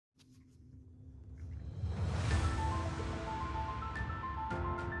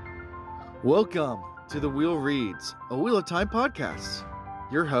Welcome to The Wheel Reads, a Wheel of Time podcast.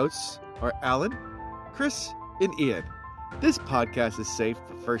 Your hosts are Alan, Chris, and Ian. This podcast is safe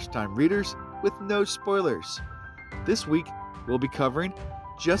for first-time readers with no spoilers. This week, we'll be covering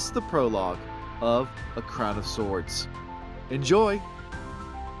just the prologue of A Crown of Swords. Enjoy!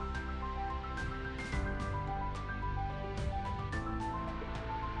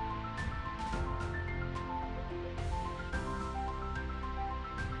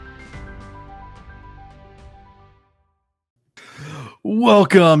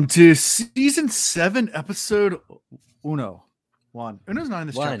 Welcome to season 7, episode Uno. One. Uno's not in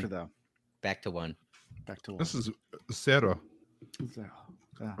this chapter, though. Back to one. This is Sarah.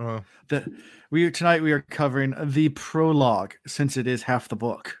 Tonight we are covering the prologue, since it is half the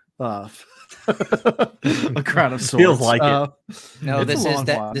book of A Crown of Swords. Feels like it. No, this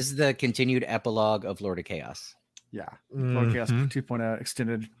is the continued epilogue of Lord of Chaos. Yeah, Lord of Chaos 2.0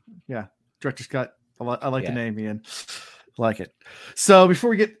 extended. Yeah, Director's Cut. I like the name, Ian. Like it. So before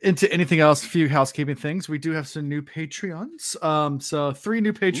we get into anything else, a few housekeeping things. We do have some new Patreons. So 3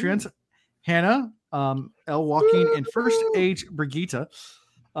 new Patreons. Hannah, L. Walking, and First Age Brigitte.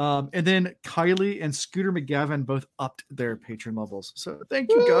 And then Kylie and Scooter McGavin both upped their patron levels. So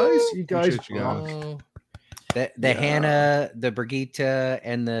thank you guys. You guys. The Hannah, the Brigitte,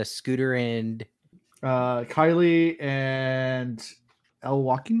 and the Scooter and Kylie and L.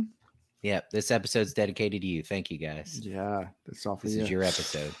 Walking. Yeah, this episode's dedicated to you. Thank you, guys. Yeah, that's all for this you. Is your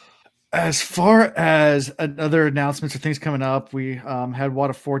episode. As far as other announcements or things coming up, we had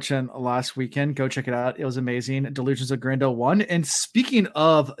Water of Fortune last weekend. Go check it out. It was amazing. Delusions of Grendel 1. And speaking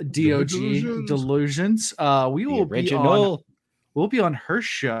of DOG Delusions, we will be on her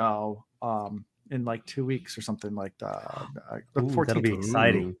show in like 2 weeks or something like that. The 14th. That'll be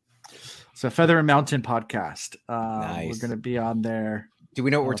exciting. So Feather and Mountain podcast. Nice. We're going to be on there. Do we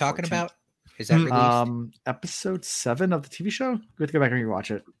know what we're talking about? Is that released? Episode 7 of the TV show. We have to go back and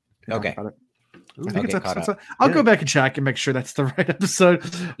rewatch it. Okay. I think it's episode. I'll go back and check and make sure that's the right episode.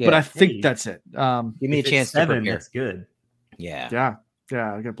 Yeah. But I think that's it. Give me a chance to prepare. That's good. Yeah.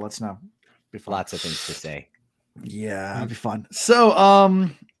 I get blood snow. Lots of things to say. Yeah, it'll be fun. So,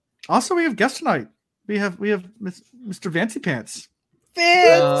 also we have guests tonight. We have Mr. Fancy Pants.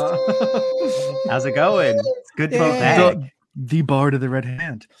 How's it going? It's good to be back. The Bard of the Red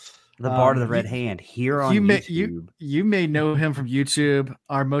Hand. The Bard of the Red Hand here on YouTube. You may know him from YouTube,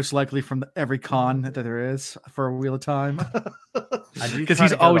 or most likely from every con that there is for a Wheel of Time. Because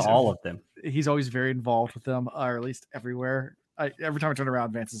he's always all of them. He's always very involved with them, or at least everywhere. Every time I turn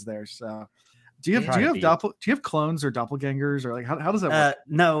around, Vance is there. So, do you have clones or doppelgangers, or like how does that work?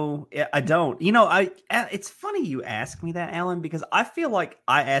 No, I don't. It's funny you ask me that, Alan, because I feel like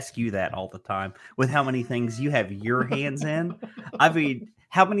I ask you that all the time with how many things you have your hands in. I mean,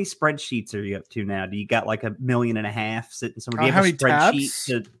 how many spreadsheets are you up to now? Do you got like 1.5 million sitting somewhere? Do you have a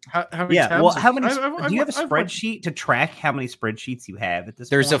spreadsheet? How many tabs? Well, how many? Do you have a spreadsheet to track how many spreadsheets you have at this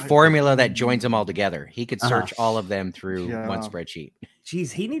There's point? a formula that joins them all together. He could search all of them through one spreadsheet.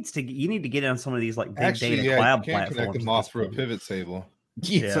 Jeez, you need to get on some of these like big data cloud platforms. Connect them off through a pivot table.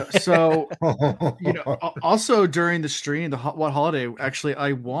 Yeah. So also during the stream, what holiday? Actually,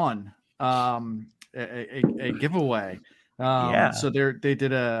 I won a giveaway. So they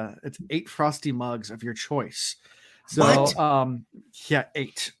did it's 8 frosty mugs of your choice. So what?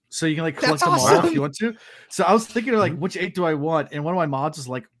 8. So you can like collect them all if you want to. So I was thinking of like, which 8 do I want? And one of my mods was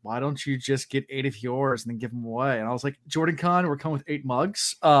like, why don't you just get 8 of yours and then give them away? And I was like, Jordan Con, we're coming with 8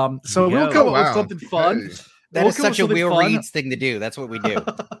 mugs. So we'll come up with something fun. Hey. That is such a Wheel Reads thing to do. That's what we do.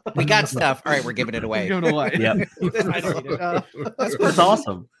 We got stuff. All right, we're giving it away. Give it away. Yep. That's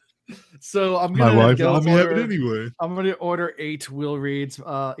awesome. So I'm My wife gonna let me have it anyway. I'm gonna order 8 Wheel Reads.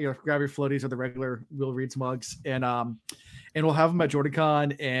 Grab your floaties or the regular Wheel Reads mugs, and we'll have them at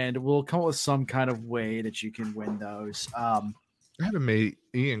JordanCon, and we'll come up with some kind of way that you can win those. I haven't made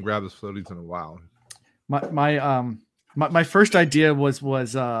Ian grab his floaties in a while. My first idea was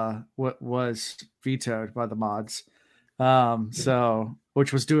vetoed by the mods.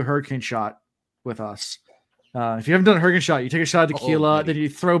 Which was do a hurricane shot with us. If you haven't done a hurricane shot, you take a shot of tequila, then you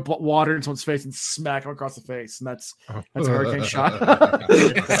throw water in someone's face and smack them across the face, and that's a hurricane shot.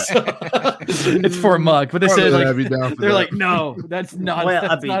 It's for a mug, but they said like no, that's not. Well,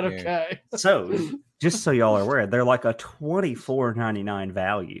 that's not okay. So just so y'all are aware, they're like a $24.99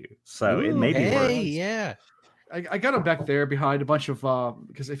 value, so it may be worth. Yeah. I got them back there behind a bunch of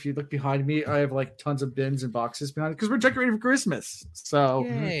because if you look behind me, I have like tons of bins and boxes behind because we're decorating for Christmas. So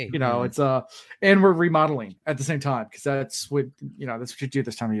Yay. it's and we're remodeling at the same time because that's what that's what you do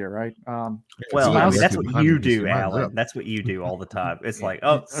this time of year, right? Well, I I mean, mean, that's what you do, Mine's Alan. up. That's what you do all the time. It's Yeah. like,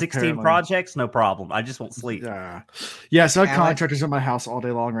 16 Apparently. projects, no problem. I just won't sleep. Yeah. So I have Alan- contractors at my house all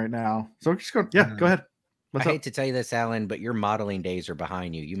day long right now. So just go. Yeah, go ahead. I What's up? hate to tell you this, Alan, but your modeling days are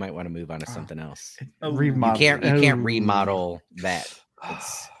behind you. You might want to move on to something else. Oh, Remodel. You can't remodel that.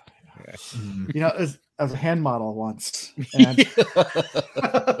 It's as a hand model once. And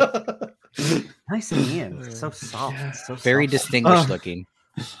nice hands. So soft. Yeah. So very soft. distinguished looking.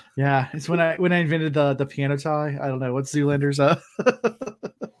 yeah, it's when I invented the piano tie. I don't know what Zoolander's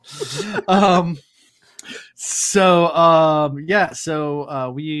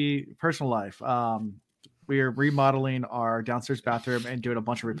we personal life. We are remodeling our downstairs bathroom and doing a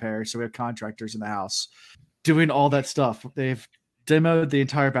bunch of repairs. So we have contractors in the house doing all that stuff. They've demoed the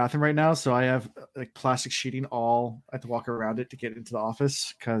entire bathroom right now. So I have like plastic sheeting all. I have to walk around it to get into the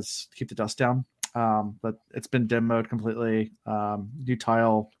office because to keep the dust down. But it's been demoed completely. New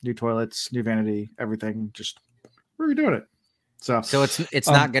tile, new toilets, new vanity, everything. Just we're redoing it. So it's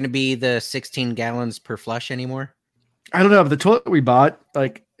not going to be the 16 gallons per flush anymore. I don't know. But the toilet we bought,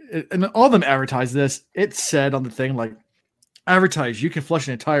 and all of them advertise this. It said on the thing, like, advertise you can flush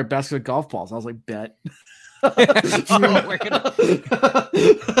an entire basket of golf balls. I was like, bet.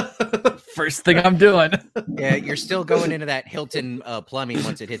 First thing I'm doing. Yeah, you're still going into that Hilton plumbing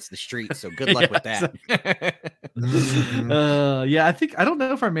once it hits the street. So good luck with that. I don't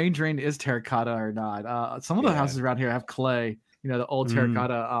know if our main drain is terracotta or not. Some of the houses around here have clay. The old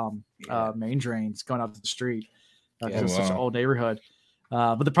terracotta main drains going out to the street. It's such an old neighborhood.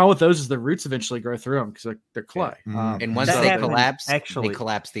 But the problem with those is the roots eventually grow through them because they're clay. And once That they happened, collapse, actually. they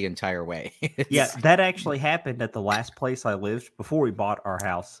collapse the entire way. Yeah, that actually happened at the last place I lived before we bought our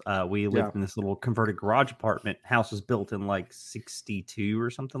house. We lived in this little converted garage apartment. House was built in like 62 or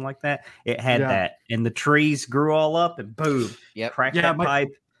something like that. It had that, and the trees grew all up, and boom, cracked that pipe.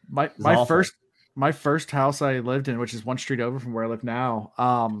 My first house I lived in, which is one street over from where I live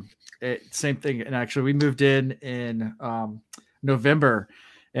now, same thing. And actually, we moved in November,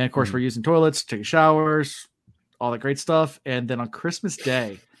 and of course, we're using toilets, taking showers, all that great stuff. And then on Christmas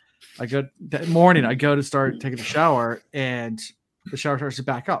Day, I go to start taking a shower, and the shower starts to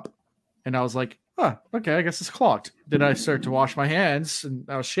back up. And I was like, oh, okay, I guess it's clogged. Then I started to wash my hands, and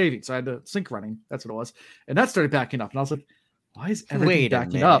I was shaving, so I had the sink running. That's what it was. And that started backing up, and I was like, why is everything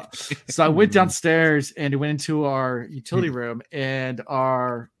backing up? So I went downstairs and went into our utility room, and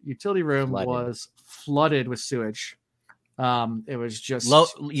our utility room was flooded with sewage. It was just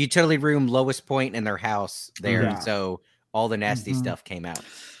utility room, lowest point in their house there. So all the nasty stuff came out.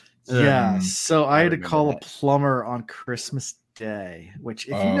 Yeah. So I had to call a plumber on Christmas Day, which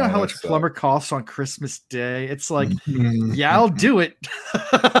if you know how much plumber costs on Christmas Day, it's like, yeah, I'll do it.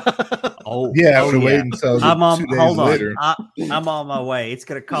 Wait until I'm on. 2 days Hold later. on, I'm on my way. It's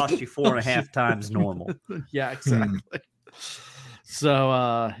going to cost you 4.5 times normal. Yeah, exactly.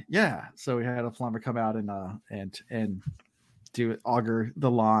 So so we had a plumber come out and do auger the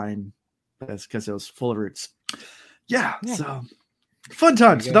line because it was full of roots. Yeah. So fun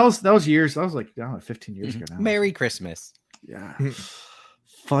times. That was years. That was like 15 years ago now. Merry Christmas. Yeah.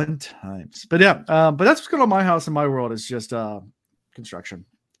 Fun times. But but that's what's going on in my house and my world is just construction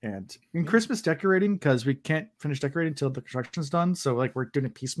and Christmas decorating because we can't finish decorating until the construction's done. So like we're doing a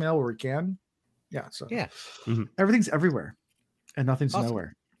piecemeal where we can. Yeah. So everything's everywhere and nothing's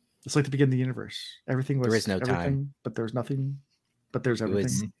nowhere. It's like the beginning of the universe. Everything was there is no everything, time, but there's nothing. But there's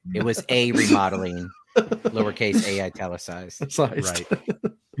everything. It was a remodeling, lowercase a italicized. Right.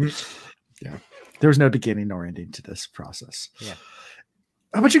 Yeah. There was no beginning nor ending to this process. Yeah.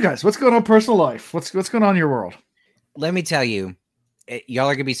 How about you guys? What's going on in personal life? What's going on in your world? Let me tell you, y'all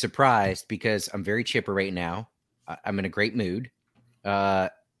are gonna be surprised because I'm very chipper right now. I'm in a great mood.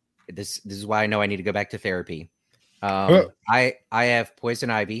 This is why I know I need to go back to therapy. I have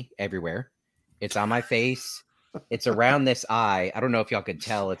poison ivy everywhere. It's on my face. It's around this eye. I don't know if y'all could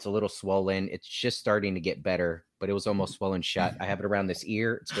tell. It's a little swollen. It's just starting to get better, but it was almost swollen shut. I have it around this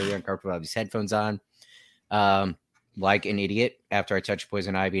ear. It's really uncomfortable. I have these headphones on. Like an idiot, after I touched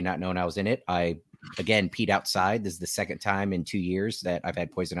poison ivy, not knowing I was in it, I again peed outside. This is the second time in 2 years that I've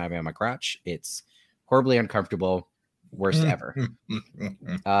had poison ivy on my crotch. It's horribly uncomfortable. Worst ever.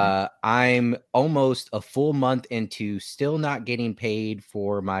 I'm almost a full month into still not getting paid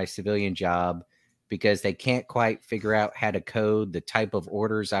for my civilian job because they can't quite figure out how to code the type of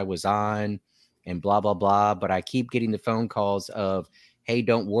orders I was on and blah, blah, blah. But I keep getting the phone calls of, hey,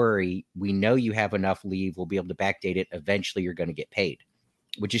 don't worry. We know you have enough leave. We'll be able to backdate it. Eventually, you're going to get paid,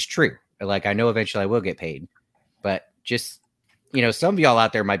 which is true. Like, I know eventually I will get paid, but just, some of y'all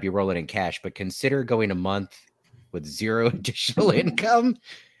out there might be rolling in cash, but consider going a month with zero additional income.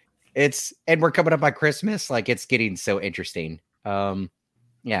 And we're coming up on Christmas. Like, it's getting so interesting.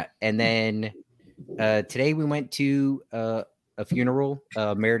 Yeah. And then today we went to a funeral.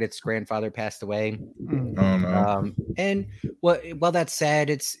 Meredith's grandfather passed away. Oh no. And well, that's sad.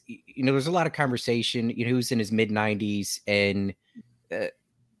 It's, there's a lot of conversation. He was in his mid 90s, and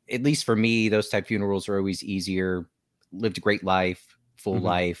at least for me, those type funerals are always easier. Lived a great life, full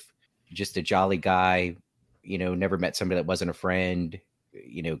life, just a jolly guy. Never met somebody that wasn't a friend.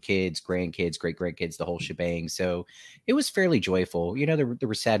 Kids, grandkids, great grandkids, the whole shebang. So it was fairly joyful. There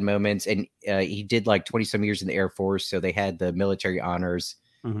were sad moments, and he did like 20 some years in the Air Force. So they had the military honors,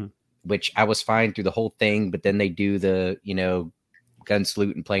 which I was fine through the whole thing. But then they do the, gun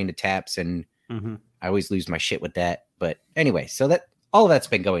salute and playing the taps. And I always lose my shit with that. But anyway, so that all of that's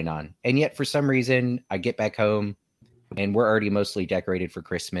been going on. And yet for some reason I get back home and we're already mostly decorated for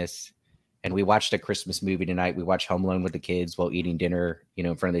Christmas. And we watched a Christmas movie tonight. We watched Home Alone with the kids while eating dinner,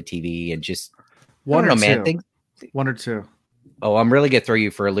 in front of the TV, and just one or two. Oh, I'm really gonna throw you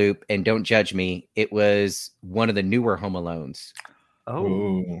for a loop, and don't judge me. It was one of the newer Home Alones.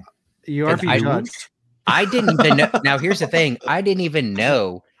 Oh, you are being judged. I didn't even know. Now, here's the thing: I didn't even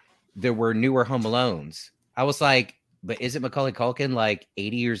know there were newer Home Alones. I was like, but isn't Macaulay Culkin like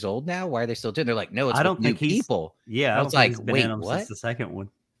 80 years old now? Why are they still doing? They're like, no, it's new people. Yeah, I was like, wait, what? Since the second one.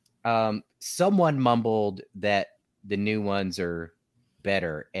 Someone mumbled that the new ones are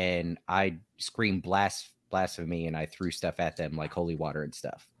better, and I screamed blasphemy, and I threw stuff at them like holy water and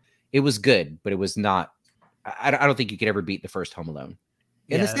stuff. It was good, but it was not. I don't think you could ever beat the first Home Alone.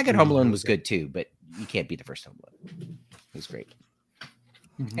 And the second Home Alone was good too, but you can't beat the first Home Alone. It was great.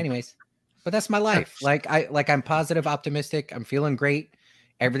 Anyways, but that's my life. I'm positive, optimistic. I'm feeling great.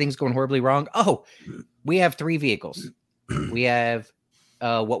 Everything's going horribly wrong. Oh, we have 3 vehicles. We have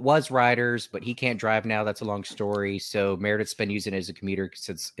what was Ryder's, but he can't drive now. That's a long story. So Meredith's been using it as a commuter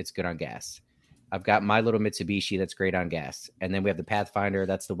since it's good on gas. I've got my little Mitsubishi that's great on gas. And then we have the Pathfinder.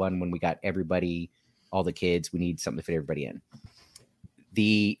 That's the one when we got everybody, all the kids, we need something to fit everybody in.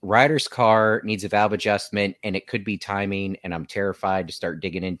 The Ryder's car needs a valve adjustment, and it could be timing. And I'm terrified to start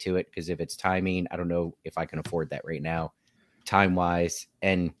digging into it, because if it's timing, I don't know if I can afford that right now, time-wise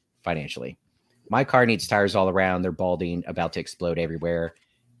and financially. My car needs tires all around. They're balding, about to explode everywhere.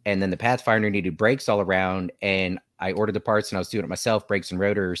 And then the Pathfinder needed brakes all around. And I ordered the parts and I was doing it myself, brakes and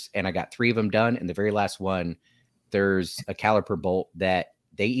rotors. And I got 3 of them done. And the very last one, there's a caliper bolt that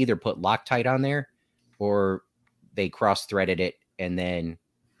they either put Loctite on there or they cross-threaded it and then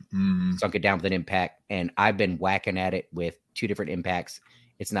sunk it down with an impact. And I've been whacking at it with 2 different impacts.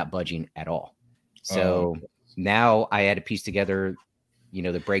 It's not budging at all. So now I had to piece together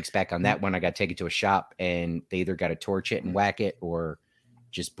the brakes back on that one. I got to take it to a shop, and they either got to torch it and whack it or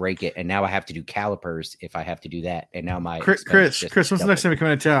just break it. And now I have to do calipers if I have to do that. And now my Chris, when's the next time we come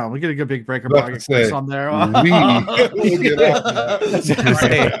into town? We get a good big breaker bar. Chris on there. I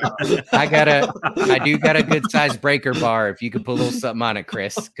do got a good sized breaker bar. If you could put a little something on it,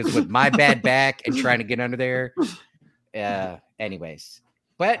 Chris, because with my bad back and trying to get under there. Anyways,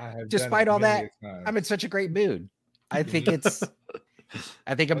 but despite all that, I'm in such a great mood. I think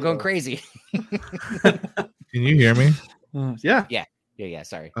I'm going crazy. Can you hear me? Yeah.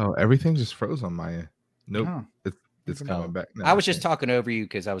 Sorry. Oh, everything just froze on my end. Nope. Oh. It's coming back now. I was just talking over you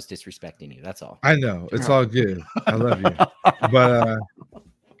because I was disrespecting you. That's all. I know. It's all good. I love you. But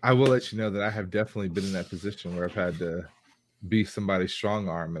I will let you know that I have definitely been in that position where I've had to be somebody's strong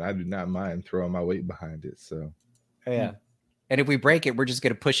arm, and I do not mind throwing my weight behind it. So yeah. And if we break it, we're just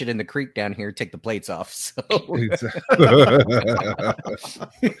going to push it in the creek down here, take the plates off. So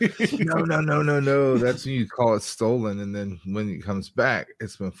No. That's when you call it stolen. And then when it comes back,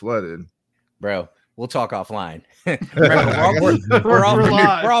 it's been flooded. Bro, we'll talk offline. Remember, we're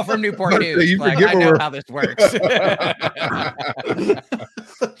all from Newport News. I know how this works.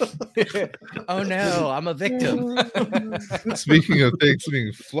 Oh, no, I'm a victim. Speaking of things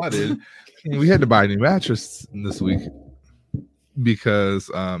being flooded, we had to buy a new mattress this week.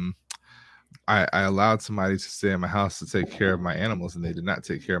 Because I allowed somebody to stay in my house to take care of my animals, and they did not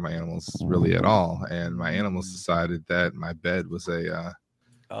take care of my animals really at all. And my animals decided that my bed was a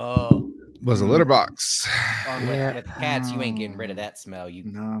litter box. With cats, you ain't getting rid of that smell.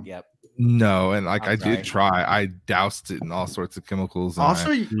 Yep. No, and I did try. I doused it in all sorts of chemicals. Also,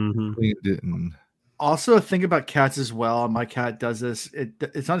 cleaned it and... also think about cats as well. My cat does this.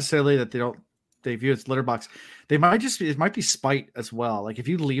 It's not necessarily that they don't they view it as litter box. They might it might be spite as well. Like if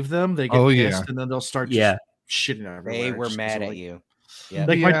you leave them, they get pissed and then they'll start just shitting everywhere. They were mad at you. Yeah,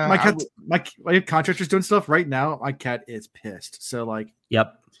 like my contractor's doing stuff right now. My cat is pissed. So like,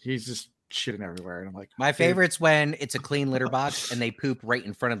 he's just shitting everywhere, and I'm like, my favorite's when it's a clean litter box and they poop right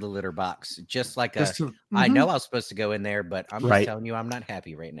in front of the litter box, just like I know I was supposed to go in there, but I'm just telling you, I'm not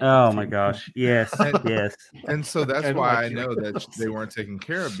happy right now. Oh my gosh, yes, yes. And so that's why I know that they weren't taken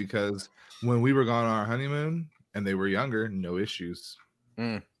care of, because when we were gone on our honeymoon and they were younger, no issues.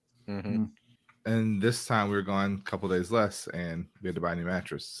 And this time we were gone a couple days less, and we had to buy a new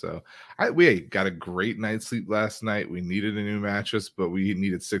mattress. So we got a great night's sleep last night. We needed a new mattress, but we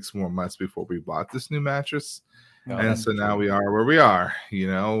needed 6 more months before we bought this new mattress. And so now we are where we are. You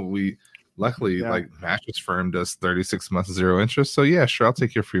know, we luckily like Mattress Firm does 36 months 0 interest. So yeah, sure, I'll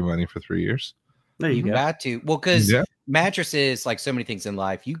take your free money for 3 years. There you go. Got to. Well, because mattresses, like so many things in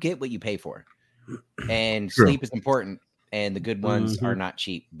life, you get what you pay for, and sleep is important. And the good ones are not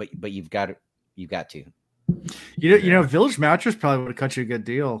cheap, but you've got to. You got to. You know, Village Mattress probably would have cut you a good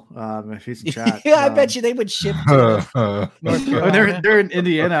deal if he's in chat. I bet you they would ship. They're in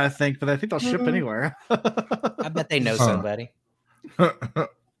Indiana, I think, but I think they'll ship anywhere. I bet they know somebody.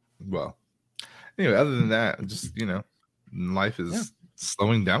 Well, anyway, other than that, just life is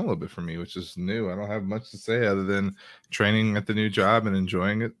slowing down a little bit for me, which is new. I don't have much to say other than training at the new job and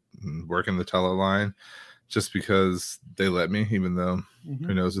enjoying it, and working the teller line, just because they let me, even though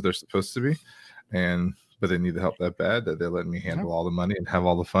who knows if they're supposed to be. But they need the help that bad that they're letting me handle all the money and have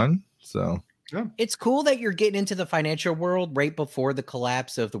all the fun. So it's cool that you're getting into the financial world right before the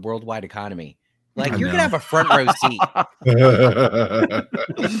collapse of the worldwide economy. Like you're gonna have a front row seat.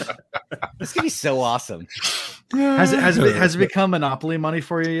 It's gonna be so awesome. Has it become monopoly money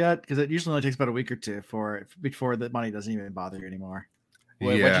for you yet? Because it usually only takes about a week or two before the money doesn't even bother you anymore.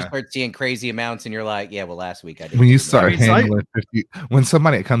 When you start seeing crazy amounts and you're like, yeah, well, last week I did. When you start handling 50, when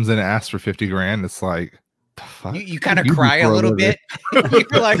somebody comes in and asks for 50 grand, it's like, the fuck? You kind of cry a little bit.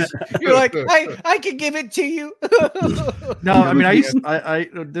 you're like, I can give it to you. No, I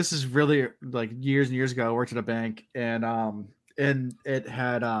mean, this is really like years and years ago. I worked at a bank, and it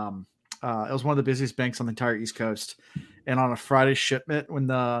had it was one of the busiest banks on the entire East Coast. And on a Friday shipment, when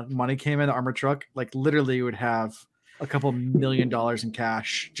the money came in the armored truck, like literally you would have a couple $1 million in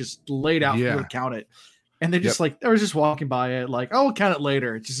cash just laid out for you to count it. And they just they were just walking by it like, oh, we'll count it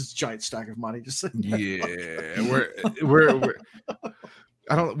later. It's just this giant stack of money. Just we're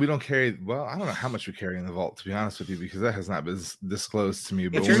we don't carry, well, I don't know how much we carry in the vault, to be honest with you, because that has not been disclosed to me.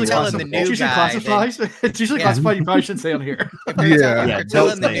 But if you're telling the new guy, it's usually classified. You probably shouldn't say on here. If you're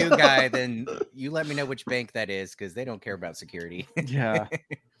telling the new guy, then you let me know which bank that is, because they don't care about security. Yeah.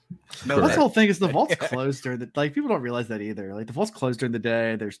 That's the whole thing is the vault's closed during the people don't realize that either. Like the vault's closed during the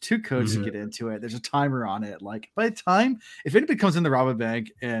day. There's 2 codes to get into it. There's a timer on it. Like by the time if anybody comes in to rob a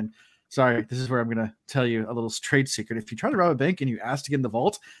bank, and sorry, this is where I'm gonna tell you a little trade secret. If you try to rob a bank and you ask to get in the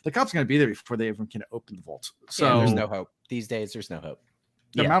vault, the cops are gonna be there before they even can open the vault. So there's no hope. These days there's no hope.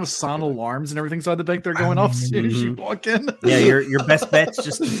 The amount of sound alarms and everything inside the bank, they're going off as soon as you walk in. Yeah, your best bet's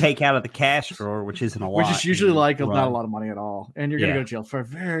just to take out of the cash drawer, which isn't a lot. Which is usually not a lot of money at all. And you're going to go to jail for a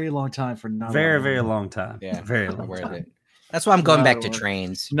very long time for not very long time. Yeah, very long worth time. it. That's why I'm going back to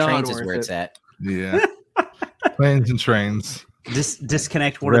trains. Trains is where it's at. Yeah. Planes and trains.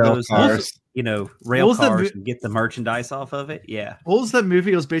 Disconnect one of those cars. Rail cars and get the merchandise off of it. Yeah. What was that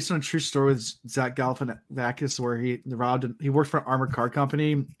movie? It was based on a true story with Zach Galifianakis, where he worked for an armored car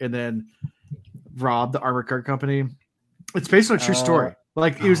company and then robbed the armored car company. It's based on a true story.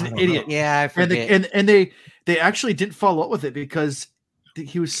 Like he was an idiot. Yeah, I forget. And they actually didn't follow up with it because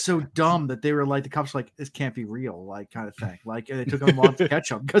he was so dumb that they were like, the cops were like, this can't be real, like kind of thing. Like, and they took him a while to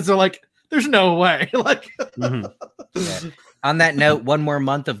catch him because they're like, there's no way. Like. On that note, 1 more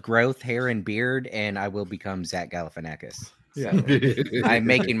month of growth, hair and beard, and I will become Zach Galifianakis. Yeah, so I'm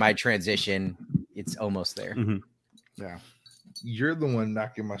making my transition. It's almost there. Yeah, you're the one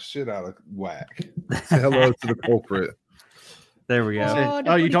knocking my shit out of whack. Say hello to the culprit. There we go.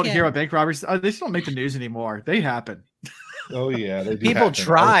 Oh, you don't hear about bank robberies? They just don't make the news anymore. They happen. Oh yeah, they do. People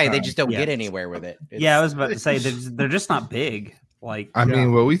try, they just don't get anywhere with it. I was about to say they're just not big. Like I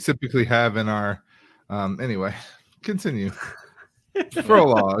mean, what we typically have in our anyway. Continue.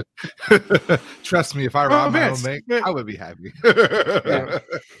 Prologue. Trust me, if I robbed my own bank, I would be happy. How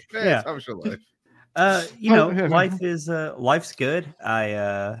was your life? Life's good.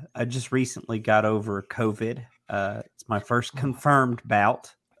 I just recently got over COVID. It's my first confirmed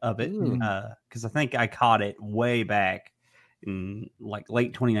bout of it because I think I caught it way back in like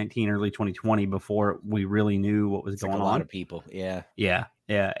late 2019, early 2020 before we really knew what was going on. A lot of people, yeah.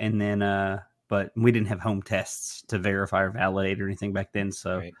 And then but we didn't have home tests to verify or validate or anything back then.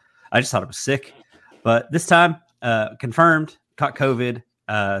 So Right. I just thought it was sick. But this time, confirmed, caught COVID,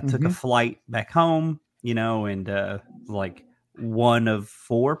 took a flight back home, and like one of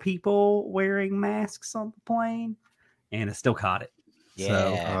 4 people wearing masks on the plane, and I still caught it.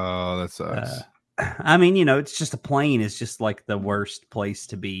 Yeah. Oh, that sucks. I mean, it's just a plane is just like the worst place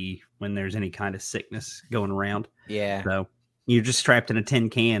to be when there's any kind of sickness going around. Yeah. So you're just trapped in a tin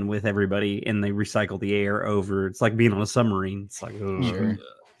can with everybody, and they recycle the air over. It's like being on a submarine. It's like, Sure.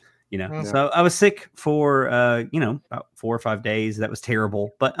 Yeah. So I was sick for about 4 or 5 days. That was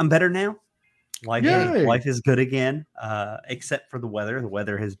terrible, but I'm better now. Life is good again, except for the weather. The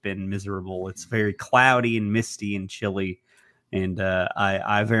weather has been miserable. It's very cloudy and misty and chilly, and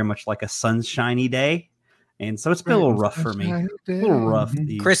I very much like a sunshiny day, and so it's been a little rough for me. A little rough.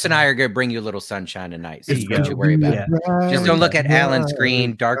 Chris and I are going to bring you a little sunshine tonight, so There you don't go. you worry about it. Just don't look at Alan's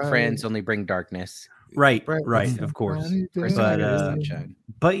screen. Dark Right. friends only bring darkness. Right, of course. Chris and I get the sunshine.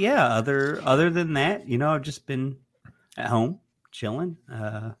 But yeah, other than that, I've just been at home chilling.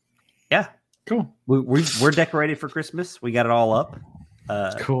 Yeah, Cool. we're decorated for Christmas. We got it all up.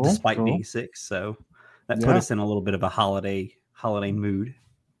 Cool. Despite being sick, so that put us in a little bit of a holiday mood.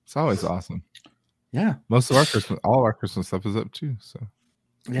 It's always awesome. Yeah. Most of all of our Christmas stuff is up too. So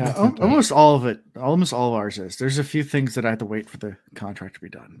Yeah. Almost all of it. Almost all of ours is. There's a few things that I have to wait for the contract to be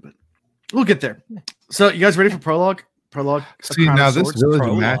done, but we'll get there. So you guys ready for Prologue? Prologue. see Crown now of this Swords? village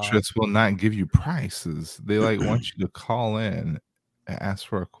Prologue. mattress will not give you prices. They want you to call in and ask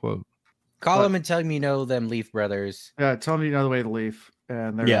for a quote. Call What? them and tell them you know them Leaf Brothers Yeah. Tell me the way to leave,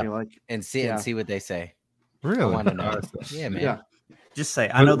 and they're gonna be like, and see what they say. Really? I want to know. Oh, Yeah, man. yeah. Just say,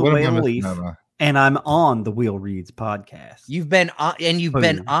 I know the what way am I to missing leave, out on? and I'm on the Wheel Reads podcast. You've been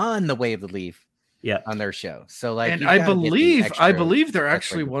Boom. on the Way of the Leaf Yeah. on their show. So like, And you've I gotta get the believe extra they're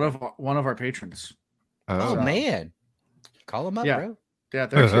actually extra- one of our patrons. Oh So- man, call them up, Yeah. bro. Yeah,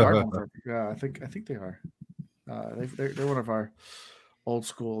 they actually are. One of our, yeah, I think they are. They're one of our old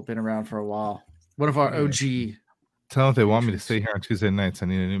school, been around for a while. One of our OG. Tell them if they want me to stay here on Tuesday nights. I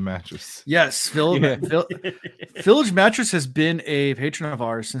need a new mattress. Yes, Village Mattress has been a patron of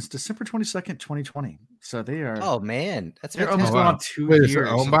ours since December 22nd, 2020. So they are. Oh man, that's they're fantastic. almost going on 2 Wait, is years.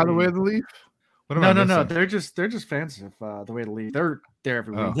 it owned by the Way of the Leaf? What am No, I no. missing? They're just fans of the way to leave. They're there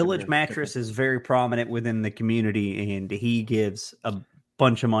every week. Village Mattress is very prominent within the community, and he gives a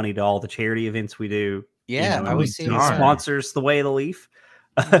bunch of money to all the charity events we do. Yeah, I was he seeing darn. sponsors the Way of the Leaf.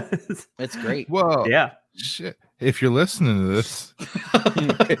 That's great. Well, Yeah. shit. If you're listening to this,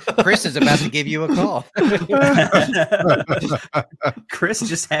 Chris is about to give you a call. Chris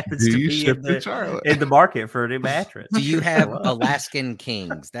just happens do to you be ship to Charlotte? in the market for a new mattress. Do you have Alaskan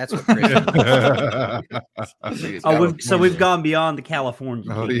Kings? That's what Chris. We've gone beyond the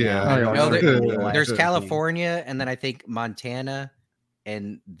California. Oh, king yeah. now. Oh, yeah. No, We're there- in the Alaskan there's king. California, and then I think Montana,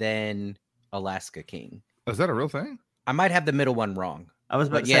 and then Alaska King. Is that a real thing? I might have the middle one wrong. I was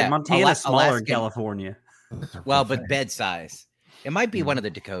about But to say yeah, Montana's smaller Alaskan- than California. Well, but bed size. It might be one of the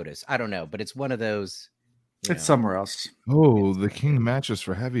Dakotas. I don't know, but it's one of those. you It's somewhere else. Oh, the king mattress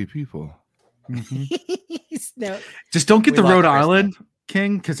for heavy people. know. No, Just don't get We the love Rhode Chris, Island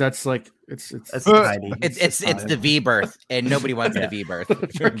King because that's like it's That's Uh, tiny. it's the V birth, and nobody wants the V birth.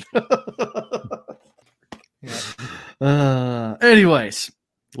 Anyways,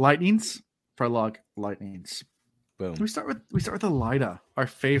 lightnings. Prologue lightnings. Boom. We start with the Lida, our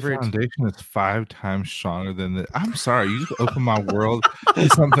The favorite. foundation is 5 times stronger than the. I'm sorry, you just opened my world to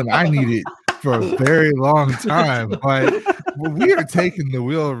something I needed for a very long time. Like we are taking the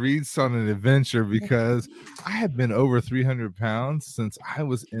Wheel Reads on an adventure because I have been over 300 pounds since I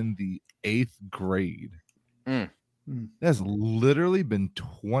was in the 8th grade. Mm. That's literally been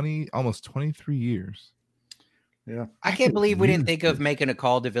almost 23 years. Yeah, I can't believe we didn't think of making a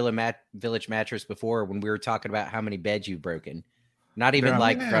call to Village Mattress before when we were talking about how many beds you've broken. Not even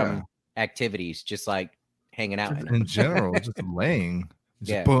Yeah. from activities, just like hanging out. in them. in general, just laying.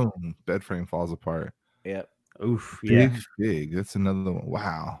 Just Yeah. boom, bed frame falls apart. Yep. Oof. Yeah. Big. That's another one.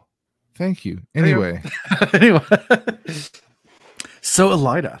 Wow. Thank you. Anyway, anyway, so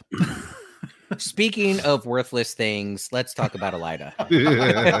Elida. Speaking of worthless things, let's talk about Elida.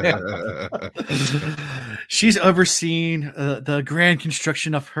 She's overseeing the grand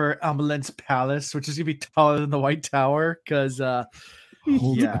construction of her ambulance palace, which is gonna be taller than the White Tower. Because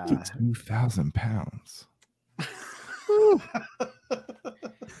hold yeah. up to 2,000 pounds.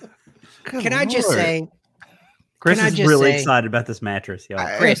 Can I just say, Chris Can I is just really say- excited about this mattress, y'all.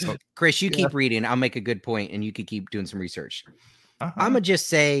 Chris, you keep reading. I'll make a good point, and you could keep doing some research. Uh-huh. I'm gonna just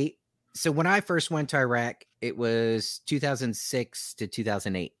say, so when I first went to Iraq, it was 2006 to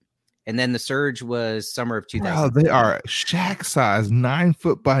 2008, And then the surge was summer of 2000. Wow, they are shack size, 9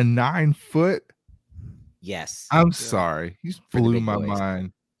 foot by 9 foot. Yes. I'm sorry. You blew big my boys.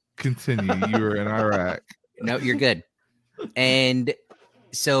 mind. Continue. You were in Iraq. No, you're good. And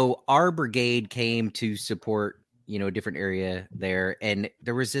so our brigade came to support, a different area there. And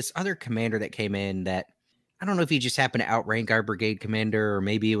there was this other commander that came in that I don't know if he just happened to outrank our brigade commander, or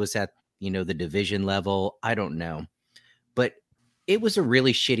maybe it was at, the division level. I don't know. But it was a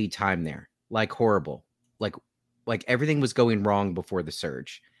really shitty time there, like horrible. Like everything was going wrong before the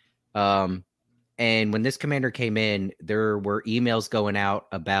surge. And when this commander came in, there were emails going out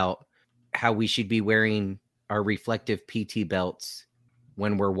about how we should be wearing our reflective PT belts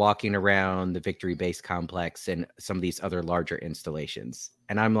when we're walking around the Victory Base complex and some of these other larger installations.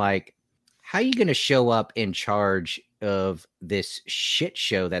 And I'm like, how are you going to show up in charge of this shit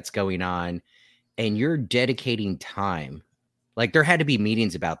show that's going on and you're dedicating time? Like, there had to be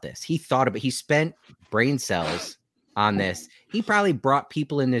meetings about this. He spent brain cells on this. He probably brought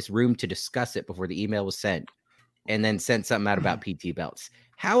people in this room to discuss it before the email was sent, and then sent something out about PT belts.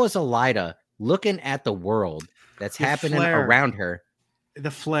 How is Elida looking at the world that's happening around her?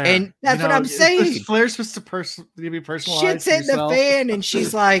 The flare. And that's what I'm saying. Flare's supposed to be personalized. Shit's hitting the fan, and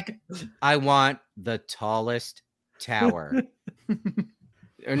she's like, I want the tallest tower.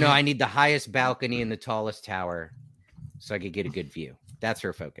 Or no, I need the highest balcony and the tallest tower so I could get a good view. That's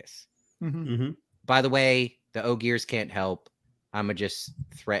her focus. Mm-hmm. By the way, the Ogiers can't help. I'm going to just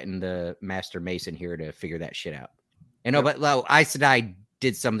threaten the Master Mason here to figure that shit out. And but Aes Sedai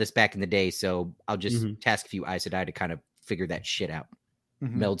did some of this back in the day, so I'll just task a few Aes Sedai to kind of figure that shit out.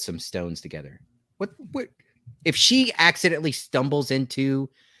 Meld some stones together. What if she accidentally stumbles into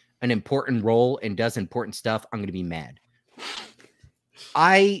an important role and does important stuff? I'm going to be mad.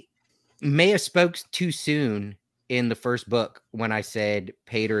 I may have spoke too soon in the first book when I said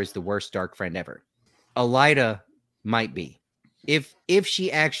Pater is the worst dark friend ever. Elida might be. If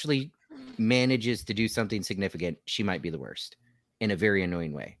she actually manages to do something significant, she might be the worst in a very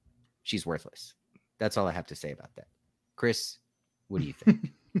annoying way. She's worthless. That's all I have to say about that. Chris, what do you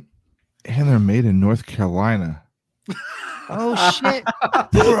think? And they're made in North Carolina. Oh, shit.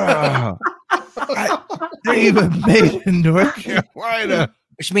 Bruh. They're even made in North Carolina.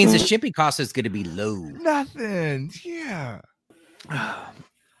 Which means the shipping cost is going to be low. Nothing. Yeah.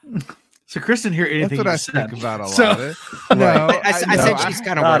 So Chris didn't hear anything. That's what I think about a lot. So, no, I said she's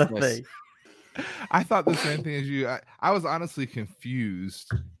kind of worthless. I thought the same thing as you. I was honestly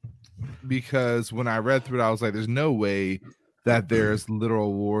confused because when I read through it, I was like, there's no way that there's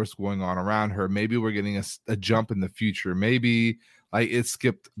literal wars going on around her. Maybe we're getting a jump in the future. Maybe like it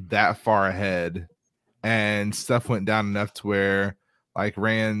skipped that far ahead and stuff went down enough to where like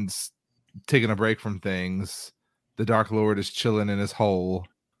Rand's taking a break from things. The Dark Lord is chilling in his hole.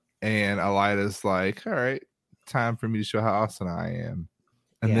 And Elida's like, all right, time for me to show how awesome I am.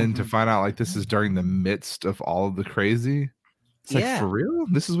 And then to find out like this is during the midst of all of the crazy. It's like, for real?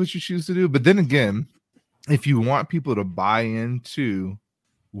 This is what you choose to do? But then again, if you want people to buy into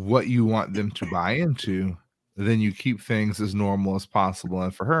what you want them to buy into, then you keep things as normal as possible.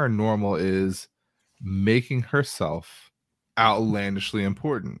 And for her, normal is making herself outlandishly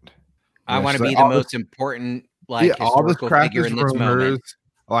important. I want to be the most important historical figure in this moment.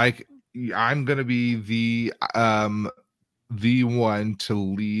 Like, I'm gonna be the one to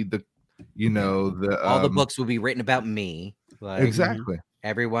lead the all the books will be written about me. Like, exactly.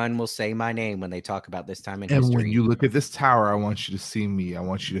 Everyone will say my name when they talk about this time in history. And when you look at this tower, I want you to see me. I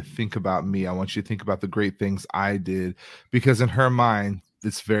want you to think about me. I want you to think about the great things I did. Because in her mind,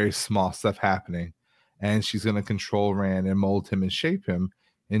 it's very small stuff happening. And she's going to control Rand and mold him and shape him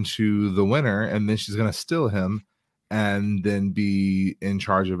into the winner. And then she's going to steal him and then be in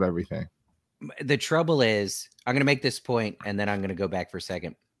charge of everything. The trouble is, I'm going to make this point and then I'm going to go back for a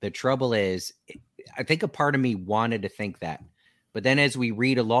second. The trouble is, I think a part of me wanted to think that. But then as we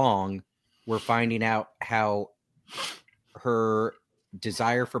read along, we're finding out how her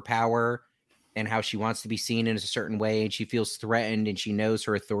desire for power and how she wants to be seen in a certain way, and she feels threatened and she knows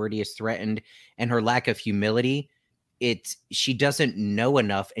her authority is threatened, and her lack of humility, she doesn't know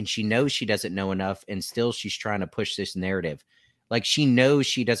enough, and she knows she doesn't know enough, and still she's trying to push this narrative. Like, she knows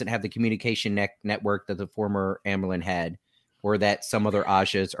she doesn't have the communication network that the former Amyrlin had, or that some other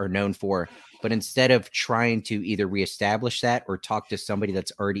Ajas are known for. But instead of trying to either reestablish that or talk to somebody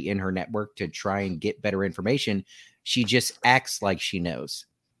that's already in her network to try and get better information, she just acts like she knows.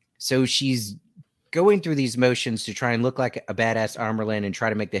 So she's going through these motions to try and look like a badass Amyrlin and try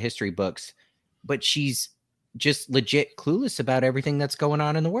to make the history books, but she's just legit clueless about everything that's going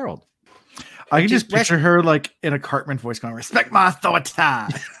on in the world. I can just picture her like in a Cartman voice going, "Respect my authority."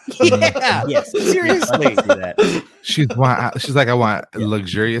 Yeah. Yes, Seriously. I can see that. She's like, I want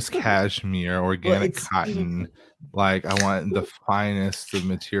luxurious cashmere, organic it's- cotton. Like, I want the finest of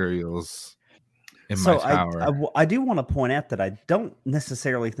materials in my So tower. I do want to point out that I don't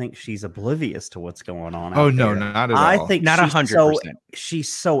necessarily think she's oblivious to what's going on. Oh out no, there. not at I all. think Not she's 100%.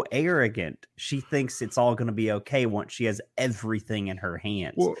 she's so arrogant. She thinks it's all going to be okay once she has everything in her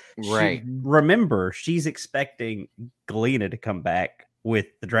hands. Well, Right. Remember, she's expecting Galena to come back with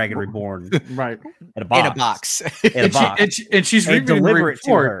the Dragon Reborn Right. in a box. In a box. In a box. And she's And reading the deliver it to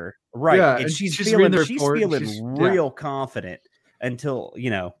report. her. Right. Yeah, and and she's she's feeling reading the report, and feeling she's- real confident until,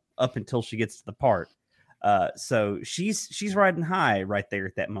 up until she gets to the part. So she's riding high right there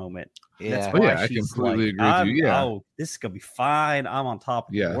at that moment. Yeah. Oh, yeah, why I she's completely agree with you. Yeah. Oh, this is gonna be fine. I'm on top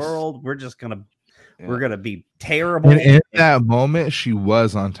of Yes. the world. We're just gonna Yeah. we're gonna be terrible. And in that moment, she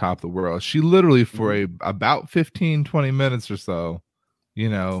was on top of the world. She literally, for about 15-20 minutes or so,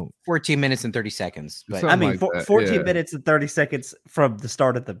 14 minutes and 30 seconds. But Something like that, 14 yeah. minutes and 30 seconds from the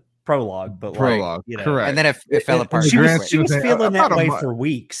start of the prologue, but Prologue, like, correct. and then it fell And apart. the She grand was, she was scheme of things, feeling that about a way month. for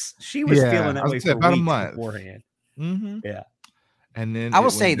weeks. She was Yeah, feeling I that was way gonna say for about a weeks month. beforehand. Mm-hmm. Yeah. And then I will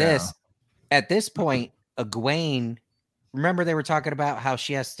it say went down. this. At this point, Egwene, remember they were talking about how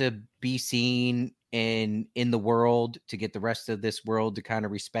she has to be seen in the world to get the rest of this world to kind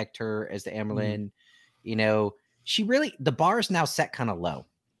of respect her as the Amerlin. She really, the bar is now set kind of low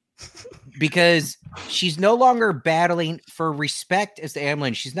because she's no longer battling for respect as the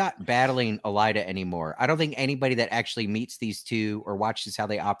Amerlin. She's not battling Elida anymore. I don't think anybody that actually meets these two or watches how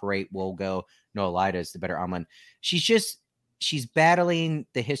they operate will go, no, Elida is the better Amerlin. She's battling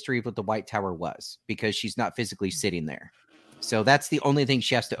the history of what the White Tower was because she's not physically sitting there. So that's the only thing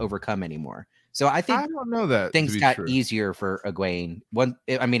she has to overcome anymore. So I think I don't know that things to be got true. easier for Egwene.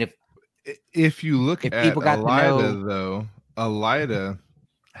 If you look if at people got to Elida, know- though, Elida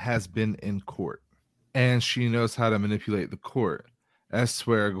has been in court and she knows how to manipulate the court. That's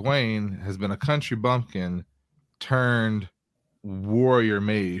where Egwene has been a country bumpkin turned warrior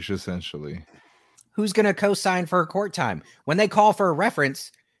mage, essentially. who's going to co-sign for her court time? When they call for a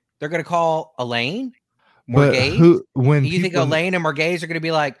reference, they're going to call Elaine, Morgase. When You think Elaine and Morgase are going to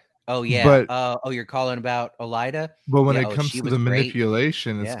be like, oh yeah, but, you're calling about Elida? But when Yeah, it comes she to was the great.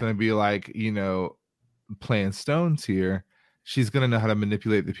 manipulation, it's Yeah. going to be like, playing stones here. She's going to know how to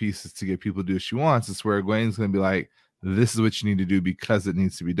manipulate the pieces to get people to do what she wants. It's where Egwene's going to be like, this is what you need to do because it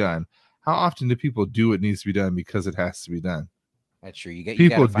needs to be done. How often do people do what needs to be done because it has to be done? That's true. You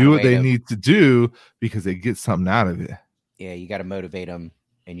People gotta find do a what way they to- need to do because they get something out of it. Yeah, you got to motivate them,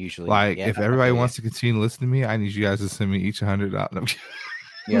 and usually, Like, yeah, if everybody wants to continue to listen to me, I need you guys to send me each $100.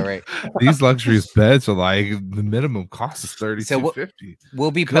 yeah, right. These luxurious beds are like the minimum cost is $32.50. We'll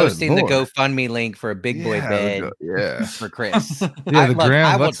be Good posting Lord. the GoFundMe link for a big boy bed Yeah, for Chris. yeah. The look, grand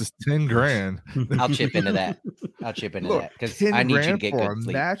I Lux is $10,000. I'll chip into that. Look, Because 10 I need you to grand get for good a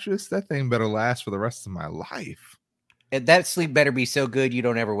sleep. mattress. That thing better last for the rest of my life. And that sleep better be so good you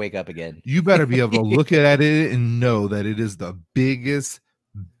don't ever wake up again. You better be able to look at it and know that it is the biggest,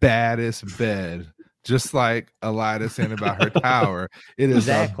 baddest bed. Just like Elida saying about her tower, it is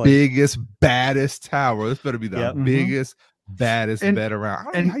Exactly. the biggest, baddest tower. This better be the Yep. biggest, baddest And- bed around.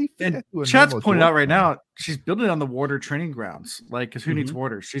 I don't know how you fit that to a Chad's normal pointed out door right frame. now, she's building on the water training grounds. Like, because who needs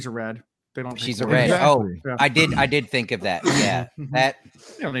water? She's a red. They don't. She's take a red. waters. Exactly. Oh, I did think of that. Yeah, that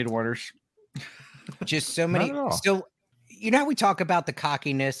They don't need waters. just so Not many. at all. So, how we talk about the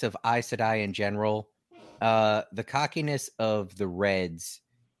cockiness of Aes Sedai in general. The cockiness of the Reds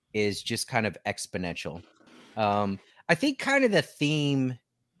is just kind of exponential. I think kind of the theme.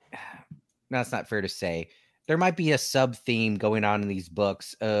 No, it's not fair to say. There might be a sub theme going on in these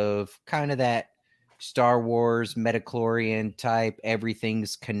books of kind of that Star Wars metachlorian type.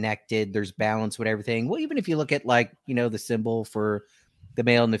 Everything's connected. There's balance with everything. Well, even if you look at the symbol for the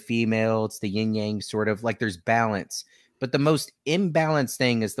male and the female, it's the yin yang sort of like there's balance. But the most imbalanced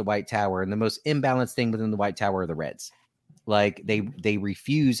thing is the White Tower, and the most imbalanced thing within the White Tower are the Reds. Like they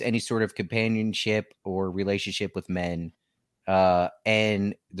refuse any sort of companionship or relationship with men.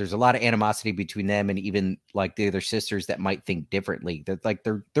 And there's a lot of animosity between them and even like the other sisters that might think differently.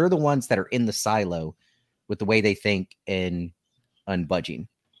 They're the ones that are in the silo with the way they think and unbudging.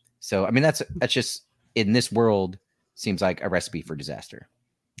 So I mean that's just in this world seems like a recipe for disaster.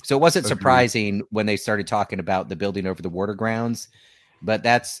 So it wasn't Agreed. surprising when they started talking about the building over the water grounds, but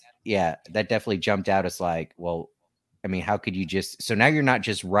that definitely jumped out as like, well, I mean, how could you so now you're not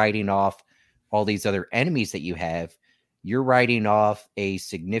just writing off all these other enemies that you have, you're writing off a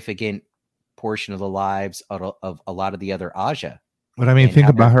significant portion of the lives of a lot of the other Aja But I mean, And think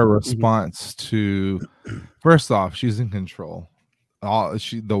how about they're- her response to. First off, she's in control.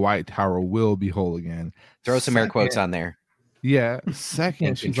 The White Tower will be whole again. Throw some air quotes on there. Yeah.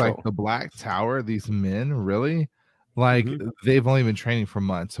 Second, she's like, control. the Black Tower, these men, really? Like, they've only been training for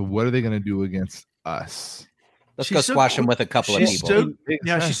months. So what are they going to do against us? Let's go squash them with a couple of people.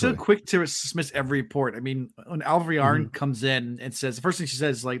 Yeah, she's so quick to dismiss every report. I mean, when Alviarn comes in and says, the first thing she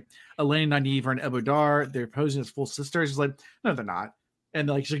says is like, Elaine and Nynaeve are in Ebodar. They're posing as full sisters. She's like, no, they're not. And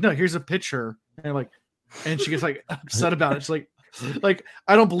like, she's like, no, here's a picture. And like, and she gets like upset about it. She's like,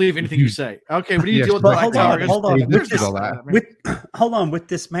 I don't believe anything you say. Okay, what do you deal with the Black Tower? Hold on. With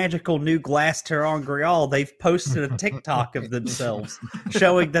this magical new glass Terran Grial, they've posted a TikTok of themselves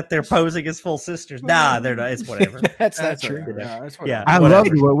showing that they're posing as full sisters. Nah, they're not. It's whatever. That's not true. Yeah, I love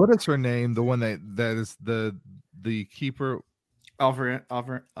what is her name? The one that is the keeper. Alviarn.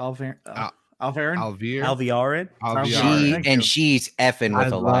 She's effing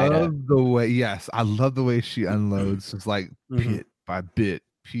with Elida. I love the way she unloads. It's like bit by bit,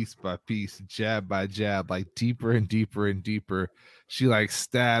 piece by piece, jab by jab, like deeper and deeper and deeper. She like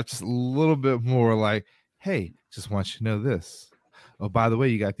stabs just a little bit more. Like, hey, just want you to know this. Oh, by the way,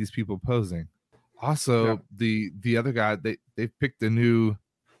 you got these people posing. Also, the other guy they picked a new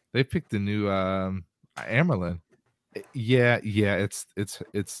Amerlin. Yeah,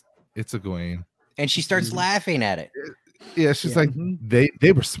 it's a Gawain. And she starts laughing at it. Yeah, she's like,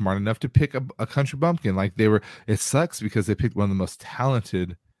 they were smart enough to pick a country bumpkin. Like it sucks because they picked one of the most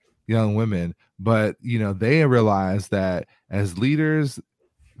talented young women, but they realize that as leaders,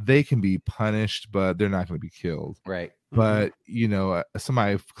 they can be punished, but they're not going to be killed. Right. But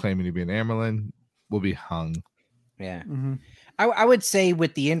somebody claiming to be an Amerlin will be hung. Yeah. I would say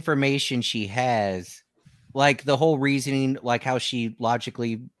with the information she has, like the whole reasoning, like how she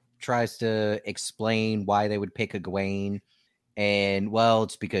logically tries to explain why they would pick a Gawain, and well,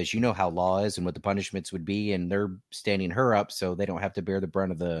 it's because how law is and what the punishments would be, and they're standing her up so they don't have to bear the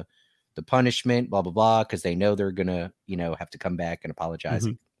brunt of the punishment, blah blah blah, because they know they're gonna have to come back and apologize,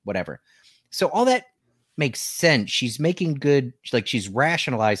 whatever. So all that makes sense. She's making good, like she's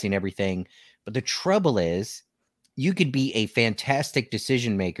rationalizing everything, but the trouble is, you could be a fantastic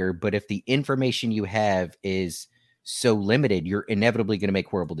decision maker, but if the information you have is so limited, you're inevitably going to make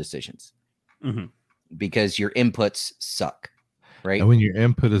horrible decisions because your inputs suck, right? And when your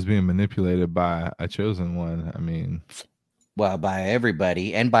input is being manipulated by a chosen one, I mean, well, by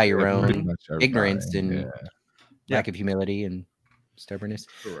everybody and by your own ignorance and lack of humility and stubbornness.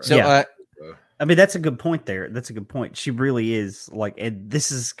 Correct. So, I mean, that's a good point there. That's a good point. She really is like, and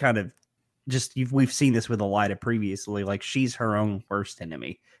this is kind of just, we've seen this with Elida previously. Like, she's her own worst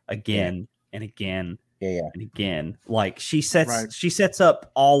enemy again and again. And again, like she sets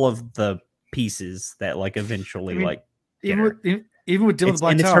up all of the pieces that like eventually even with dealing with the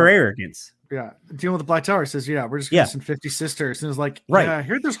Black Tower, it's her arrogance. Yeah, dealing with the Black Tower says, we're just gonna send 50 sisters, and it's like, I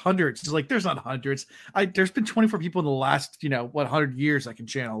hear there's hundreds. It's like there's not hundreds. There's been 24 people in the last 100 years that can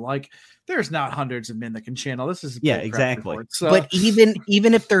channel. Like there's not hundreds of men that can channel. This is exactly. So, but even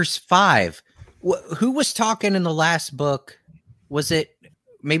if there's 5, who was talking in the last book? Was it?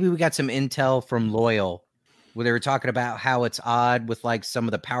 Maybe we got some intel from Loyal where they were talking about how it's odd with like some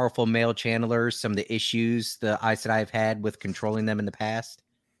of the powerful male channelers, some of the issues the Aes Sedai have had with controlling them in the past.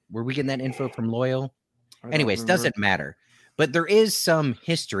 Were we getting that info from Loyal? Anyways, doesn't matter. But there is some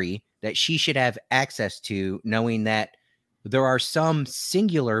history that she should have access to, knowing that there are some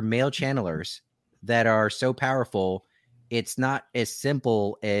singular male channelers that are so powerful, it's not as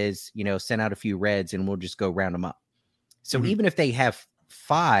simple as, send out a few reds and we'll just go round them up. So even if they have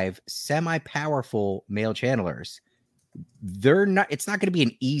 5 semi-powerful male channelers, it's not going to be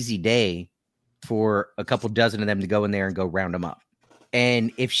an easy day for a couple dozen of them to go in there and go round them up.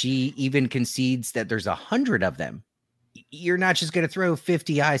 And if she even concedes that there's 100 of them, you're not just going to throw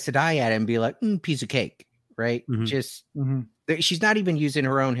 50 Aes Sedai at it and be like, piece of cake, right? She's not even using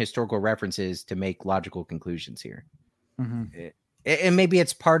her own historical references to make logical conclusions here. And maybe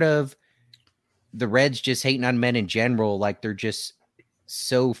it's part of the Reds just hating on men in general. Like they're just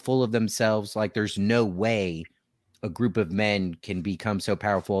so full of themselves. Like there's no way a group of men can become so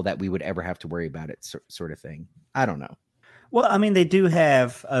powerful that we would ever have to worry about it, sort of thing. I don't know. Well, I mean, they do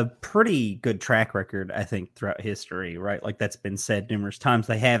have a pretty good track record, I think, throughout history, right? Like that's been said numerous times.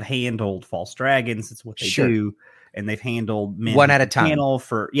 They have handled false dragons. It's what they do. And they've handled men one at a time.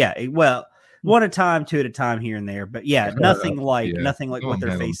 One at a time, 2 at a time here and there. But nothing like what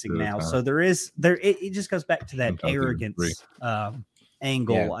they're facing now. So it just goes back to that arrogance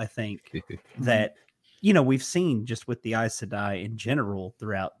angle, I think, that we've seen just with the Aes Sedai in general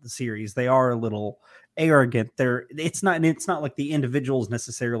throughout the series, they are a little arrogant. It's not like the individuals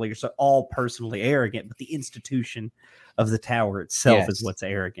necessarily are all personally arrogant, but the institution of the tower itself is what's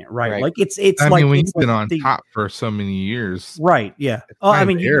arrogant, right? Like it's I like mean, when it's you've been like on top for so many years, right? Yeah. Oh, I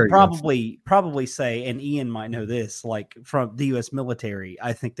mean, you could arrogance. probably say, and Ian might know this, like from the U.S. military,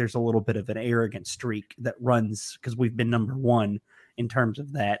 I think there's a little bit of an arrogant streak that runs because we've been number one in terms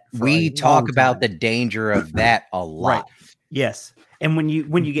of that. We talk about the danger of that a lot. Right. Yes. And when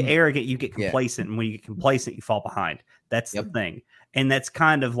you get arrogant, you get complacent. And when you get complacent, you fall behind. That's the thing. And that's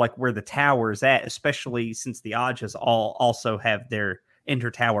kind of like where the tower is at, especially since the Ajas also have their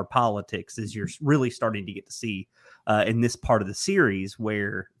inter-tower politics, as you're really starting to get to see in this part of the series,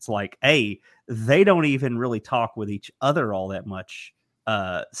 where it's like, hey, they don't even really talk with each other all that much.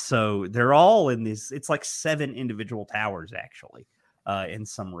 So they're all in this. It's like 7 individual towers, actually, in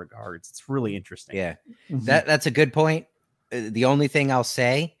some regards. It's really interesting. Yeah, that's a good point. The only thing I'll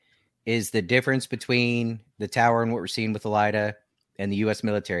say is the difference between the tower and what we're seeing with Elida and the U.S.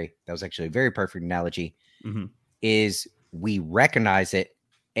 military. That was actually a very perfect analogy. Is we recognize it,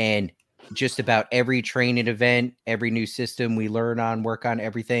 and just about every training event, every new system we learn on, work on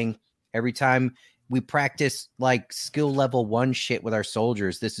everything, every time we practice like skill level 1 shit with our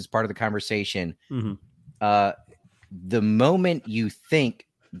soldiers, this is part of the conversation. The moment you think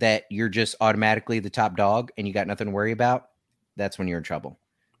that you're just automatically the top dog and you got nothing to worry about, that's when you're in trouble.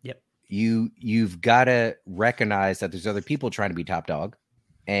 Yep. You've got to recognize that there's other people trying to be top dog.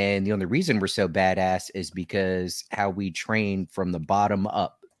 And the only reason we're so badass is because how we train from the bottom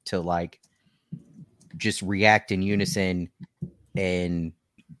up to like just react in unison and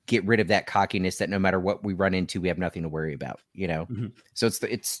get rid of that cockiness that no matter what we run into, we have nothing to worry about, So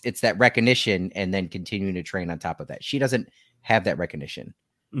it's that recognition and then continuing to train on top of that. She doesn't have that recognition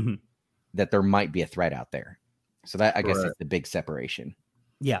that there might be a threat out there. So that, I guess, is the big separation.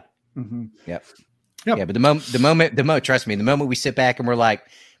 Yeah. Yep. Yeah. But the moment, trust me, the moment we sit back and we're like,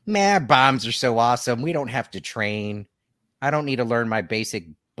 man, bombs are so awesome. We don't have to train. I don't need to learn my basic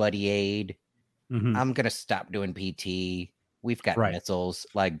buddy aid. I'm going to stop doing PT. We've got missiles.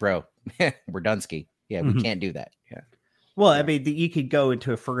 Like, bro, we're Dunsky. Yeah. We can't do that. Yeah. Well, I mean, you could go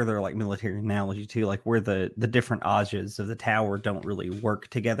into a further like military analogy too, like where the different Ajas of the tower don't really work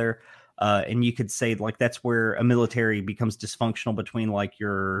together. And you could say like that's where a military becomes dysfunctional between like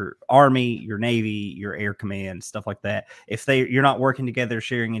your army, your navy, your air command, stuff like that. If you're not working together,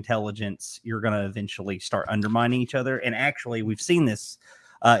 sharing intelligence, you're going to eventually start undermining each other. And actually, we've seen this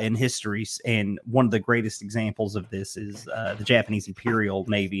in history. And one of the greatest examples of this is the Japanese Imperial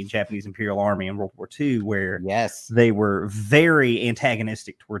Navy and Japanese Imperial Army in World War II, where they were very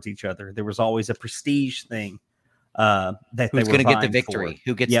antagonistic towards each other. There was always a prestige thing. That who's going to get the victory?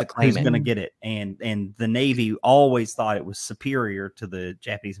 Who gets the claim? Who's going to get it? And the Navy always thought it was superior to the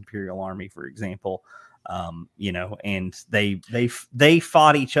Japanese Imperial Army, for example. And they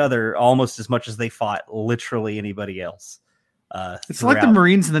fought each other almost as much as they fought literally anybody else. It's like the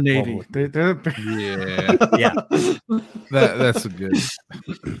Marines and the Navy. That's a good.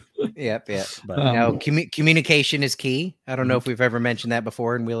 Yep. But communication is key. I don't know if we've ever mentioned that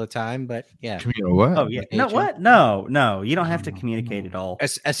before in Wheel of Time, but yeah. What? Oh yeah. No, what? No. You don't have to communicate at all.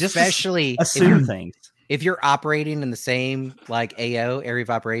 Especially assume things. If you're operating in the same like AO area of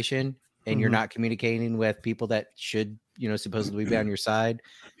operation and you're not communicating with people that should, supposedly be on your side.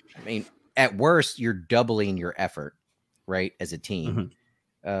 I mean, at worst, you're doubling your effort, right? As a team.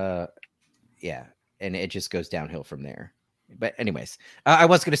 Yeah. And it just goes downhill from there. But anyways, I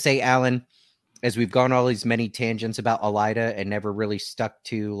was going to say, Alan, as we've gone all these many tangents about Elida and never really stuck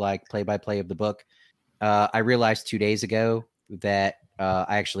to like play-by-play of the book, I realized 2 days ago that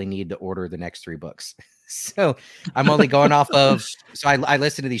I actually need to order the next 3 books. So I'm only going off of, so I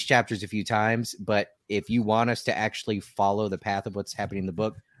listened to these chapters a few times, but if you want us to actually follow the path of what's happening in the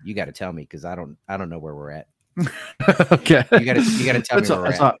book, you got to tell me, because I don't know where we're at. Okay. You gotta tell me where we're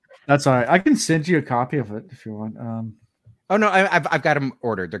at. That's all right. I can send you a copy of it if you want. Oh no, I've got them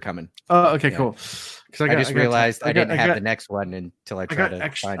ordered. They're coming. Oh, okay, cool. Because I just realized I didn't have the next one until I tried to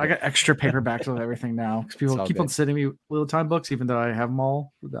find it. I got extra paperbacks of everything now because people keep on sending me Wheel of Time books, even though I have them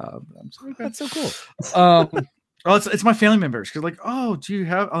all. That's so cool. Oh, it's my family members because like, oh, do you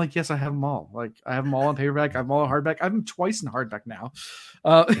have? I'm like, yes, I have them all. Like, I have them all on paperback. I have them all on hardback. I have them twice in hardback now.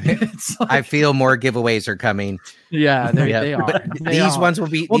 It's like, I feel more giveaways are coming. Yeah, they are. But these ones will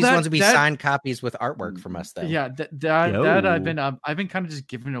be signed copies with artwork from us, though. Yeah, that I've been kind of just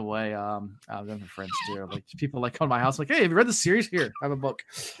giving away. Them to friends too. Like people like come to my house, like, hey, have you read the series? Here, I have a book.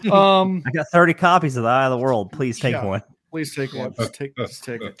 I got 30 copies of The Eye of the World. Please take one. Please take one. Just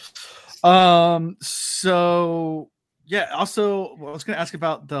take it. So yeah, also I was going to ask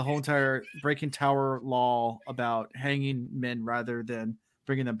about the whole entire breaking tower law about hanging men rather than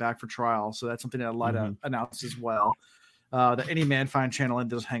bringing them back for trial. So that's something that Lyda announced as well. That any man find channel and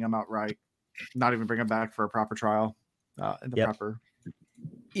just hang them outright, not even bring them back for a proper trial. In the proper.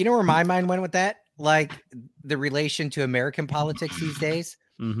 You know where my mind went with that? Like the relation to American politics these days.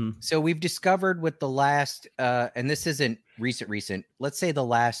 So we've discovered with the last, and this isn't recent, let's say the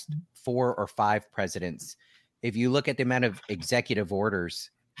last 4 or 5 presidents, if you look at the amount of executive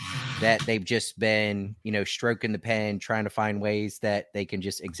orders that they've just been, stroking the pen, trying to find ways that they can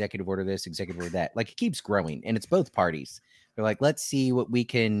just executive order this, executive order that, like it keeps growing, and it's both parties. They're like, let's see what we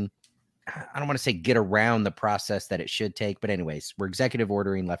can, I don't want to say get around the process that it should take, but anyways, we're executive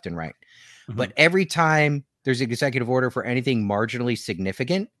ordering left and right. But every time there's an executive order for anything marginally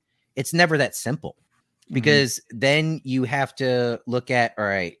significant, it's never that simple, because then you have to look at, all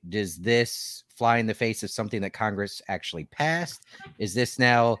right, does this fly in the face of something that Congress actually passed? Is this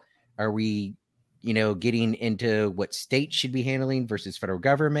now, are we, getting into what states should be handling versus federal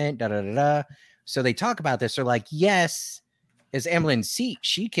government, So they talk about this. They're like, yes, as Emlyn's seat,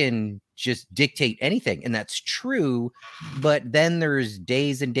 she can just dictate anything. And that's true. But then there's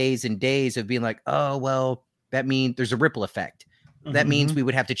days and days and days of being like, oh, well, that means there's a ripple effect. That means we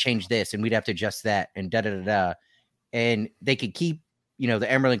would have to change this and we'd have to adjust that and And they could keep,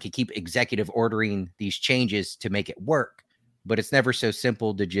 the Emerald could keep executive ordering these changes to make it work. But it's never so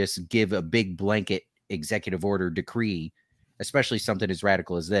simple to just give a big blanket executive order decree, especially something as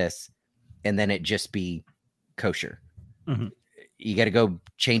radical as this, and then it just be kosher. You got to go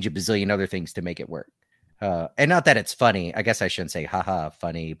change a bazillion other things to make it work. And not that it's funny. I guess I shouldn't say haha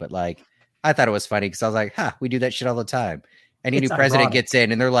funny, but like I thought it was funny because I was like, we do that shit all the time. Any new president gets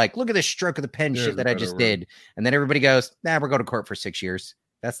in and they're like, look at this stroke of the pen shit that I just did. And then everybody goes, we're going to court for 6 years.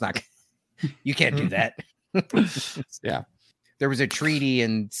 That's not, you can't do that. Yeah. There was a treaty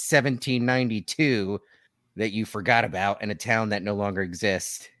in 1792 that you forgot about in a town that no longer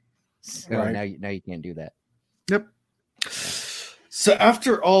exists. So now you can't do that. Yep. So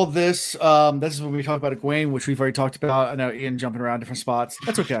after all this, this is when we talk about Egwene, which we've already talked about. I know Ian jumping around different spots.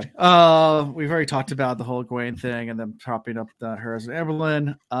 That's okay. We've already talked about the whole Egwene thing and then propping up her as an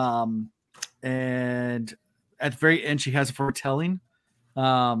Amberlyn. And at the very end, she has a foretelling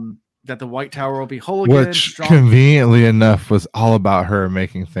that the White Tower will be whole again. Which conveniently enough was all about her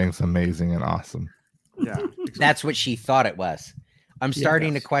making things amazing and awesome. Yeah. That's what she thought it was. I'm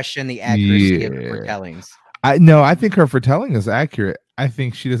starting to question the accuracy of the foretellings. I think her foretelling is accurate. I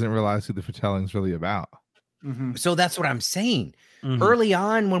think she doesn't realize who the foretelling is really about. So that's what I'm saying. Early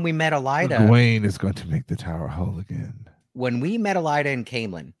on, when we met Elida, Egwene is going to make the tower whole again. When we met Elida and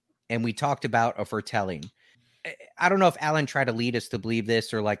Camelin, and we talked about a foretelling, I don't know if Alan tried to lead us to believe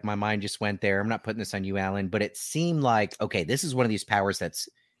this or like my mind just went there. I'm not putting this on you, Alan, but it seemed like, okay, this is one of these powers that's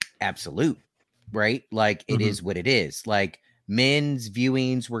absolute, right? Like it is what it is. Like men's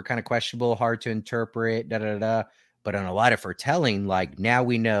viewings were kind of questionable, hard to interpret, but on a lot of foretelling, like now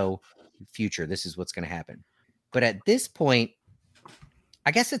we know future, this is what's going to happen. But at this point,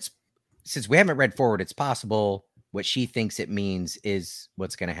 I guess it's, since we haven't read forward, it's possible what she thinks it means is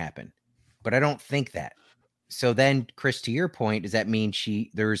what's going to happen. But I don't think that. So then, Chris, to your point, does that mean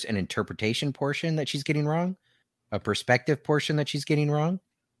there's an interpretation portion that she's getting wrong? A perspective portion that she's getting wrong?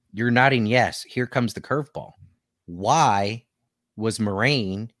 You're nodding yes. Here comes the curveball. Why was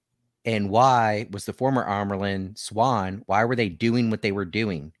Moraine and why was the former Amyrlin Swan, why were they doing what they were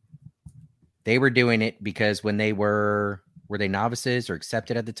doing? They were doing it because when they were they novices or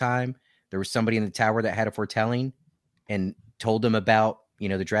accepted at the time? There was somebody in the tower that had a foretelling and told them about,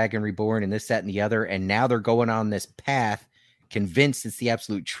 the Dragon Reborn and this, that, and the other. And now they're going on this path, convinced it's the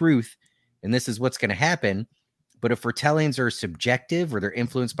absolute truth. And this is what's going to happen. But if foretellings are subjective or they're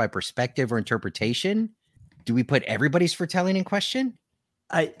influenced by perspective or interpretation, do we put everybody's foretelling in question?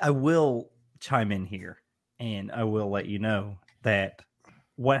 I will chime in here and I will let you know that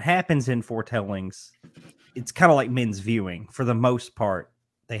what happens in foretellings, it's kind of like men's viewing. For the most part,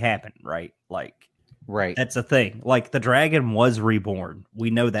 they happen, right? Right. That's a thing. Like the dragon was reborn.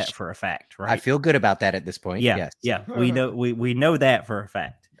 We know that for a fact, right? I feel good about that at this point. Yeah. Yes. Yeah. We know that for a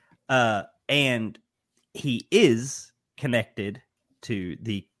fact. And he is connected to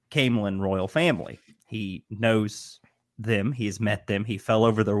the Camelin royal family. He knows them. He's met them. He fell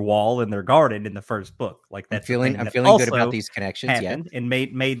over their wall in their garden in the first book. Like that's I'm feeling good about these connections. Yeah. And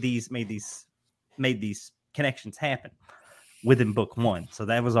made these connections happen within book one. So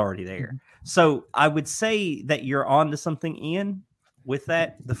that was already there. So I would say that you're on to something, Ian. with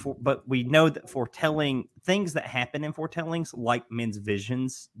that. But we know that foretelling things that happen in foretellings, like men's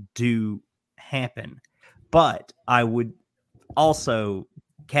visions, do happen. But I would also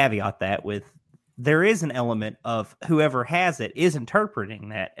caveat that with there is an element of whoever has it is interpreting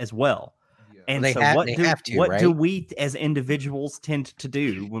that as well. And They so have what do right? we as individuals tend to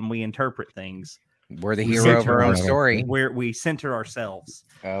do when we interpret things? We're the We hero of our own center story. where we center ourselves.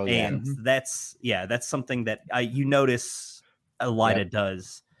 Oh yeah. And that's something that you notice Elida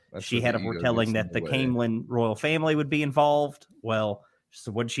does. That's She where had the a ego foretelling gets that the in way. Camelin royal family would be involved. Well,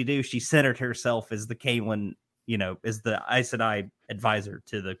 so what did she do? She centered herself as the Camelin, as the Aes Sedai advisor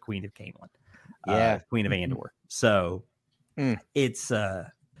to the Queen of Camelin, Queen of Andor. So it's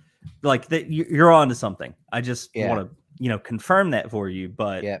like that. You're on to something. I just want to confirm that for you,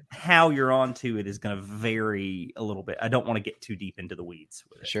 but how you're onto it is going to vary a little bit. I don't want to get too deep into the weeds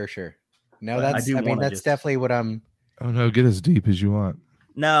with it. Sure. No, But that's that's definitely what I'm. Oh no, get as deep as you want.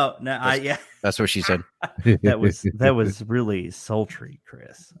 No, That's what she said. that was really sultry,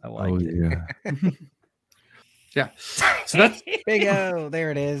 Chris. I liked it. Yeah. Yeah. So that's Bingo.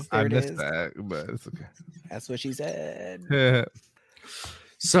 There it is. There I it missed is. that, but it's okay. That's what she said.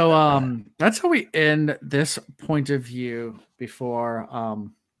 so that's how we end this point of view before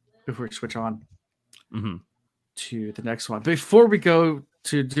we switch on to the next one. Before we go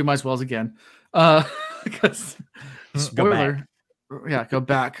to Do Might As Wells again, because spoiler, go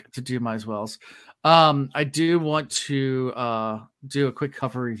back to Do Might As Wells. I do want to do a quick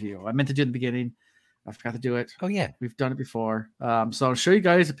cover review. I meant to do it in the beginning. I forgot to do it. Oh yeah, we've done it before. So I'll show you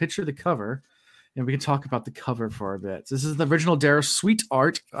guys a picture of the cover, and we can talk about the cover for a bit. This is the original Darrow Sweet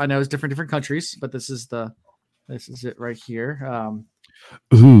art. I know it's different countries, but this is it right here.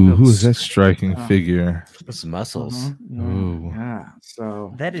 Who is that striking figure? Those muscles. Yeah.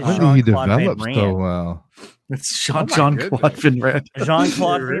 So that is he developed so well. It's Jean-Claude Van Rand.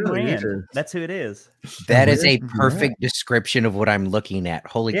 Jean-Claude Van Rand. That's who it is. That is a perfect description of what I'm looking at.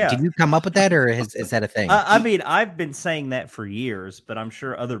 Did you come up with that, or is that a thing? I mean, I've been saying that for years, but I'm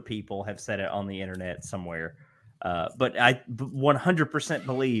sure other people have said it on the internet somewhere. But I 100%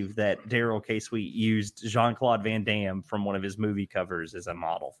 believe that Daryl K. Sweet used Jean-Claude Van Damme from one of his movie covers as a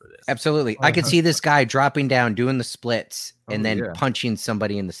model for this. Absolutely. I could see this guy dropping down, doing the splits, and then punching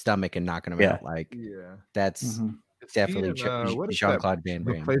somebody in the stomach and knocking him out. Like, that's definitely Jean-Claude Van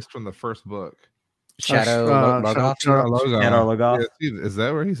Damme. Replaced from the first book. Shadow Logoth? Shadow Logoth. Yeah, is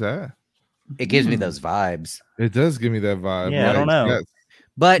that where he's at? It gives me those vibes. It does give me that vibe. Yeah, I don't know.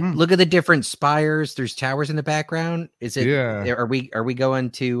 But look at the different spires. There's towers in the background. Is it? Yeah. Are we going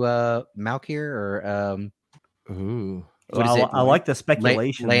to Malkir or Ooh? What is it? I like the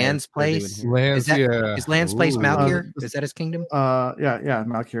speculation. Land's place. Land's, Is Land's place Malkir? Is that his kingdom? Yeah.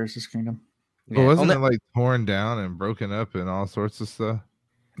 Malkir is his kingdom. But wasn't it like torn down and broken up and all sorts of stuff?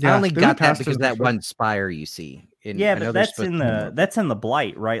 I only got that because of that one spire you see. But that's in the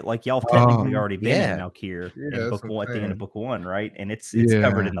Blight, right? Like y'all technically already been in Malkir in book one, at the end of book 1, right? And it's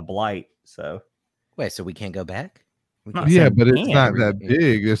covered in the Blight. So wait, so we can't go back? But it's not that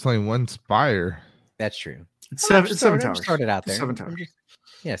big. There's only one spire. That's true. It's seven towers. Started out there. 7 towers.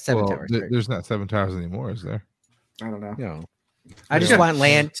 Seven towers. There's not 7 towers anymore, is there? I don't know. No. I just want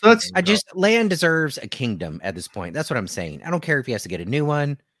land. So land deserves a kingdom at this point. That's what I'm saying. I don't care if he has to get a new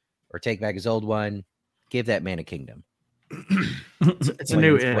one or take back his old one. Give that man a kingdom. It's a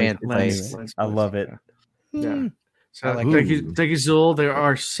new land. I love it. Yeah. So thank you, Zul. There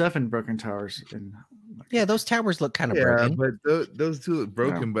are 7 broken towers in. Yeah, those towers look kind of broken. But those 2 look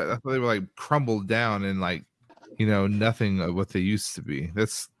broken. But I thought they were like crumbled down and like nothing of what they used to be.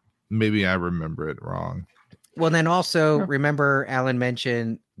 That's maybe I remember it wrong. Well, then also remember Alan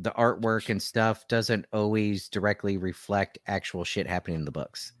mentioned the artwork and stuff doesn't always directly reflect actual shit happening in the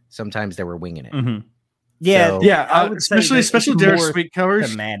books. Sometimes they were winging it. Mm-hmm. Yeah, I would especially Darrow Sweet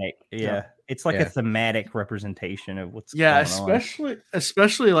covers. Thematic, it's like a thematic representation of what's going on.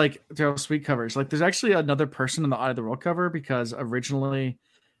 Especially like Darrow Sweet covers. Like, there's actually another person in the Eye of the World cover because originally,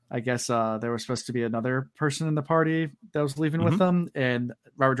 I guess there was supposed to be another person in the party that was leaving with them, and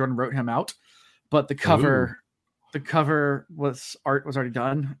Robert Jordan wrote him out. But the cover was already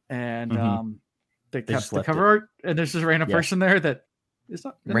done, and they kept the cover art, and there's just a random person there that. It's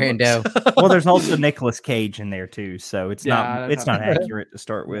not Rando. Well, there's also Nicolas Cage in there too, so it's not accurate to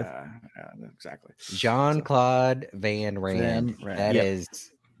start with. Yeah, exactly. Jean-Claude Van Rand. That is.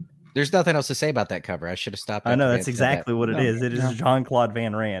 There's nothing else to say about that cover. I should have stopped. I know that's exactly what it is. It is Jean-Claude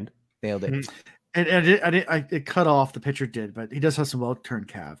Van Rand. Nailed it. And it cut off. The picture did, but he does have some well-turned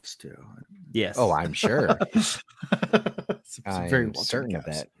calves too. Yes. Oh, I'm sure. I'm very certain of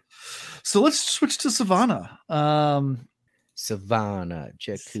that. So let's switch to Savannah. Savannah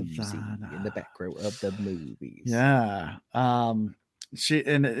Jacuzzi in the back row of the movies. Yeah.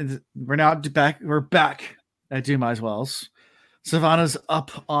 We're back at Dumais Wells. Savannah's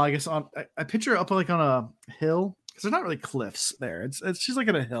up on, I guess, on I picture her up like on a hill, because there's not really cliffs there. She's like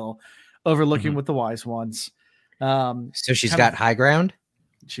on a hill overlooking with the wise ones. So she's got high ground.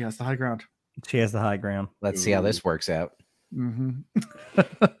 She has the high ground. She has the high ground. Let's see how this works out.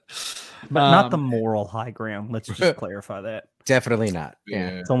 But not the moral high ground. Let's just clarify that. Definitely not. Yeah.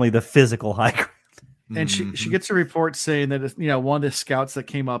 It's only the physical high ground. And she gets a report saying that one of the scouts that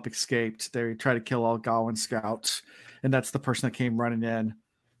came up escaped. They tried to kill all Gawain scouts, and that's the person that came running in.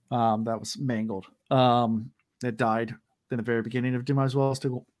 That was mangled. That died in the very beginning of Dumais Wells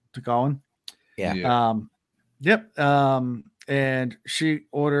to Gawain. Yeah. Yep. And she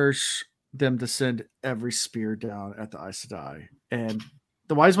orders them to send every spear down at the Aes Sedai. And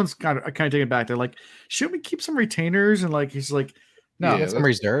the wise ones kind of take it back. They're like, shouldn't we keep some retainers? And like, he's like, no, some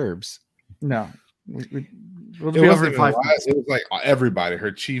reserves. No. We'll be over in 5 minutes. It was like everybody,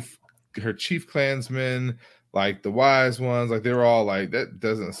 her chief clansmen, like the wise ones, like they were all like, that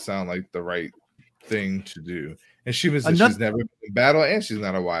doesn't sound like the right thing to do. And she's never been in battle, and she's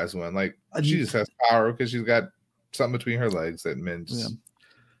not a wise one. Like she just has power because she's got something between her legs that men just...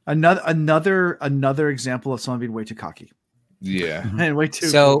 Another example of someone being way too cocky. Yeah. And way too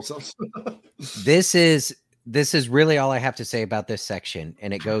so this is really all I have to say about this section,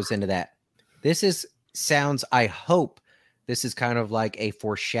 and it goes into that. Sounds, I hope this is kind of like a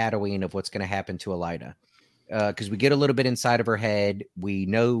foreshadowing of what's going to happen to Elida. Because we get a little bit inside of her head. We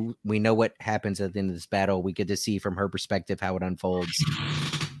know what happens at the end of this battle. We get to see from her perspective how it unfolds.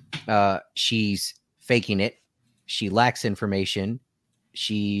 She's faking it. She lacks information.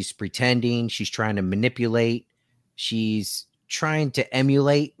 She's pretending. She's trying to manipulate. She's trying to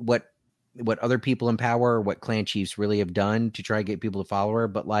emulate what other people in power or what clan chiefs really have done to try to get people to follow her.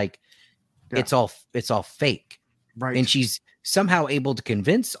 But like, it's all fake. Right. And she's somehow able to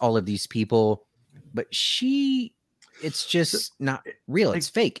convince all of these people, but it's just not real. It's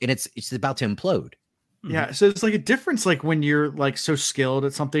fake, and it's about to implode. Yeah. So it's like a difference, like when you're like so skilled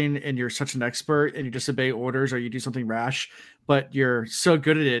at something and you're such an expert and you just obey orders or you do something rash, but you're so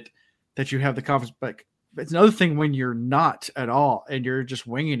good at it that you have the confidence. But it's another thing when you're not at all and you're just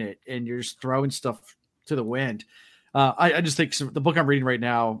winging it and you're just throwing stuff to the wind. I just think the book I'm reading right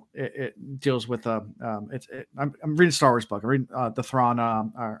now, it deals with I'm reading a Star Wars book. I'm reading the Thrawn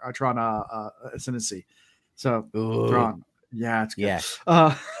Ascendancy. So Thrawn, yeah, it's good.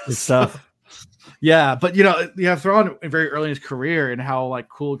 Yeah, good stuff. Yeah, but you have Thrawn very early in his career and how like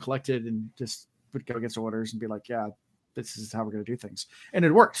cool and collected and just would go against orders and be like, yeah, this is how we're going to do things, and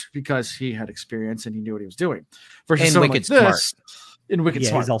it worked because he had experience and he knew what he was doing. Versus someone like this. In Wicked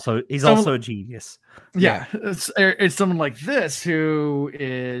Smart. He's also a genius. Yeah. It's someone like this who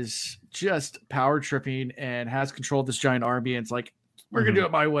is just power tripping and has control of this giant army. And it's like, we're going to do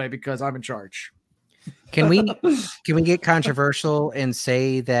it my way because I'm in charge. Can we get controversial and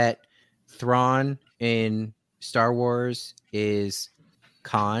say that Thrawn in Star Wars is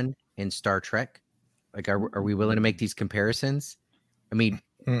Khan in Star Trek? Like, are we willing to make these comparisons? I mean,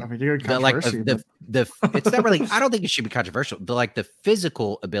 it's not really. I don't think it should be controversial. The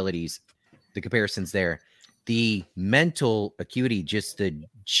physical abilities, the comparisons there, the mental acuity, just the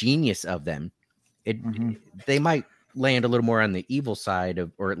genius of them. They might land a little more on the evil side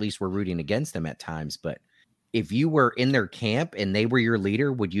of, or at least we're rooting against them at times. But if you were in their camp and they were your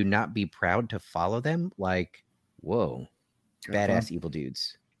leader, would you not be proud to follow them? Like, whoa, badass evil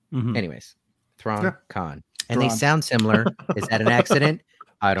dudes. Anyways, Thrawn, Khan, and they sound similar. Is that an accident?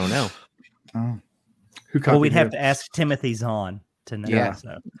 I don't know. Well, we'd have to ask Timothy Zahn to know. Yeah,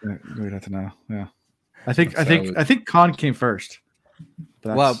 so. We'd have to know. Yeah, I think Khan came first.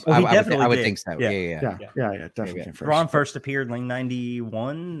 I would think so. Yeah, definitely came first. Ron first appeared in like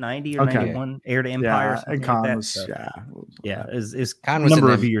 91, 90 or 91, Heir to Empire. Yeah, and Khan was, is Khan was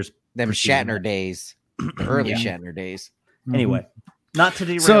number of years. Them Shatner days, early Shatner days. Anyway, not to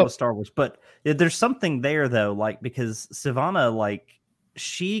derail with Star Wars, but there's something there though, like because Savannah, like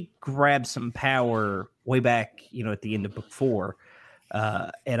she grabbed some power way back, at the end of book 4.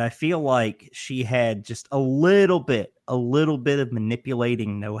 And I feel like she had just a little bit of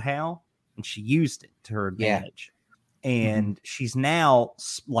manipulating know-how, and she used it to her advantage. And she's now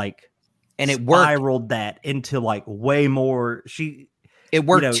like, and it spiraled that into like way more. It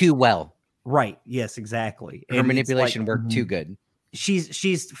worked too well. Right. Yes, exactly. Her manipulation worked too good.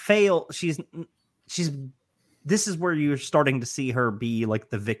 She's failed. This is where you're starting to see her be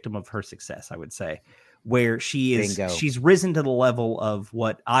like the victim of her success, I would say, where she's risen to the level of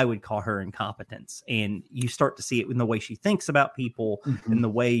what I would call her incompetence, and you start to see it in the way she thinks about people and the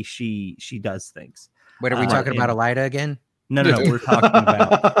way she does things. What are we talking about, Elida again? No, we're talking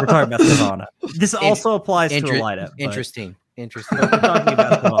about Savannah. This also applies to Elida. Interesting. We're talking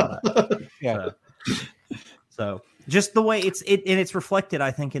about Savannah. Yeah. So just the way it's reflected, I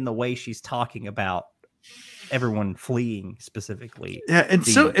think, in the way she's talking about everyone fleeing specifically. Yeah,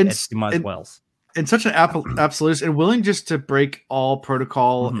 and Wells. And such an absolutist and willing just to break all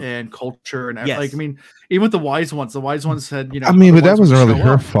protocol and culture and like, I mean, even with the wise ones said, I mean, but that wasn't really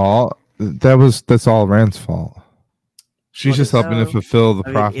her fault. That's all Rand's fault. She's just helping to fulfill the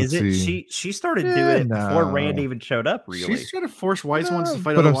prophecy. Is it? She started doing it before Rand even showed up. Really, she's trying to force wise ones to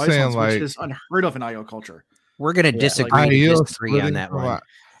fight other wise ones, which is unheard of in IO culture. We're gonna disagree on that one.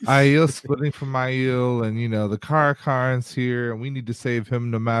 Aiel's splitting from Aiel, and the Karakar's here, and we need to save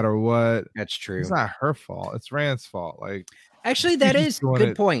him no matter what. That's true. It's not her fault. It's Rand's fault. Like, actually, that is a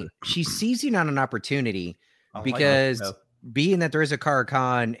good point. She's seizing on an opportunity because being that there is a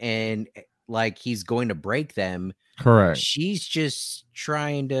Karakan and like he's going to break them. Correct. She's just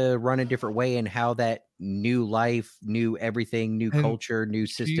trying to run a different way and how that new life, new everything, new culture, new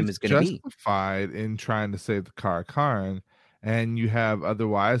system is going to be. Justified in trying to save the Karakan. And you have other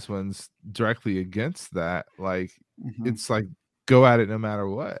wise ones directly against that. Like, it's like, go at it no matter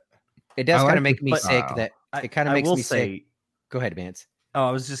what. It does kind of make me sick that it kind of makes me sick. Go ahead, Vance. Oh,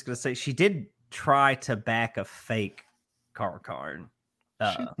 I was just going to say, she did try to back a fake Karakan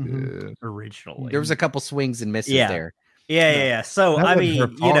originally. There was a couple swings and misses there. Yeah. So, I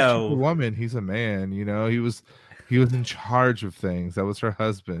mean, she's a woman, he's a man, he was in charge of things. That was her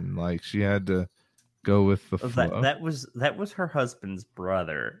husband. Like, she had to go with the flow. That was her husband's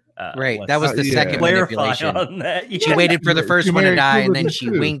brother. Right. That was the second manipulation. On that. Yeah. She waited for the first one to die, and then she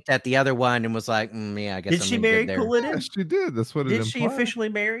winked at the other one and was like, I guess. Did she marry Kaladin? Yes, she did. That's what it implied. Did she officially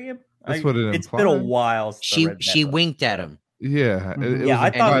marry him? That's what it implied. It's been a while. She winked at him. Yeah. I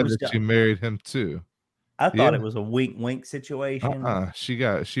thought it was that she married him too. I thought it was a wink situation.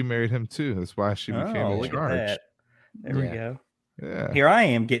 She married him too. That's why she became in charge. There we go. Yeah. Here I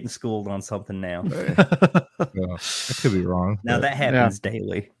am getting schooled on something now. I could be wrong. Now that happens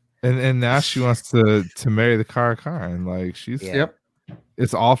daily. And now she wants to marry the Karakan. Like, she's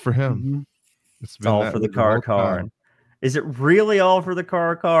it's all for him. It's all for the Karakan. Is it really all for the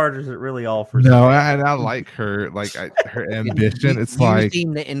Karakan, or is it really all for? No, I like her. Like, her ambition. It's like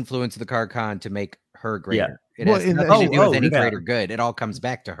using the influence of the Karakan to make her greater. It has nothing to do with any greater good. It all comes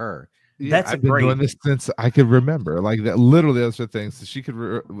back to her. Yeah, I've been doing this since I could remember. Like, that, literally, those are things that she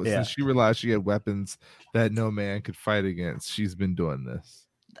could. Since she realized she had weapons that no man could fight against, she's been doing this.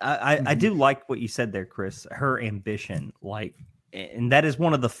 I do like what you said there, Chris. Her ambition, like, and that is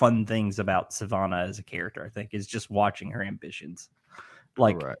one of the fun things about Savannah as a character. I think is just watching her ambitions,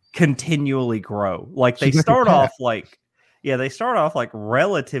 like, continually grow. Like, they start off like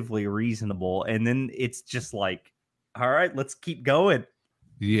relatively reasonable, and then it's just like, all right, let's keep going.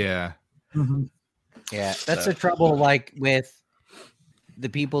 Yeah. Yeah, that's the trouble. Like, with the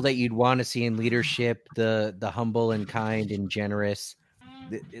people that you'd want to see in leadership, the humble and kind and generous,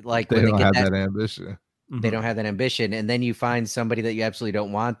 like, they don't have that ambition. They don't have that ambition, and then you find somebody that you absolutely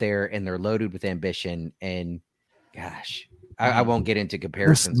don't want there, and they're loaded with ambition. And gosh, I won't get into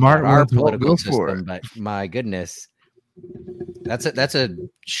comparisons about our political system, but my goodness, that's a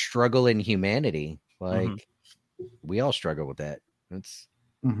struggle in humanity. Like, we all struggle with that. That's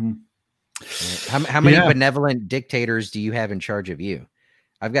how many benevolent dictators do you have in charge of you?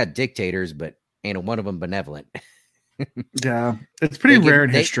 I've got dictators, but ain't one of them benevolent. Yeah, it's pretty rare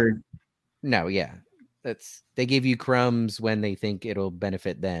in history. No, yeah. They give you crumbs when they think it'll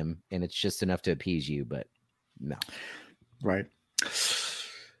benefit them, and it's just enough to appease you, but no. Right.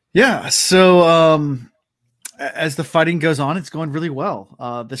 Yeah, so as the fighting goes on, it's going really well.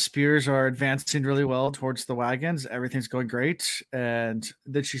 The spears are advancing really well towards the wagons. Everything's going great. And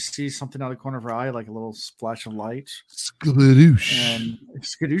then she sees something out of the corner of her eye, like a little splash of light. Skadoosh. And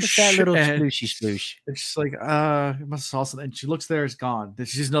skadoosh. That little splooshy sploosh. It's just like, it must have saw something. And she looks there, it's gone. Then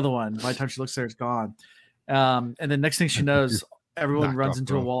she sees another one. By the time she looks there, it's gone. And then next thing she knows, everyone runs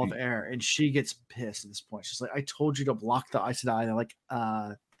into a wall of air, and she gets pissed at this point. She's like, I told you to block the Aes Sedai. They're like,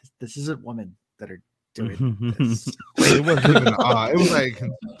 this isn't women that are doing this. It wasn't even it was like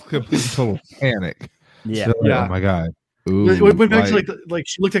complete total panic. Yeah. Oh my god. Ooh, went back to like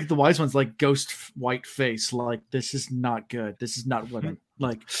she looked like the wise ones, like ghost white face, like, this is not good. This is not women.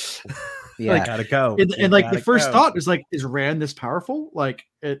 Like, like, gotta go. And like, the first thought is like, is Rand this powerful? Like,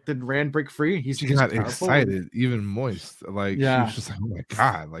 did Rand break free? She got excited, even moist. Like, she was just like, oh my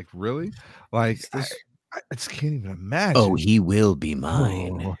god, like, really? Like, I just can't even imagine. Oh, he will be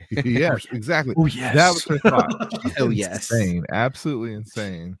mine. Oh, yes, exactly. Oh yes. That was her thought. Oh, yes. Insane, absolutely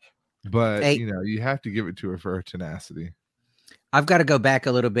insane. But Hey. you have to give it to her for her tenacity. I've got to go back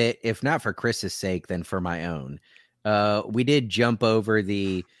a little bit, if not for Chris's sake, then for my own. We did jump over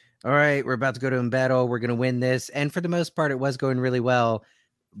the, all right, we're about to go to battle. We're going to win this. And for the most part, it was going really well.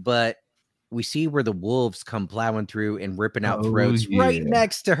 But we see where the wolves come plowing through and ripping out throats right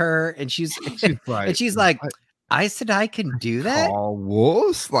next to her. And she's like, Aes Sedai can do that? Call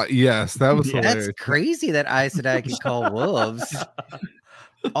wolves? Like, yes, that was hilarious. That's crazy that Aes Sedai can call wolves.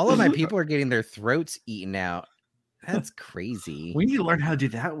 All of my people are getting their throats eaten out. That's crazy. We need to learn how to do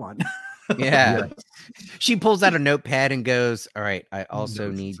that one. Yeah. She pulls out a notepad and goes, all right, I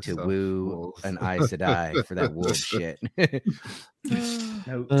also need to woo an Aes Sedai for that wolf shit.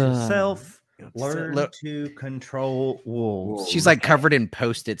 Note to self. Learn to control wolves. She's like covered in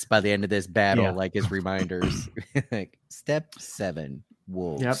Post-its by the end of this battle, like as reminders. Like step 7,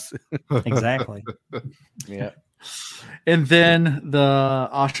 wolves. Yep. Exactly. Yeah. And then the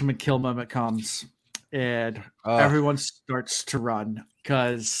Ashman kill moment comes, and everyone starts to run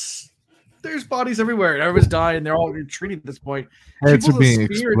because there's bodies everywhere and everyone's dying. They're all retreating at this point. Heads are being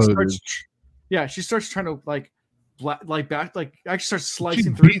exploded. She starts trying to actually starts slicing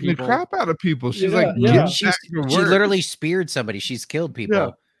She's through beating people. the crap out of people. She's she literally speared somebody. She's killed people. Yeah.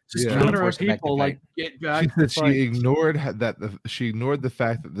 Just killing her own people. Like get back. She said she ignored the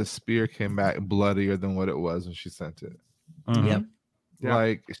fact that the spear came back bloodier than what it was when she sent it. Mm-hmm. Yep.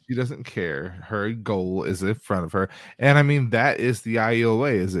 Like she doesn't care. Her goal is in front of her, and I mean that is the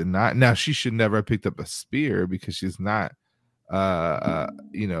IOA, is it not? Now she should never have picked up a spear because she's not, a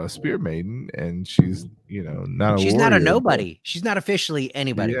spear maiden, and she's not. She's a warrior, not a nobody. She's not officially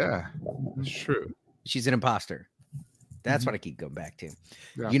anybody. Yeah, that's true. She's an imposter. That's what I keep going back to.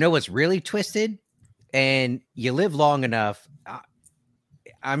 Yeah. You know what's really twisted? And you live long enough.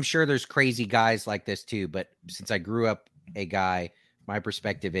 I'm sure there's crazy guys like this too, but since I grew up a guy, my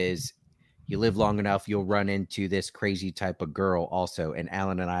perspective is you live long enough, you'll run into this crazy type of girl also. And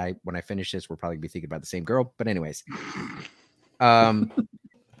Alan and I, when I finish this, we'll probably be thinking about the same girl. But anyways,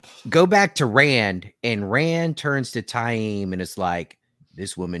 go back to Rand, and Rand turns to Taim and is like,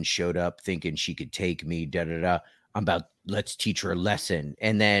 this woman showed up thinking she could take me, da-da-da. Let's teach her a lesson.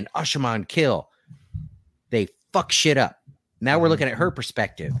 And then Ashaman kill. They fuck shit up. Now we're looking at her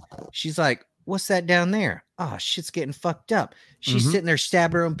perspective. She's like, what's that down there? Oh, shit's getting fucked up. She's sitting there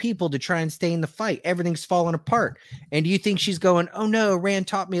stabbing her own people to try and stay in the fight. Everything's falling apart. And do you think she's going, oh no, Rand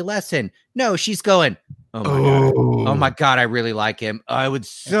taught me a lesson? No, she's going, oh my God. Oh my God, I really like him. I would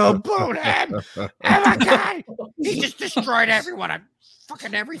so boot him. Oh my God. He just destroyed everyone.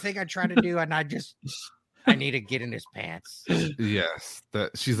 Fucking everything I try to do. And I need to get in his pants. Yes.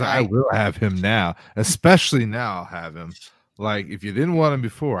 She's like, I will have him now. Especially now I'll have him. Like, if you didn't want him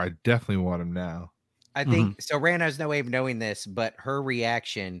before, I definitely want him now. I think so. Rand has no way of knowing this, but her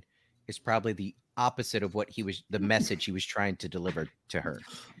reaction is probably the opposite of the message he was trying to deliver to her.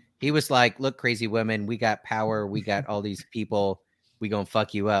 He was like, look, crazy woman, we got power. We got all these people. We gonna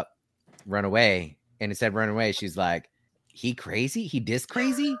fuck you up. Run away. And instead of run away, she's like, he crazy? He this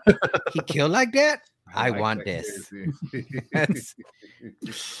crazy? He killed like that? I want this.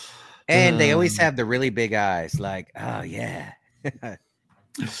 And they always have the really big eyes, like, oh yeah.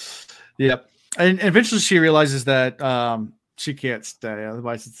 Yep. And eventually she realizes that she can't stay,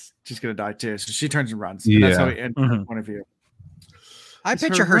 otherwise she's gonna die too. So she turns and runs. And that's how we end her point of view. I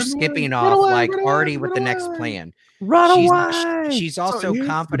picture her skipping off, already with the next plan. Run away. She's also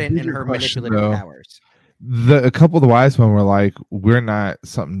confident in her manipulative powers. A couple of the wise men were like, we're not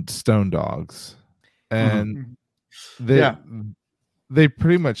something stone dogs. And they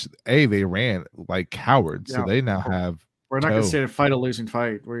pretty much they ran like cowards, so they now have. We're not going to say to fight a losing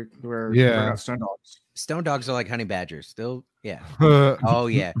fight. We're not stone dogs. Stone dogs are like honey badgers. Still, yeah. Oh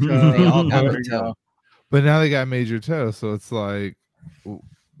yeah, they all got their toe. But now they got major toe, so it's like,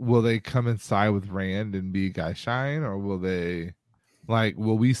 will they come inside with Rand and be Guy Shine, or will they,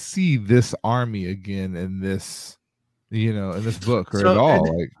 will we see this army again in this, in this book or at all?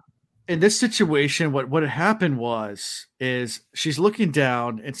 In this situation, what had happened is she's looking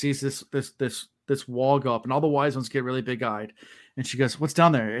down and sees this wall go up, and all the wise ones get really big eyed, and she goes, "What's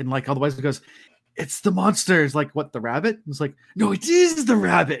down there?" And all the wise ones goes, "It's the monsters." Like, what, the rabbit? It's like, no, it is the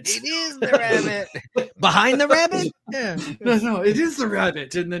rabbit. It is the rabbit. Behind the rabbit? Yeah. No, it is the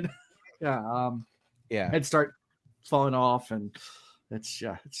rabbit. And then head start falling off, and it's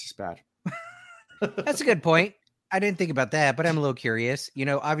just bad. That's a good point. I didn't think about that, but I'm a little curious.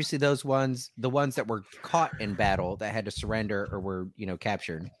 Obviously the ones that were caught in battle that had to surrender or were,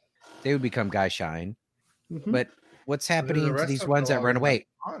 captured, they would become Guy Shine. But what's happening The to rest these of ones them that run lost away?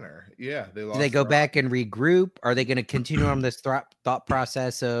 honor. Yeah, they lost. Do they go their back and regroup? Are they going to continue on this thought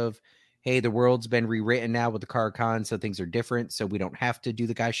process of, hey, the world's been rewritten now with the Carcon, so things are different, so we don't have to do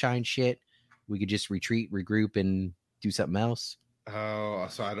the guy shine shit. We could just retreat, regroup, and do something else. Oh,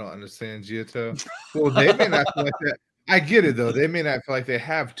 so I don't understand Giotto. Well, they may not feel like that. I get it though. They may not feel like they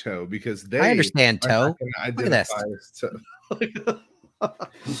have toe because they. I understand are toe. not gonna Look at this. identify as toe.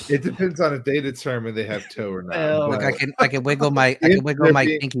 It depends on if they determine they have toe or not. Well, Look, But I can wiggle my if they're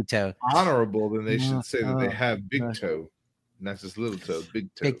being pinky toe. honorable, then they should say that they have big okay. toe, not just little toe.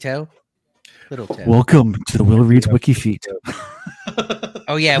 Big toe. Big toe, little toe. Welcome to the Will Reads Wiki Feet.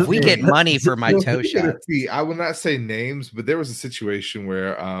 Oh yeah, if we get money for my Well, toe speaking of shot. feet, I will not say names, but there was a situation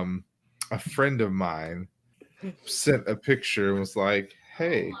where a friend of mine sent a picture and was like,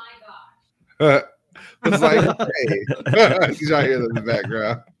 "Hey," was like, "Hey," did y'all hear that in the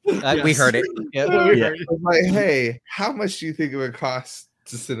background? We heard it. Yep. Yeah. Was like, "Hey, how much do you think it would cost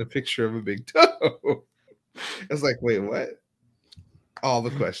to send a picture of a big toe?" I was like, "Wait, what?" All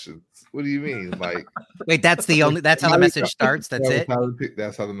the questions. What do you mean? Like, Wait, that's how the message starts. That's it.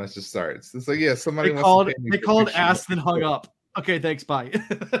 That's how the message starts. It's like, yeah, somebody They wants called, to pay me they for a called, picture of asked, a and big hung toe. up. Okay, thanks, bye.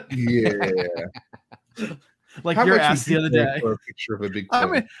 Yeah. Like How your much ass would the you other pay day. for a picture of a big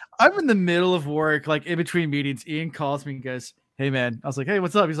toe? I'm in the middle of work, like in between meetings. Ian calls me and goes, "Hey man," I was like, "Hey,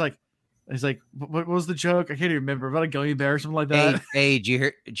 what's up?" He's like, "What was the joke? I can't even remember, about a gummy bear or something like that." Hey,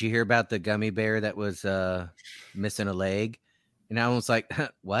 did you hear about the gummy bear that was missing a leg? And I was like,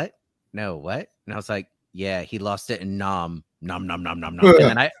 what? No, what? And I was like, yeah, he lost it in nom nom nom nom nom nom.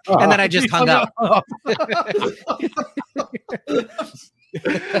 And then I just hung up.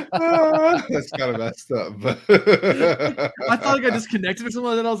 That's kind of messed up. But I thought I got disconnected or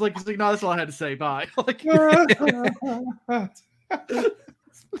something like that. I was like, no, that's all I had to say. Bye. Like,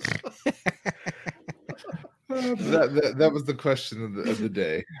 that was the question of the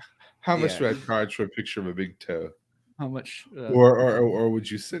day. How much Yeah. do I charge for a picture of a big toe? how much? Or would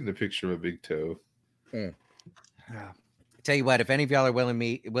you send a picture of a big toe? Yeah. Tell you what, if any of y'all are willing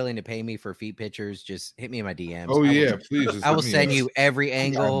to pay me for feet pictures, just hit me in my DMs. Oh yeah, please. Just I will hit me send up. you every I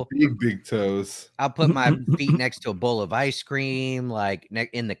got angle. big toes. I'll put my feet next to a bowl of ice cream, like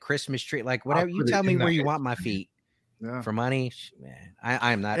in the Christmas tree, like whatever. You put it tell me in where the you ice want my feet Yeah. for money, man.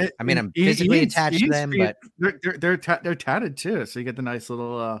 I'm not. It- I mean, I'm Ian's- physically attached to Ian's them, feet, but they're tatted too, so you get the nice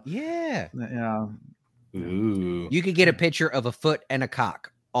little yeah, Ooh. you could get a picture of a foot and a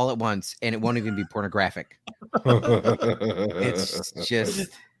cock all at once, and it won't even be pornographic. It's just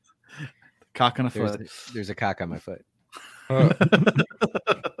cock on a foot. there's a cock on my foot. All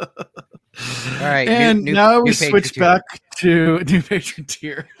All right, And now we switch tier. back to new patron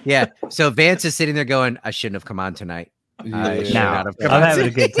tier. Yeah, so Vance is sitting there going, "I shouldn't have come on tonight. I should not have come I'm on." having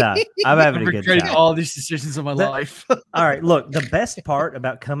a good time. I'm having I'm a good regretting time. all these decisions of my life. All right, look, the best part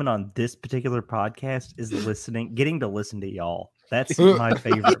about coming on this particular podcast is getting to listen to y'all. That's my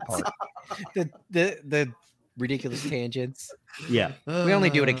favorite part. the ridiculous tangents. Yeah. We only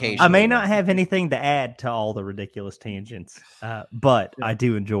do it occasionally. I may not have anything to add to all the ridiculous tangents, but I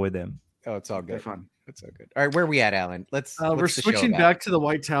do enjoy them. Oh, it's all They're good. fun. It's all good. All right, where are we at, Alan? We're what's the show switching about? back to the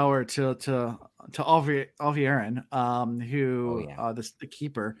White Tower to Alviarin, who the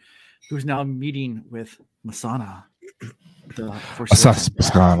keeper, who's now meeting with Masana. The first yeah.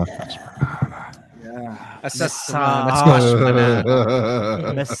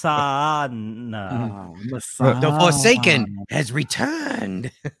 Masana. Masana. The Forsaken has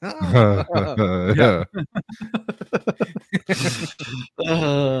returned. Yeah.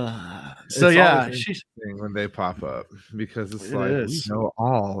 So It's yeah, always she's interesting when they pop up because it's It like is. we know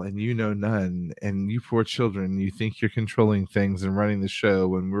all and you know none, and you poor children, you think you're controlling things and running the show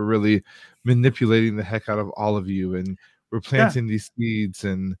when we're really manipulating the heck out of all of you, and we're planting these seeds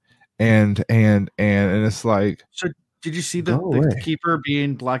and it's like. So did you see the keeper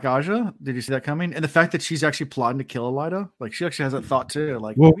being Black Aja? Did you see that coming? And the fact that she's actually plotting to kill Elida, like she actually has that thought too.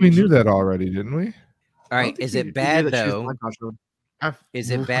 Like, Well, we knew that already, didn't we? All right, is it bad though? Is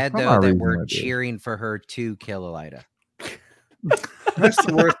it bad though that we're cheering for her to kill Elida? That's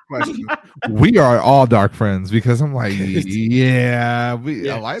the worst question. We are all dark friends because I'm like,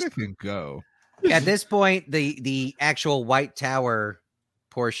 Elida can go. At this point, the actual White Tower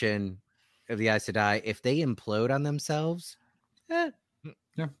portion of the Aes Sedai, if they implode on themselves, I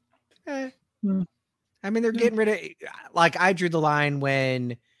mean, they're getting rid of. Like I drew the line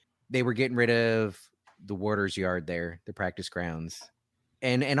when they were getting rid of the Warder's Yard there, the practice grounds,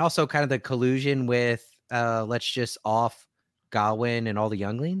 and also kind of the collusion with let's just off Gawain and all the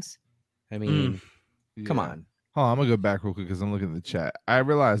younglings. I mean, come on. Hold on, I'm gonna go back real quick because I'm looking at the chat. I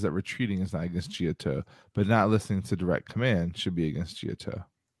realize that retreating is not against Giotto, but not listening to direct command should be against Giotto.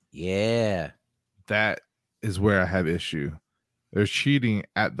 Yeah. That is where I have issue. They're cheating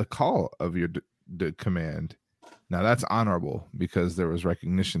at the call of your command. Now that's honorable because there was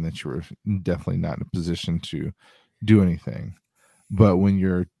recognition that you were definitely not in a position to do anything. But when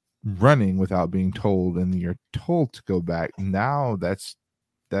you're running without being told and you're told to go back, now that's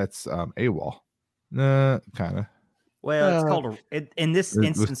AWOL. Kind of. Well, it's called in this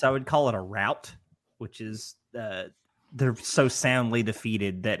instance, I would call it a rout, which is they're so soundly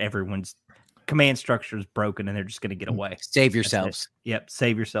defeated that everyone's command structure is broken and they're just going to get away. Save yourselves. Yep,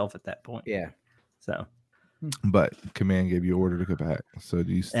 save yourself at that point. Yeah. So, but command gave you order to go back. So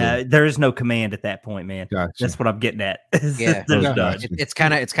do you still? There is no command at that point, man. Gotcha. That's what I'm getting at. Yeah, Gotcha. it's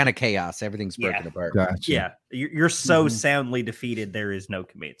kind of chaos. Everything's broken apart. Gotcha. Yeah, you're so soundly defeated. There is no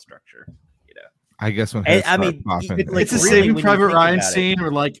command structure. I guess when I mean, popping, it's a Saving Private Ryan scene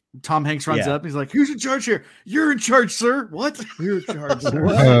where like Tom Hanks runs up. He's like, "Who's in charge here? You're in charge, sir." What? You're in charge,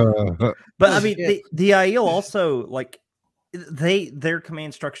 sir. But I mean, the Aiel also like their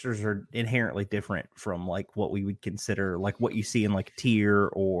command structures are inherently different from like what we would consider like what you see in like Tyr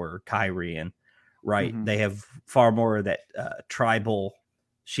or Kyrian, right? Mhm. They have far more of that tribal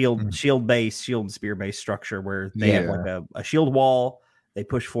shield and spear based structure where they have like a shield wall. They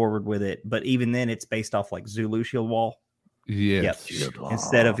push forward with it, but even then, it's based off like Zulu shield wall. Yeah,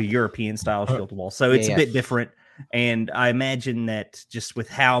 instead of a European style shield wall. So it's a bit different. And I imagine that just with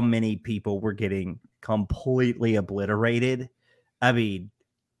how many people were getting completely obliterated. I mean,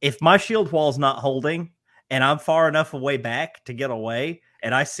 if my shield wall's not holding and I'm far enough away back to get away,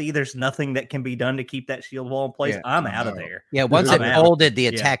 and I see there's nothing that can be done to keep that shield wall in place, I'm out of there. Yeah, once it folded, the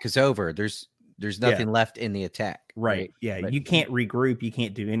attack is over. There's nothing left in the attack. Right. Yeah. But you can't regroup. You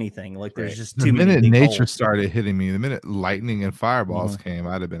can't do anything. Like there's just the too many. minute nature holes. started hitting me, the minute lightning and fireballs came,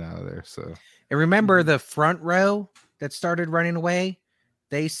 I'd have been out of there. So, and remember the front row that started running away?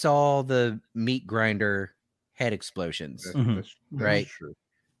 They saw the meat grinder head explosions, right? True.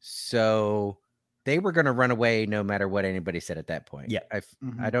 So they were going to run away no matter what anybody said at that point. Yeah.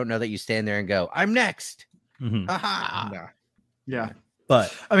 I don't know that you stand there and go, "I'm next." Yeah.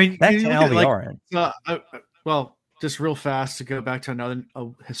 But I mean, back to LVR. Well, just real fast to go back to another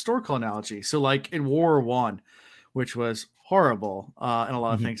historical analogy. So, like in World War I, which was horrible in a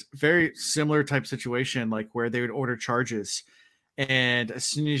lot of things, very similar type situation, like where they would order charges, and as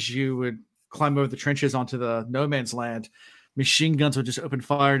soon as you would climb over the trenches onto the no man's land, machine guns would just open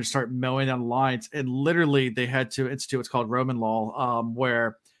fire and just start mowing down lines. And literally, they had to institute what's called Roman law,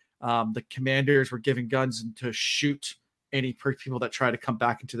 where the commanders were given guns to shoot any people that try to come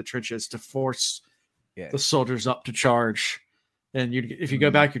back into the trenches to force the soldiers up to charge, and if you go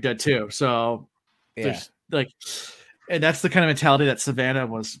back, you're dead too. So there's like, and that's the kind of mentality that Savannah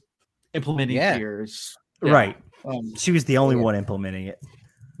was implementing here. Right. She was the only one implementing it.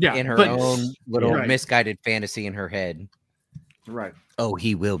 Yeah, in her own little misguided fantasy in her head. Right. Oh,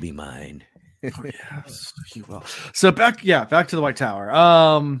 he will be mine. Oh, yes, he will. So back to the White Tower.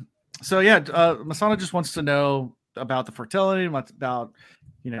 Masana just wants to know about the fertility, about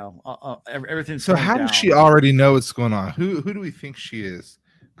everything. So how does she already know what's going on? Who do we think she is?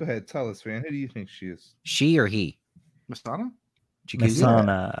 Go ahead, tell us, man. Who do you think she is? She or he? Masana?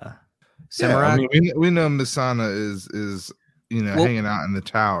 Masana. Samurai? Yeah, I mean, we know Masana is hanging out in the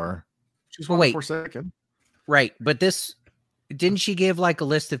tower. She's Forsaken. Right, but didn't she give like a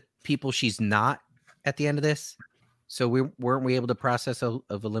list of people she's not at the end of this? So weren't we able to process of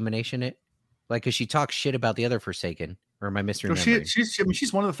elimination it? Like, cause she talks shit about the other Forsaken, or am I misremembering?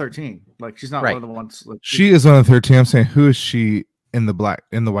 She's one of the 13. Like, she's not one of the ones. Like, she is one of the 13. I'm saying, who is she in the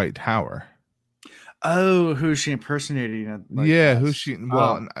White Tower? Oh, who is she impersonating? Who's she?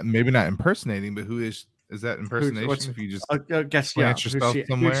 Well, maybe not impersonating, but who is that impersonation? If you just plant yourself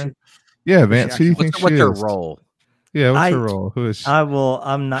somewhere. Vance, who do you think she is? What's her role? Yeah, what's her role? Who is she?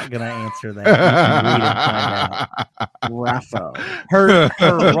 I'm not gonna answer that. You can read and find out. Rafa.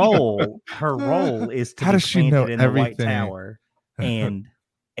 Her role is to how does she know in everything? The White Tower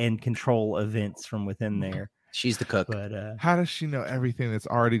and control events from within there. She's the cook. But how does she know everything that's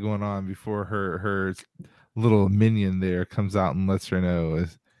already going on before her little minion there comes out and lets her know?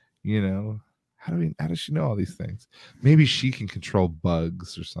 How does she know all these things? Maybe she can control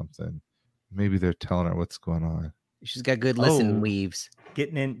bugs or something. Maybe they're telling her what's going on. She's got good listen weaves.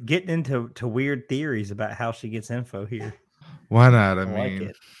 Getting into weird theories about how she gets info here. Why not? I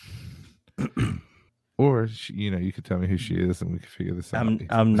mean, like it. Or you could tell me who she is, and we can figure this out.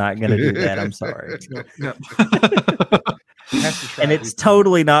 I'm not gonna do that. I'm sorry. And it's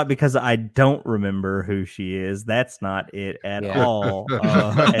totally not because I don't remember who she is. That's not it at all.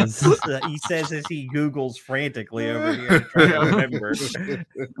 As he says as he Googles frantically over here to try to remember.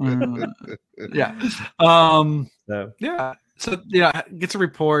 Yeah. So gets a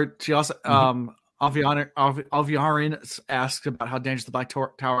report. She also Alviarin asks about how dangerous the Black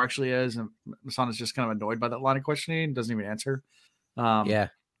Tower actually is, and Masana's just kind of annoyed by that line of questioning, doesn't even answer. I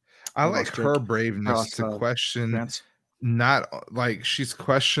like her braveness to question. Not like she's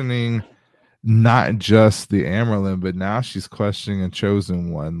questioning not just the Amerlin, but now she's questioning a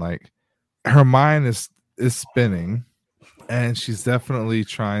chosen one. Like her mind is spinning, and she's definitely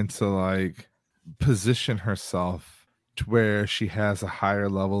trying to like position herself to where she has a higher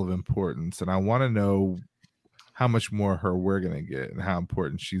level of importance. And I want to know how much more her we're going to get and how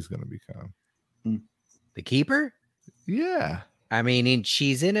important she's going to become. The keeper? Yeah. I mean,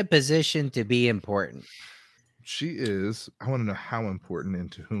 she's in a position to be important. She is. I want to know how important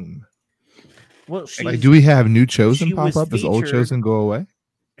and to whom. Well, like, do we have new chosen pop up? Does old chosen go away?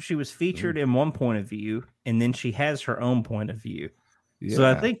 She was featured in one point of view, and then she has her own point of view. Yeah. So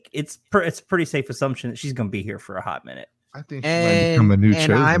I think it's a pretty safe assumption that she's going to be here for a hot minute. I think she might become a new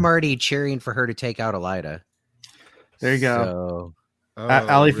chosen. And I'm already cheering for her to take out Elida. There you go.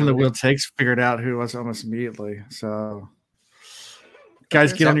 Ali from the Wheel Takes figured out who it was almost immediately. So,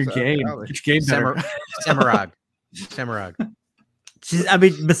 guys, get on your game. Get your game better. Semirog.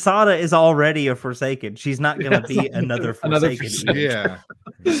 Masada is already a Forsaken. She's not going to be another Forsaken. Yeah.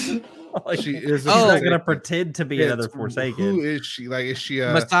 She is. She's not going to pretend to be another Forsaken. Who is she? Like, is she?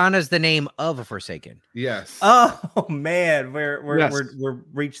 Masana's the name of a Forsaken. Yes. Oh man, we're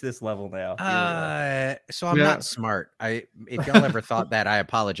reached this level now. So I'm not smart. If y'all ever thought that, I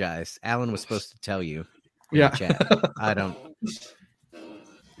apologize. Alan was supposed to tell you. Chat. I don't.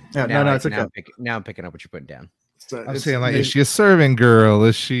 Yeah, no, it's okay. Now I'm picking up what you're putting down. I'm saying, like, is she a serving girl?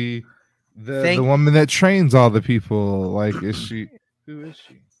 Is she the woman that trains all the people? Like, is she? Who is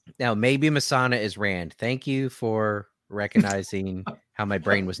she? Now, maybe Masana is Rand. Thank you for recognizing how my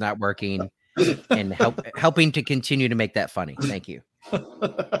brain was not working and helping to continue to make that funny. Thank you.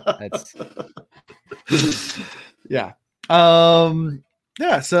 Yeah.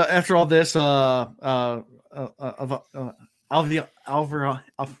 So after all this, Alvaranen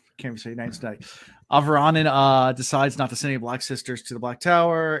decides not to send any Black Sisters to the Black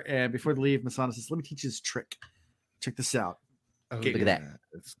Tower, and before they leave, Masana says, "Let me teach you this trick. Check this out." Look at that.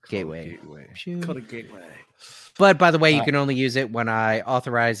 It's Gateway. It's called a gateway. But by the way, you can only use it when I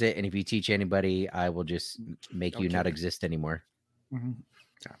authorize it, and if you teach anybody, I will just make you not exist anymore. Mm-hmm.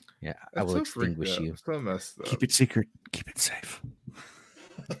 Yeah, I will extinguish you. So messed up. Keep it secret. Keep it safe.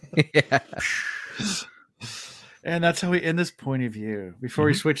 Yeah. And that's how we end this point of view. Before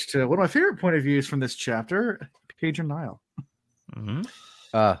we switch to one of my favorite point of views from this chapter, Paige and Niall.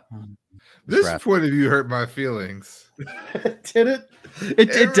 This point of view hurt my feelings. Did it?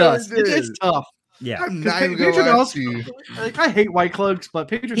 It does. It's tough. Yeah. I'm not even going to lie to you. Like, I hate white cloaks, but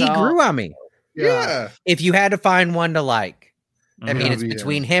Paige he grew on me. Yeah. If you had to find one to like, I mean, it's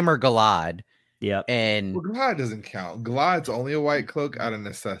between him or Galad. Yep. And Galad doesn't count. Galad's only a white cloak out of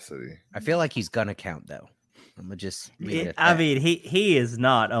necessity. I feel like he's gonna count though. I'm gonna just. He is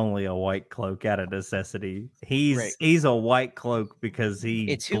not only a white cloak out of necessity. He's a white cloak because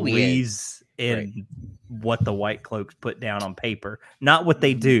he believes in what the white cloaks put down on paper, not what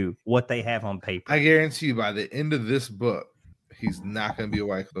they do, what they have on paper. I guarantee you, by the end of this book, he's not going to be a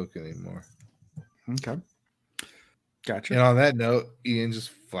white cloak anymore. Okay, gotcha. And on that note, Ian just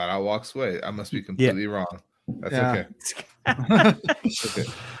flat out walks away. I must be completely wrong. That's okay. Okay.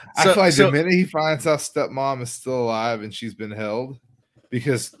 I feel like the minute he finds out stepmom is still alive and she's been held,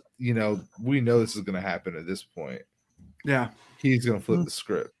 because we know this is going to happen at this point. Yeah, he's going to flip the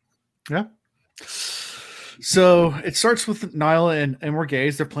script. Yeah. So it starts with Niall and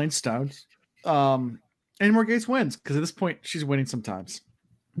Morghese. They're playing stones. And Morghese wins because at this point she's winning sometimes.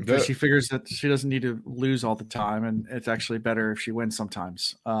 Because she figures that she doesn't need to lose all the time, and it's actually better if she wins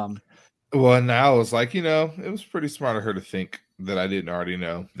sometimes. Well, now it's like, it was pretty smart of her to think that I didn't already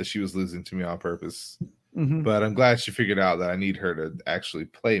know that she was losing to me on purpose. Mm-hmm. But I'm glad she figured out that I need her to actually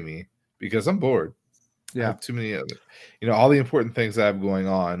play me because I'm bored. Yeah. I have too many other, all the important things I have going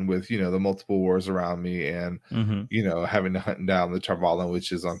on with, the multiple wars around me and, having to hunt down the Tarvalin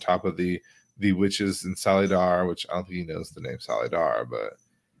witches on top of the witches in Salidar, which I don't think he knows the name Salidar, but,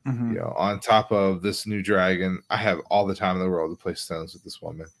 on top of this new dragon, I have all the time in the world to play stones with this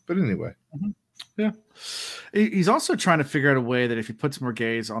woman. But anyway. Mm-hmm. Yeah. He's also trying to figure out a way that if he puts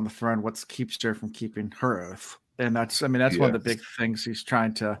Morghese on the throne, what keeps her from keeping her oath? And that's one of the big things he's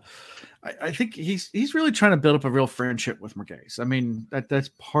trying to I think he's really trying to build up a real friendship with Margaise. I mean, that's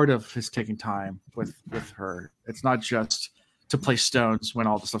part of his taking time with her. It's not just to play stones when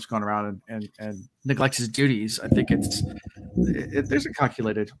all the stuff's going around and neglect his duties. I think there's a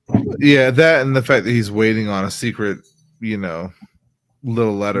calculated. Yeah, that and the fact that he's waiting on a secret,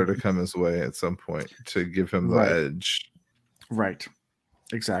 little letter to come his way at some point to give him the edge. Right.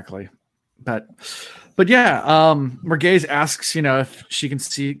 Exactly. But yeah, Margaise asks, if she can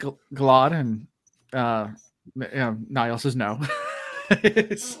see Galad, and Niall says no.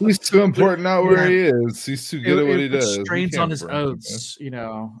 He's too important out where he is. He's too good at what he does. Strains on his oaths,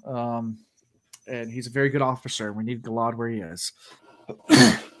 and he's a very good officer. We need Galad where he is.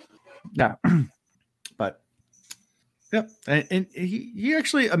 Yeah, but yeah, and he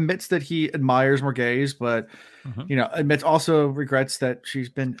actually admits that he admires Margaise, but admits also regrets that she's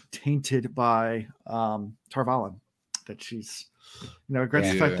been tainted by Tarvalin. That she's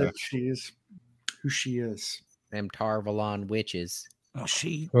regrets the fact that she's who she is. Them Tarvalon witches. Well,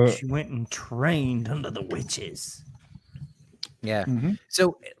 she went and trained under the witches. Yeah. Mm-hmm.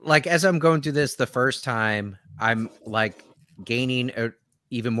 So, as I'm going through this the first time, I'm gaining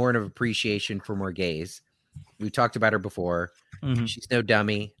even more of an appreciation for Margaise. We talked about her before. Mm-hmm. She's no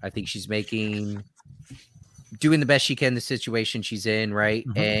dummy. I think she's doing the best she can in the situation she's in, right?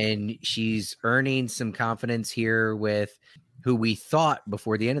 Mm-hmm. And she's earning some confidence here with who we thought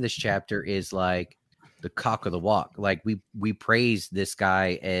before the end of this chapter is the cock of the walk. We praised this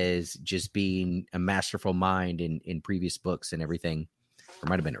guy as just being a masterful mind in previous books and everything. Or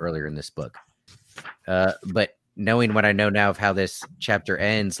might have been earlier in this book. But knowing what I know now of how this chapter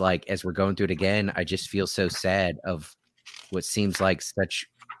ends, as we're going through it again, I just feel so sad of what seems like such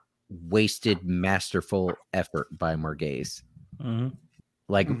wasted, masterful effort by Margaise. Mm-hmm.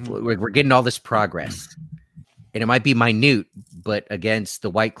 We're getting all this progress. And it might be minute, but against the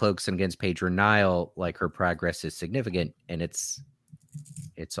White Cloaks and against Pedro Nile, her progress is significant, and it's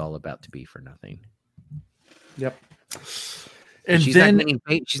all about to be for nothing. Yep. And she's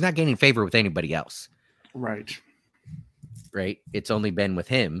not gaining favor with anybody else. Right. It's only been with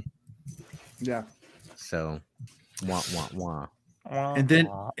him. Yeah. So, wah, wah, wah. And then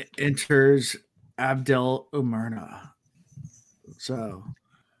enters Abdel Umerna. So,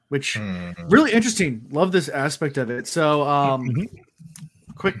 which really interesting. Love this aspect of it. So,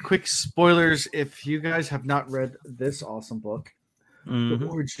 quick spoilers. If you guys have not read this awesome book, The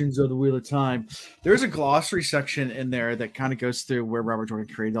Origins of the Wheel of Time, there's a glossary section in there that kind of goes through where Robert Jordan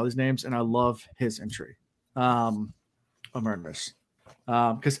created all these names, and I love his entry. Umerna's.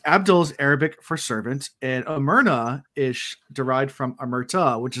 Because Abdul is Arabic for servant, and Umerna is derived from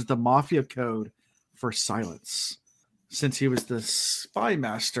Amerta, which is the mafia code for silence. Since he was the spy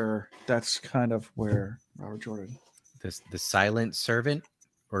master, that's kind of where Robert Jordan. The silent servant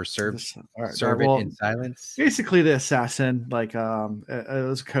or servant in silence? Basically the assassin, it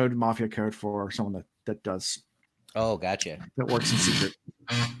was a mafia code for someone that does. Oh, gotcha. That works in secret.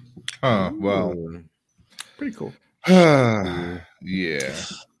 Oh, well. Pretty cool. Yeah.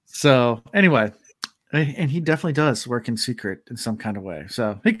 So anyway, and he definitely does work in secret in some kind of way.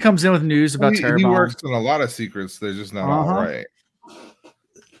 So he comes in with news about terror. He works in a lot of secrets. They're just not all right.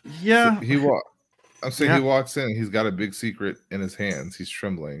 Yeah. So he walks in. He's got a big secret in his hands. He's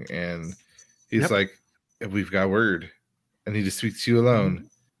trembling, and he's like, "We've got word. I need to speak to you alone."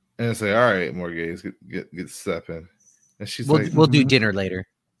 And it's like, "All right, Margaise, get stepping." And she's we'll do dinner later.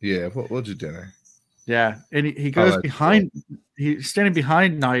 Yeah, we'll do dinner. Yeah, and he goes behind. He's standing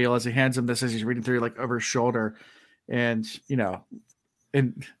behind Niall as he hands him this as he's reading through, over his shoulder, and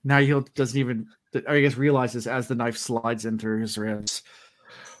and Niall doesn't even, I guess, realizes as the knife slides in through his ribs.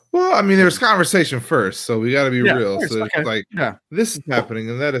 Well, I mean, there's conversation first, so we got to be real. So it's this is happening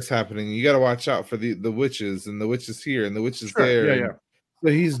and that is happening. You got to watch out for the witches, and the witches here and the witches there. Yeah.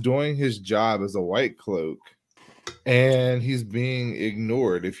 So he's doing his job as a White Cloak. And he's being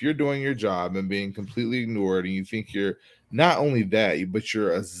ignored. If you're doing your job and being completely ignored, and you think you're not only that, but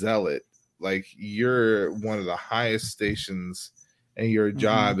you're a zealot, you're one of the highest stations, and your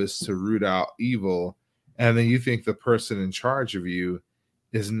job is to root out evil, and then you think the person in charge of you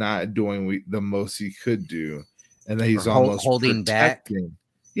is not doing the most he could do, and then he's almost holding protecting. Back.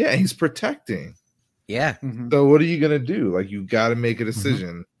 Yeah, he's protecting. Yeah. So what are you gonna do? You got to make a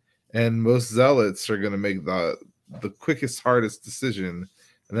decision, and most zealots are gonna make the quickest, hardest decision,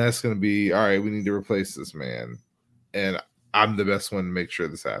 and that's going to be, all right, we need to replace this man, and I'm the best one to make sure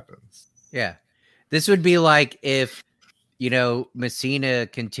this happens. Yeah. This would be like if, Messina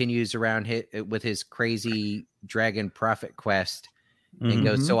continues around with his crazy dragon prophet quest and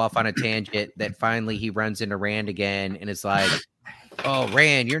goes so off on a tangent that finally he runs into Rand again and is like, "Oh,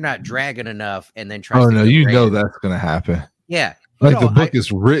 Rand, you're not dragging enough," and then tries. Oh to no, kill you Rand. know that's gonna happen. Yeah, Like the book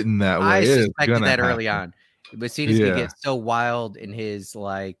is written that way. I It's suspected gonna that happen. early on, but as soon as he gets so wild in his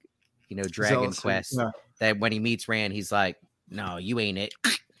like, dragon Zealousy, quest, yeah. that when he meets Rand, he's like, "No, you ain't it,"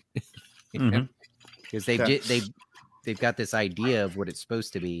 because they've got this idea of what it's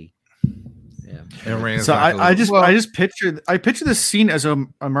supposed to be. Yeah. And Rand's So not gonna I look, just well, I just picture this scene as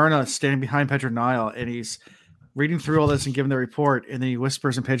Amarna standing behind Pedro Nile, and he's reading through all this and giving the report, and then he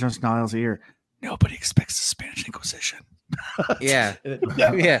whispers in Pedro Nile's ear, "Nobody expects the Spanish Inquisition." Yeah.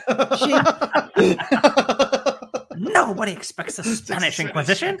 Nobody expects the Spanish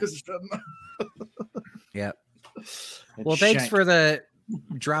Inquisition. Yeah. Well, thanks for the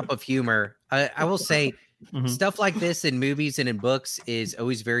drop of humor. I will say stuff like this in movies and in books is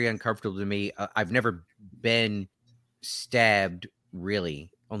always very uncomfortable to me. I've never been stabbed, really,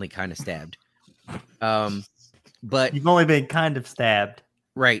 only kind of stabbed. But You've only been kind of stabbed.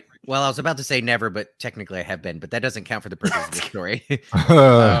 Right. Well, I was about to say never, but technically I have been, but that doesn't count for the purpose of the story.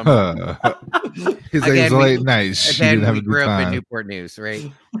 His again, late nights. Again, we grew up in Newport News,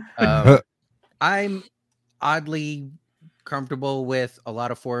 right? I'm oddly comfortable with a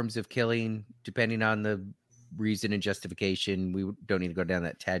lot of forms of killing, depending on the reason and justification. We don't need to go down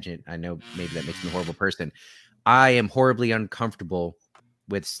that tangent. I know maybe that makes me a horrible person. I am horribly uncomfortable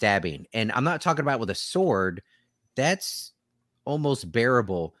with stabbing, and I'm not talking about with a sword. That's almost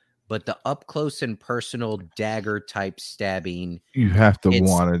bearable, but the up close and personal dagger type stabbing, you have to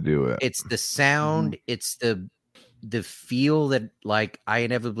want to do it. It's the sound, it's the feel that like I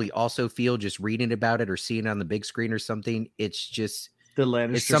inevitably also feel just reading about it or seeing it on the big screen or something. It's just the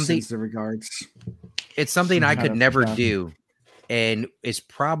Lannister sends the regards. It's something I could never do, and it's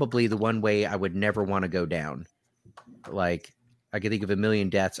probably the one way I would never want to go down. Like I could think of a million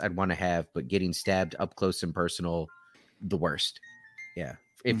deaths I'd want to have, but getting stabbed up close and personal, the worst. Yeah,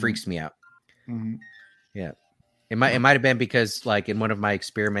 it freaks me out. Yeah, it might have been because like in one of my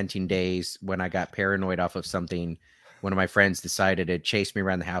experimenting days when I got paranoid off of something, one of my friends decided to chase me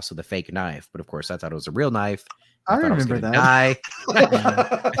around the house with a fake knife. But of course, I thought it was a real knife. I remember that. I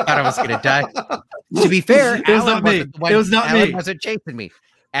thought I was gonna die. To be fair, it was not me. It was not Alan me. wasn't chasing me.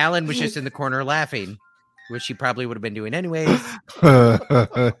 Alan was just in the corner laughing, which he probably would have been doing anyways.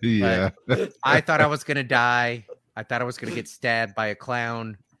 Yeah. But I thought I was gonna die. I thought I was going to get stabbed by a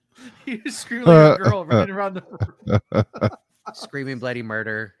clown. He was screaming like a girl running around the room. Screaming bloody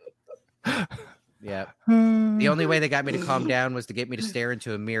murder. Yeah. The only way they got me to calm down was to get me to stare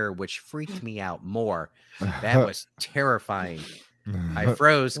into a mirror, which freaked me out more. That was terrifying. I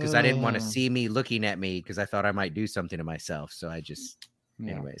froze because I didn't want to see me looking at me because I thought I might do something to myself. So I just,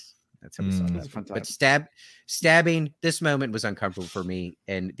 anyways. That's how we saw that. But stabbing, this moment was uncomfortable for me,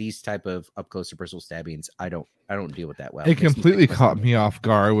 and these type of up close and personal stabbings, I don't deal with that well. It completely caught me off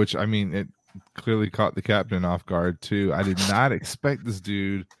guard, which I mean, it clearly caught the captain off guard too. I did not expect this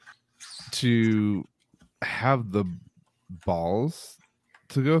dude to have the balls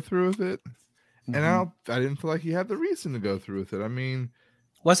to go through with it, and I didn't feel like he had the reason to go through with it. I mean,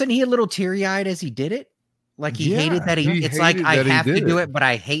 wasn't he a little teary-eyed as he did it? Like he hated that it's like I have to do it, but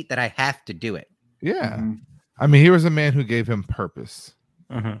I hate that I have to do it. Yeah. I mean, he was a man who gave him purpose.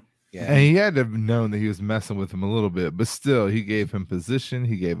 Yeah. And he had to have known that he was messing with him a little bit, but still, he gave him position,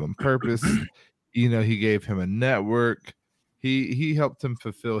 he gave him purpose, he gave him a network. He helped him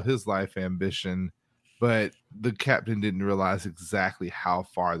fulfill his life ambition, but the captain didn't realize exactly how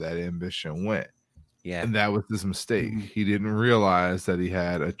far that ambition went. Yeah. And that was his mistake. He didn't realize that he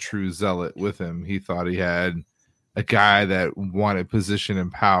had a true zealot with him. He thought he had a guy that wanted position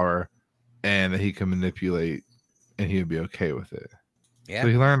and power and that he could manipulate and he would be okay with it. Yeah. So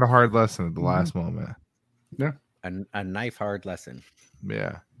he learned a hard lesson at the last moment. Yeah. A knife hard lesson.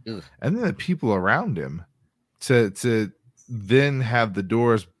 Yeah. Ugh. And then the people around him to then have the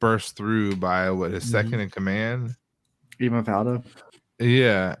doors burst through by his second in command. Ema Valdo.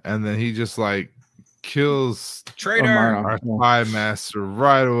 Yeah. And then he just like kills traitor our spy master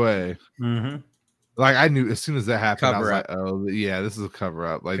right away. Like I knew as soon as that happened, I was like, oh yeah, this is a cover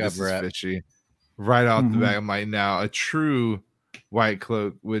up. Like this is fishy. Right off the bat, I'm like, now a true white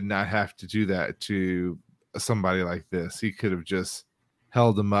cloak would not have to do that to somebody like this. He could have just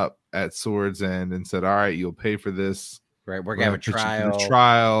held him up at sword's end and said, all right, you'll pay for this. Right, we're gonna have a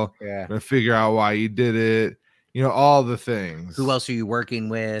trial. Yeah, we're gonna figure out why you did it. All the things. Who else are you working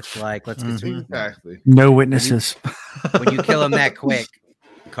with? Like, let's get some exactly. No witnesses. When you kill him that quick,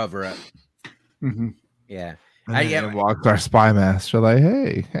 cover up. Yeah. And walks our spy master like,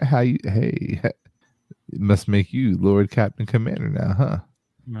 hey, it must make you Lord Captain Commander now, huh?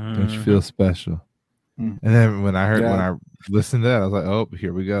 Don't you feel special? And then when I listened to that, I was like, oh,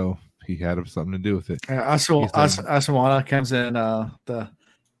 here we go. He had something to do with it. Aswana comes in the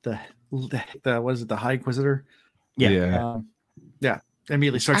what is it, the High Inquisitor? Yeah.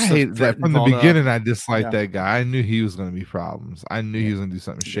 Immediately starts I to hate that from the Valda. beginning. I disliked that guy. I knew he was going to be problems. I knew he was going to do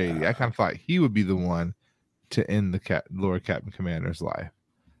something shady. I kind of thought he would be the one to end the Lord Captain Commander's life.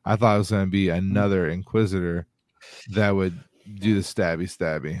 I thought it was going to be another Inquisitor that would do the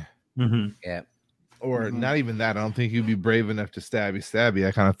stabby. Yeah. Or not even that. I don't think he'd be brave enough to stabby.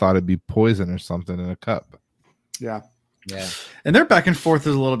 I kind of thought it'd be poison or something in a cup. Yeah. Yeah. And their back and forth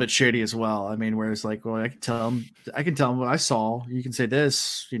is a little bit shady as well. I mean, where it's like, well, I can tell him what I saw. You can say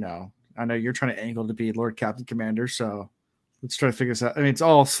this, I know you're trying to angle to be Lord Captain Commander, so let's try to figure this out. I mean, it's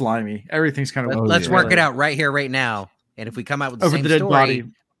all slimy. Everything's kind of let's work it out right here, right now. And if we come out with the same dead story, body,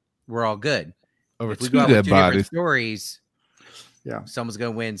 we're all good. Over if we two go out dead with two bodies. different stories, yeah, someone's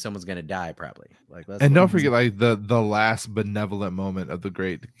gonna win, someone's gonna die, probably. And don't forget, like the last benevolent moment of the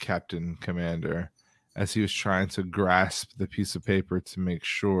great Captain Commander, as he was trying to grasp the piece of paper to make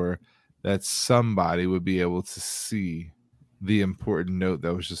sure that somebody would be able to see the important note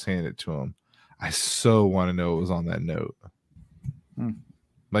that was just handed to him. I so want to know what was on that note.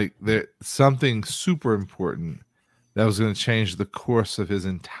 Like there something super important that was going to change the course of his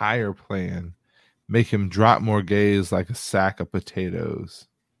entire plan, make him drop more gaze like a sack of potatoes.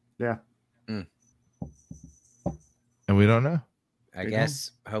 Yeah. And we don't know. I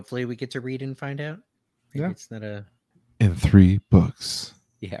guess hopefully we get to read and find out. Maybe it's not in 3 books.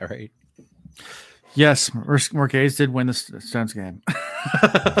 Yeah, right. Yes, Marquez did win the Stones game.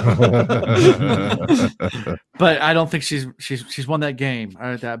 But I don't think she's won that game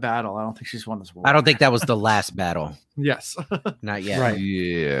or that battle. I don't think she's won this war. I don't think that was the last battle. Yes. Not yet. Right.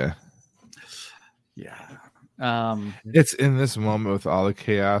 Yeah. It's in this moment with all the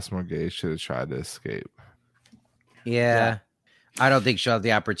chaos, Marquez should have tried to escape. Yeah. I don't think she'll have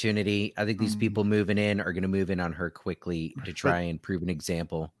the opportunity. I think these people moving in are going to move in on her quickly to try and prove an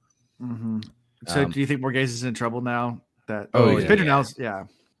example. So do you think Marquez is in trouble now? Yeah.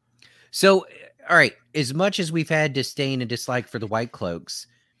 So, all right. As much as we've had disdain and dislike for the White Cloaks,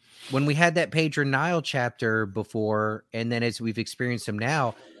 when we had that Pedro Nile chapter before, and then as we've experienced them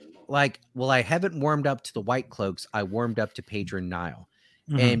now, I haven't warmed up to the White Cloaks. I warmed up to Pedro Nile.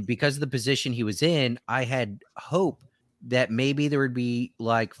 And because of the position he was in, I had hope that maybe there would be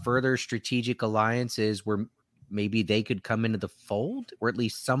further strategic alliances where maybe they could come into the fold, or at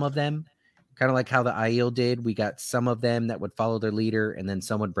least some of them, kind of like how the Aiel did. We got some of them that would follow their leader, and then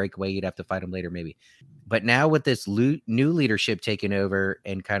some would break away. You'd have to fight them later, maybe. But now with this new leadership taking over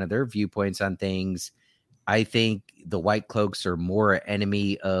and kind of their viewpoints on things, I think the White Cloaks are more an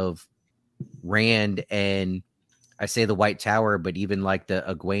enemy of Rand, and I say the White Tower, but even the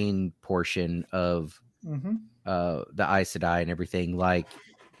Egwene portion of the Aes Sedai and everything,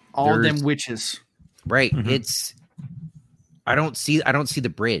 all them witches, right? It's I don't see the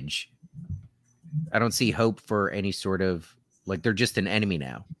bridge. I don't see hope for any sort of they're just an enemy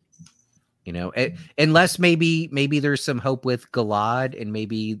now, unless maybe there's some hope with Galad, and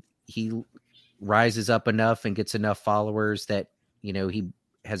maybe he rises up enough and gets enough followers that he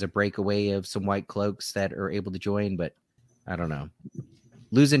has a breakaway of some White Cloaks that are able to join. But I don't know.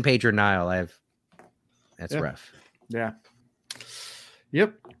 Losing Pedro Nile, that's rough. Yeah.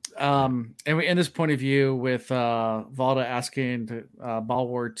 Yep. And we end this point of view with Valda asking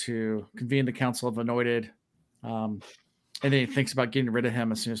Balward to convene the Council of Anointed. And then he thinks about getting rid of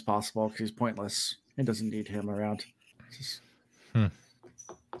him as soon as possible because he's pointless and doesn't need him around.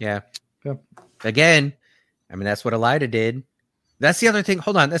 Yeah. Again, I mean, that's what Elida did. That's the other thing.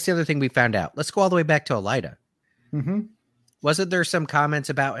 Hold on. That's the other thing we found out. Let's go all the way back to Elida. Wasn't there some comments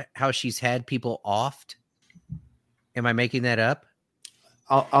about how she's had people offed? Am I making that up?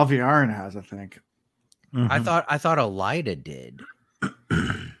 Alviarin has, I think. I thought Elida did.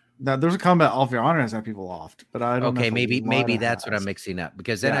 Now, there's a comment about Alviarin has had people offed, but I don't know. Okay, maybe that's what I'm mixing up,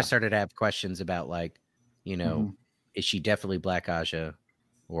 because then I started to have questions about is she definitely Black Aja,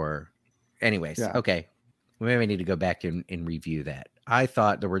 or anyways? Okay, well, maybe I need to go back and review that. I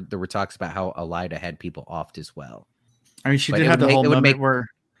thought there were talks about how Elida had people offed as well. I mean, she did have the whole moment where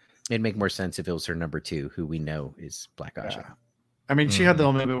it'd make more sense if it was her number 2, who we know is Black Aja. Yeah. I mean, she had the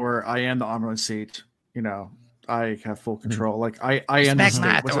whole moment where I am the Amron seat. I have full control. I am the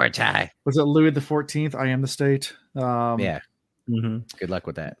state. Was it Louis the 14th? I am the state. Yeah. Good luck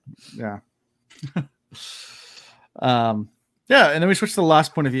with that. Yeah. Yeah, and then we switch to the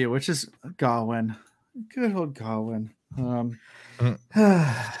last point of view, which is Gawain. Good old Gawain.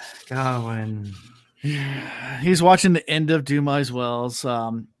 Gawain. He's watching the end of Dumai's Wells.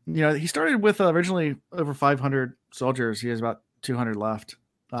 he started with originally over 500 soldiers. He has about 200 left.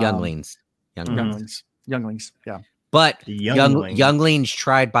 Younglings. Younglings. Yeah. But Youngling. younglings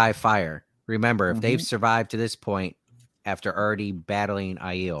tried by fire. Remember, if they've survived to this point after already battling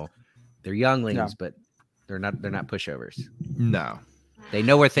Aiel, they're younglings, but they're not pushovers. No. They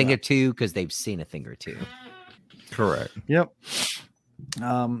know a thing or two because they've seen a thing or two. Correct. Yep.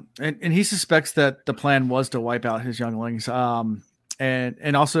 And he suspects that the plan was to wipe out his younglings.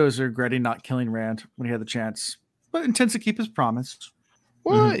 And also is regretting not killing Rand when he had the chance, but intends to keep his promise.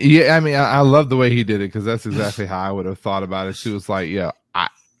 Well, yeah, I mean, I love the way he did it because that's exactly how I would have thought about it. She was like, "Yeah,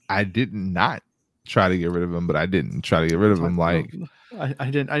 I did not try to get rid of him, but I didn't try to get rid of him. Like, I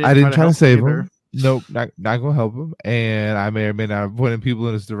didn't try to save him. Nope, not gonna help him. And I may or may not have pointed people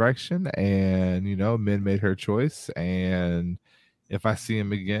in his direction. And Min made her choice. And if I see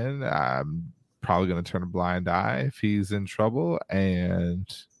him again, I'm probably gonna turn a blind eye if he's in trouble. And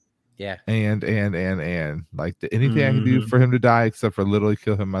yeah, and like anything I can do for him to die, except for literally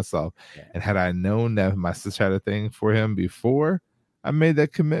kill him myself. Yeah. And had I known that my sister had a thing for him before I made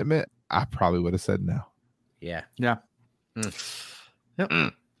that commitment, I probably would have said no. Yeah. Yep.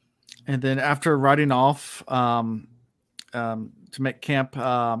 And then after riding off to make camp,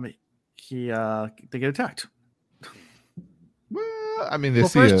 they get attacked. Well, I mean,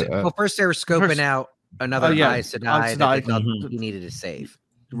 first they were scoping out another Aes Sedai that they thought he needed to save.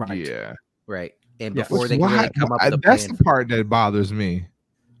 Right. Yeah. Right. And before they can really come up with a that's plan. The part that bothers me.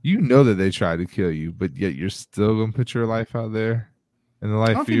 You know that they tried to kill you, but yet you're still gonna put your life out there and the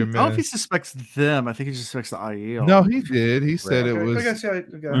life of your men. I don't know if he suspects them. I think he just suspects the Aiel. No, he did. He said it was.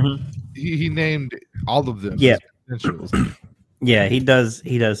 He named all of them. Yeah. Potentials. Yeah, he does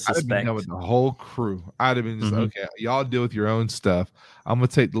suspect. I'd have been done with the whole crew. I'd have been just okay. Y'all deal with your own stuff. I'm gonna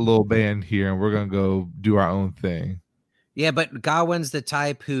take the little band here, and we're gonna go do our own thing. Yeah, but Gawain's the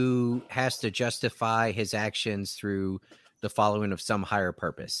type who has to justify his actions through the following of some higher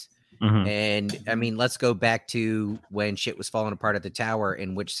purpose. And I mean, let's go back to when shit was falling apart at the tower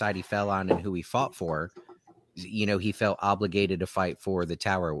and which side he fell on and who he fought for. He felt obligated to fight for the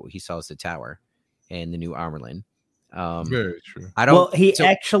tower. What he saw as the tower and the new Armerlin. Very true.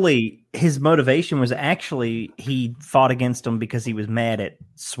 His motivation was actually he fought against him because he was mad at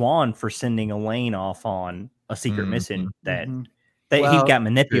Swan for sending Elaine off on a secret mission that he got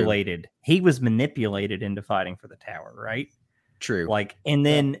manipulated. True. He was manipulated into fighting for the tower, right? True. And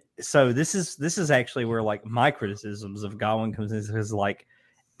then so this is actually where my criticisms of Gawain comes in, is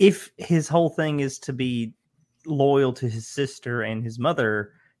if his whole thing is to be loyal to his sister and his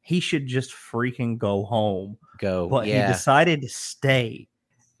mother, he should just freaking go home. But he decided to stay.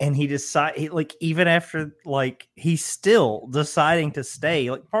 And he decided, even after, he's still deciding to stay.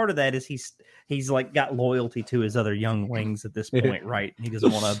 Part of that is he's got loyalty to his other younglings at this point, right? He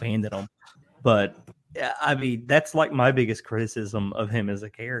doesn't want to abandon them. But I mean, that's my biggest criticism of him as a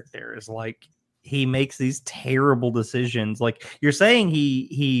character is he makes these terrible decisions. You're saying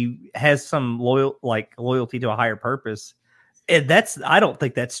he has some loyalty to a higher purpose. And I don't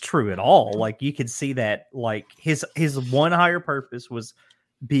think that's true at all. You could see that his one higher purpose was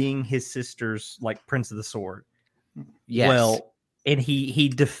being his sister's Prince of the Sword. Yes. Well, and he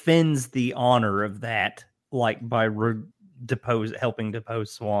defends the honor of that by helping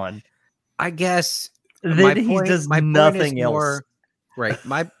depose Swan. I guess then he does nothing else. Right.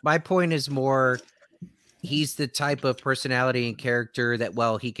 My point is more he's the type of personality and character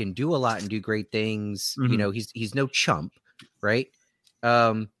that he can do a lot and do great things. He's no chump, right?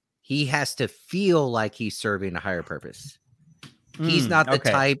 He has to feel like he's serving a higher purpose. He's not the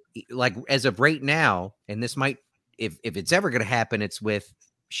type as of right now, and this might if it's ever going to happen, it's with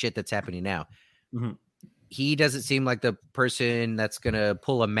shit that's happening now. He doesn't seem like the person that's going to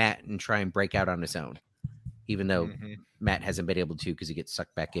pull a Matt and try and break out on his own, even though Matt hasn't been able to because he gets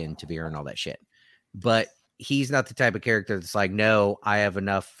sucked back into Vera and all that shit. But he's not the type of character that's no, I have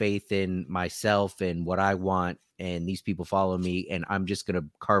enough faith in myself and what I want, and these people follow me, and I'm just going to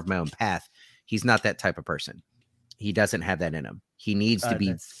carve my own path. He's not that type of person. He doesn't have that in him. He needs to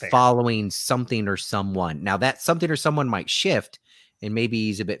be following something or someone. Now that something or someone might shift, and maybe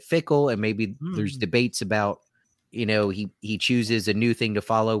he's a bit fickle, and maybe there's debates about, he chooses a new thing to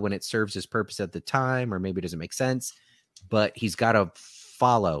follow when it serves his purpose at the time, or maybe it doesn't make sense, but he's got to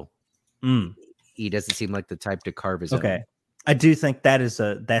follow. He doesn't seem like the type to carve his own. I do think that's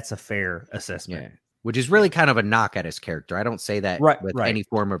a fair assessment. Yeah. Which is really kind of a knock at his character. I don't say that with any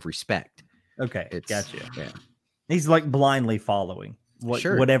form of respect. Okay. Gotcha. Yeah. He's blindly following.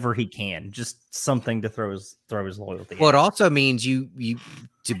 Sure. whatever he can, just something to throw his loyalty. Well, at. it also means you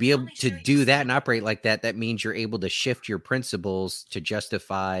to be able to do that and operate like that. That means you're able to shift your principles to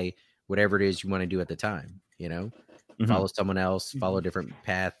justify whatever it is you want to do at the time. You know, follow someone else, follow a different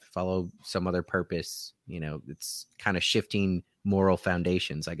path, follow some other purpose. You know, it's kind of shifting moral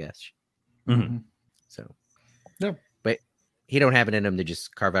foundations, I guess. So, yeah. But he don't have it in him to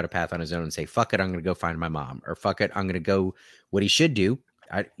just carve out a path on his own and say, "Fuck it, I'm going to go find my mom," or "Fuck it, I'm going to go." What he should do,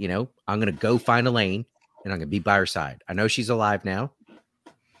 I'm going to go find Elaine and I'm going to be by her side. I know she's alive now.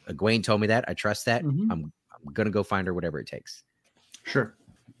 Egwene told me that. I trust that. I'm going to go find her, whatever it takes. Sure,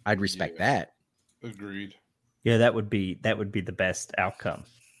 I'd respect that. Agreed. Yeah, that would be the best outcome.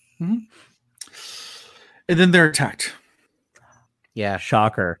 And then they're attacked. Yeah,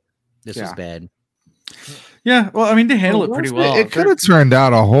 Shocker. this was bad. Yeah, well, I mean, they handle it pretty well. It could have turned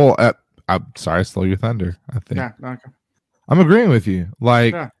out a whole. I'm sorry, slow your thunder. I think. Yeah, okay. I'm agreeing with you.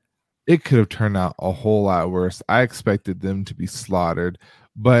 Like, it could have turned out a whole lot worse. I expected them to be slaughtered,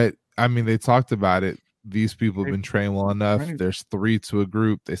 but I mean, they talked about it. These people have been trained well enough. There's 3 to a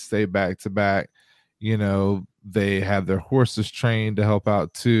group. They stay back to back. You know, they have their horses trained to help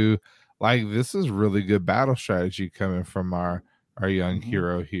out too. Like, this is really good battle strategy coming from our young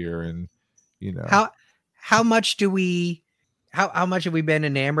hero here. And you know, how much have we been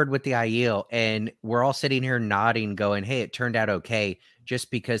enamored with the Aiel, and we're all sitting here nodding, going, "Hey, it turned out okay," just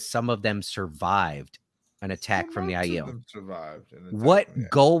because some of them survived an attack from the Aiel. What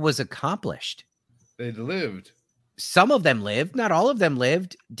goal was accomplished? They lived. Some of them lived. Not all of them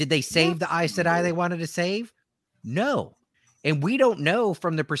lived. Did they save the Aes Sedai they wanted to save? No. And we don't know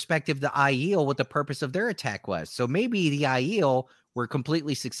from the perspective of the Aiel what the purpose of their attack was. So maybe the Aiel were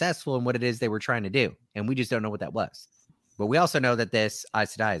completely successful in what it is they were trying to do, and we just don't know what that was. But we also know that this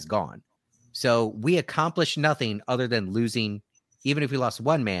Aes Sedai is gone. So we accomplished nothing other than losing. Even if we lost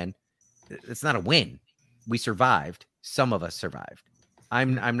one man, it's not a win. We survived. Some of us survived.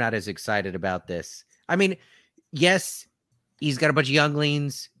 I'm not as excited about this. I mean, yes, he's got a bunch of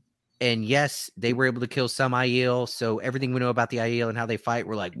younglings, and yes, they were able to kill some Aiel. So everything we know about the Aiel and how they fight,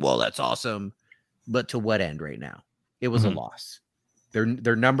 we're like, well, that's awesome. But to what end right now? It was a loss.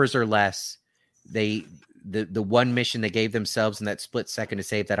 Their numbers are less. The one mission they gave themselves in that split second to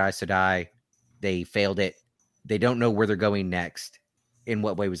save that Aes Sedai, they failed it. They don't know where they're going next. In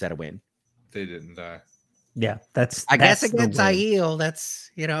what way was that a win? They didn't die. Yeah, I guess against Aiel, that's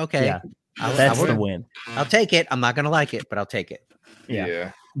okay. Yeah, that's the win. I'll take it. I'm not gonna like it, but I'll take it.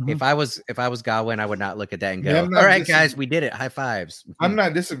 Yeah. If I was Gawain, I would not look at that and go, "All right, guys, we did it. High fives." I'm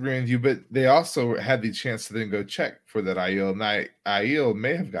not disagreeing with you, but they also had the chance to then go check for that Aiel. Now, Aiel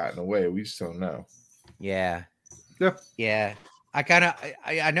may have gotten away. We just don't know. Yeah. Yep. Yeah.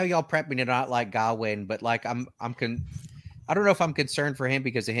 I know y'all prep me to not like Gawain, but like I don't know if I'm concerned for him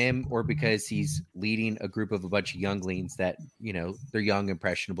because of him or because he's leading a group of a bunch of younglings that, they're young,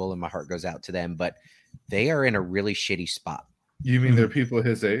 impressionable, and my heart goes out to them, but they are in a really shitty spot. You mean they're people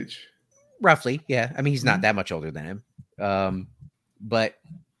his age? Roughly, yeah. I mean, he's not that much older than him. But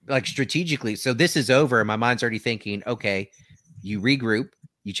like strategically, so this is over, and my mind's already thinking, okay, you regroup,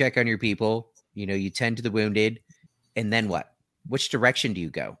 you check on your people, you tend to the wounded, and then what? Which direction do you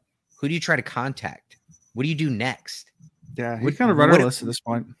go? Who do you try to contact? What do you do next? Yeah, he's kind of rudderless at this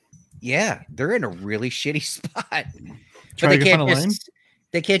point. Yeah, they're in a really shitty spot. But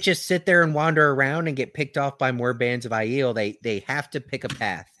they can't just sit there and wander around and get picked off by more bands of Aiel. They have to pick a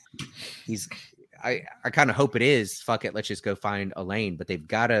path. I kind of hope it is. Fuck it, let's just go find Elaine. But they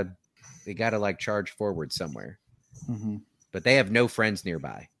gotta like charge forward somewhere. But they have no friends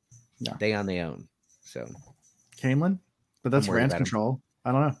nearby. No. They on their own. So Camelin, but that's Rand's control.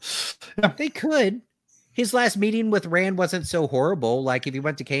 I don't know. Yeah. They could. His last meeting with Rand wasn't so horrible. Like if he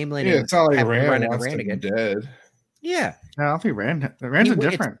went to Camelin, yeah, it's not like Rand wants Rand to be again. dead. Yeah, I don't think Rand's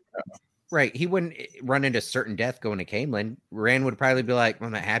different. Right, he wouldn't run into certain death going to Camelin. Rand would probably be like,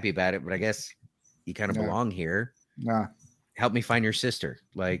 "I'm not happy about it, but I guess you kind of belong here. Nah, help me find your sister."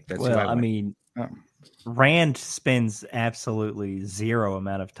 Like that's well, I mean, Rand spends absolutely zero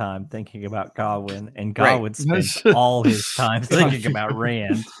amount of time thinking about Gawain, and Gawain spends all his time thinking about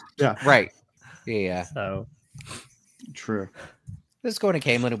Rand. Yeah, right. Yeah. So true. This going to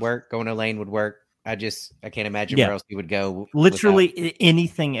Camelin would work. Going to Elaine would work. I can't imagine where else he would go. Literally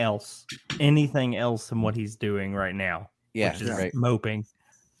anything else than what he's doing right now. Yeah, which is moping.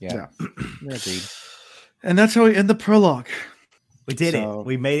 Yeah. Agreed. And that's how we end the prologue. We did it.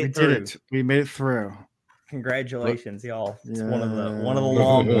 We made it through. We made it through. Congratulations, y'all. It's one of the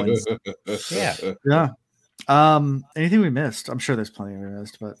long ones. Yeah. Anything we missed? I'm sure there's plenty we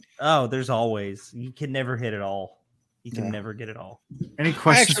missed, but there's always. You can never hit it all. You can never get it all. Any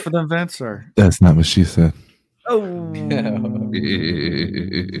questions for them, Vince? Or That's not what she said. Oh,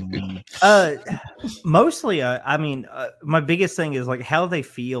 mostly. I mean, my biggest thing is like how they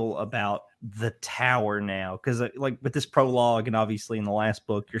feel about the tower now, because like with this prologue and obviously in the last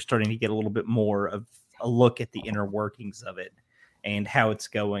book, you're starting to get a little bit more of a look at the inner workings of it and how it's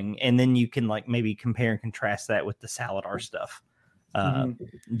going, and then you can like maybe compare and contrast that with the Saladar stuff.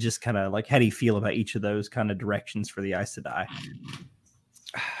 Just kind of like, how do you feel about each of those kind of directions for the Aes Sedai?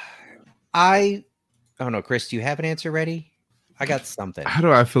 I don't know, Chris. Do you have an answer ready? I got something. How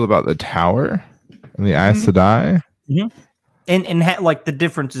do I feel about the tower and the Aes Sedai? And like the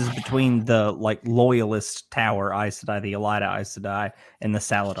differences between the like loyalist tower Aes Sedai, the Elida Aes Sedai, and the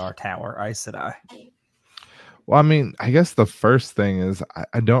Saladar tower Aes Sedai. Well, I mean, I guess the first thing is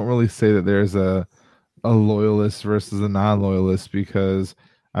I don't really say that there's a loyalist versus a non-loyalist, because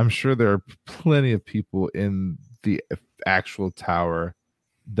I'm sure there are plenty of people in the actual tower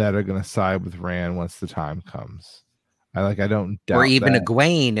that are going to side with Rand once the time comes. I don't doubt, or even that.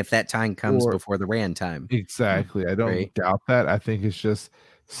 Egwene if that time comes before the Rand time. Exactly. I don't doubt that. I think it's just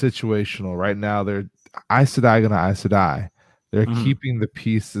situational. Right now, they're Aes Sedai gonna Aes Sedai. They're keeping the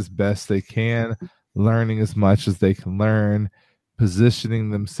peace as best they can, learning as much as they can learn,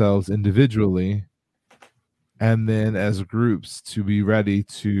 positioning themselves individually, and then as groups to be ready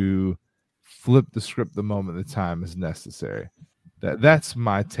to flip the script the moment the time is necessary. That's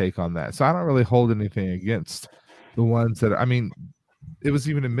my take on that. So I don't really hold anything against the ones that, I mean, it was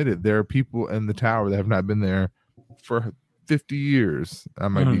even admitted there are people in the tower that have not been there for 50 years. I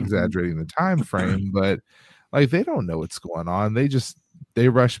might be exaggerating the time frame, but like they don't know what's going on. They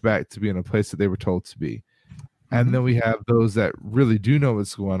rush back to be in a place that they were told to be. And then we have those that really do know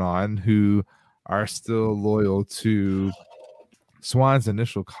what's going on, who are still loyal to Swan's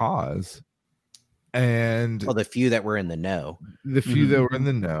initial cause. And the few that were in the know. The few that were in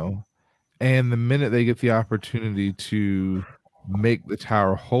the know. And the minute they get the opportunity to make the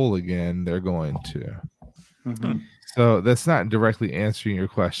tower whole again, they're going to. So that's not directly answering your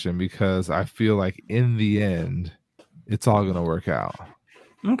question, because I feel like in the end, it's all going to work out.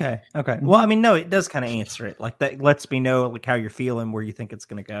 Okay. Well, I mean, no, it does kind of answer it. Like that lets me know like how you're feeling, where you think it's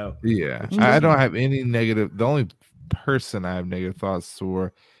going to go. Yeah. I don't have any negative. The only person I have negative thoughts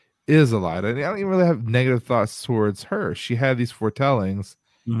for is Elida. And I don't even really have negative thoughts towards her. She had these foretellings,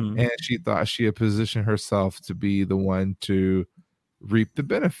 and she thought she had positioned herself to be the one to reap the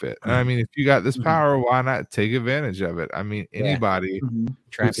benefit. And I mean, if you got this power, why not take advantage of it? I mean, anybody who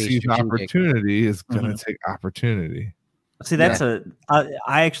sees opportunity is going to take opportunity. See, that's I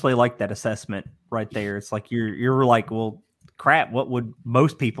actually like that assessment right there. It's like you're like, well, crap, what would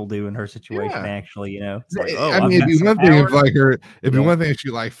most people do in her situation? Actually, it's like, I mean, it'd be one thing if like her, it'd be one thing if she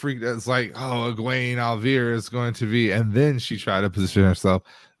like freaked out. It's like, oh, Egwene Alvear is going to be, and then she tried to position herself.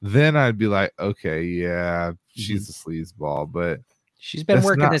 Then I'd be like, okay, yeah, she's a sleazeball, but she's been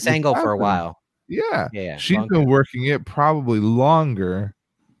working this angle for a while. Yeah, she's been working it probably longer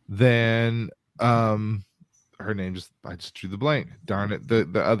than her name I just drew the blank. Darn it. The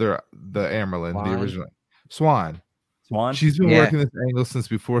Amerlin, the original Swan. She's been working this angle since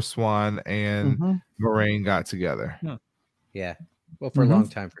before Swan and Moraine got together. Yeah. Well, for a long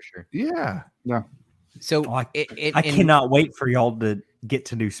time for sure. Yeah. So I cannot wait for y'all to get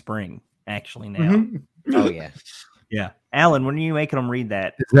to New Spring actually now. Oh yeah. Yeah. Alan, when are you making them read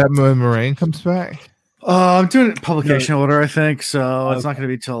that? Is that when Moraine comes back? I'm doing it publication order, I think. So it's not going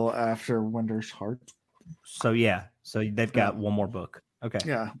to be till after Winter's Heart. So they've got one more book. Okay.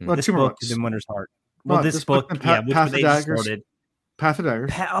 Yeah. Well, this book is in Winter's Heart. Well, this book, Path of Daggers. Path of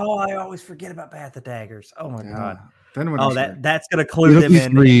Daggers. Oh, I always forget about Path of Daggers. Oh my god. Then that's gonna clue them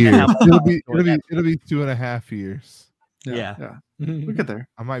in. 3 years. It'll be 2.5 years. Yeah. We get there.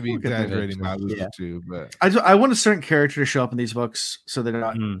 I might be exaggerating my too, but I want a certain character to show up in these books so they're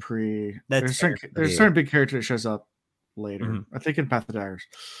not there's a certain big character that shows up later. I think in Path of Daggers.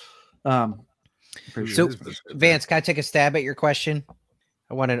 So, Vance, can I take a stab at your question?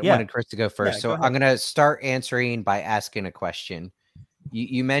 I wanted Chris to go first. So I'm going to start answering by asking a question.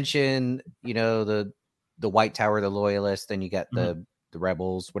 You mentioned, the White Tower, the Loyalists, then you got the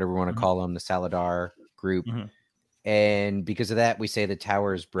Rebels, whatever you want to call them, the Saladar group. And because of that, we say the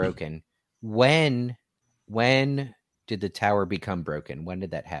tower is broken. When did the tower become broken? When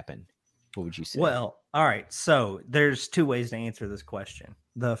did that happen? What would you say? Well, all right. So there's two ways to answer this question.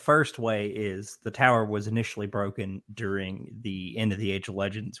 The first way is the tower was initially broken during the end of the Age of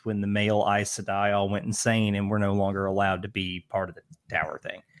Legends when the male Aes Sedai all went insane and were no longer allowed to be part of the tower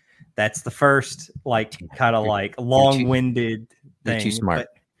thing. That's the first, kind of long-winded thing. You're too smart.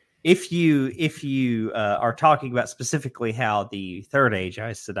 if you are talking about specifically how the Third Age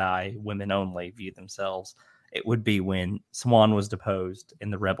Aes Sedai women only view themselves, it would be when Swan was deposed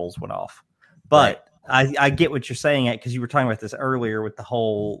and the rebels went off. But I get what you're saying at, because you were talking about this earlier with the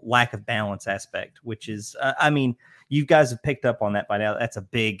whole lack of balance aspect, which is, I mean, you guys have picked up on that by now. That's a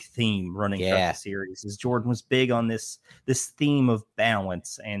big theme running throughout the series. Is Jordan was big on this theme of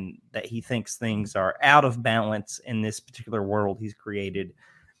balance, and that he thinks things are out of balance in this particular world he's created,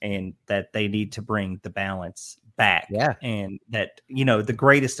 and that they need to bring the balance back. Yeah. And that, you know, the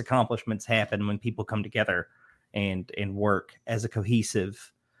greatest accomplishments happen when people come together and work as a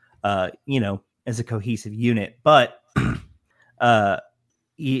cohesive, as a cohesive unit. But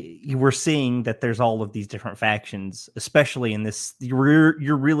you were seeing that there's all of these different factions, especially in this.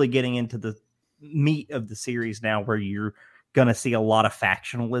 You're really getting into the meat of the series now, where you're going to see a lot of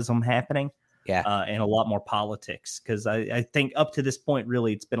factionalism happening. And a lot more politics, because I think up to this point,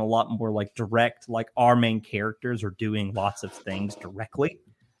 really, it's been a lot more like direct, like our main characters are doing lots of things directly.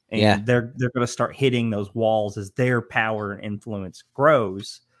 And they're going to start hitting those walls as their power and influence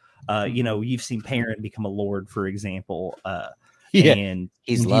grows. You've seen Perrin become a lord, for example. And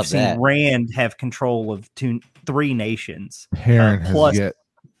you've seen Rand have control of 3 nations. Perrin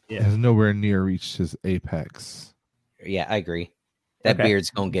has nowhere near reached his apex. Yeah, I agree. That beard's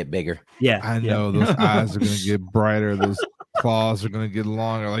gonna get bigger. Yeah, I know. Those eyes are gonna get brighter. Those claws are gonna get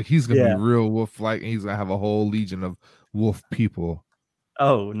longer. Like, he's gonna be real wolf-like, and he's gonna have a whole legion of wolf people.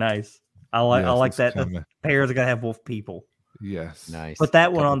 Oh, nice. I like that. Perrin's gonna have wolf people. Yes, nice. Put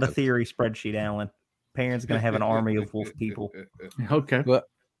that one on the theory spreadsheet, Alan. Perrin's gonna have an army of wolf people. Okay. Well,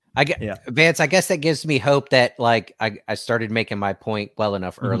 Vance, I guess that gives me hope that, like, I started making my point well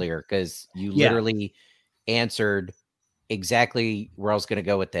enough earlier, because you literally answered exactly where I was going to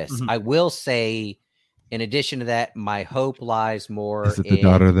go with this. I will say, in addition to that, my hope lies more. Is it the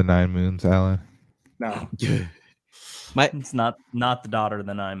daughter of the 9 moons, Alan? No, it's not the daughter of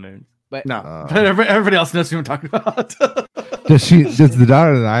the 9 moons. But no, but everybody else knows who I'm talking about. Does the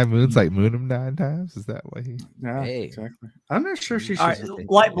daughter of the 9 moons like moon him 9 times? Is that why he? Yeah, exactly. I'm not sure she's. Right,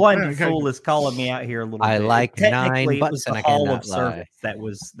 Light Blinded Fool is calling me out here a little bit. I like 9 it was butts, the Hall of Service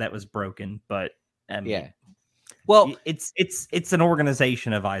that was broken, but I mean, well, it's an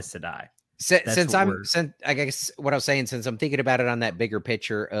organization of Aes Sedai. I guess what I was saying, since I'm thinking about it on that bigger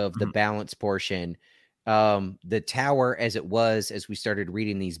picture of the balance portion, the tower, as it was, as we started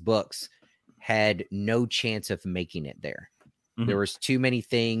reading these books, had no chance of making it there. There was too many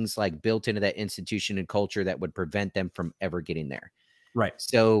things like built into that institution and culture that would prevent them from ever getting there. Right.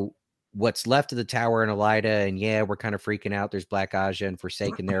 So what's left of the tower and Elida, and we're kind of freaking out. There's Black Aja and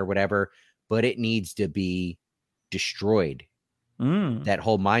Forsaken there or whatever, but it needs to be destroyed. That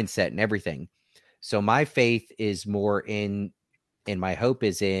whole mindset and everything. So my faith is more in, and my hope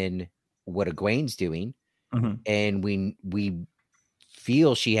is in what Egwene's doing. And we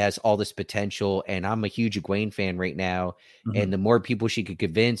feel she has all this potential, and I'm a huge Egwene fan right now. And the more people she could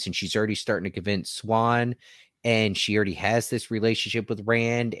convince, and she's already starting to convince Swan, and she already has this relationship with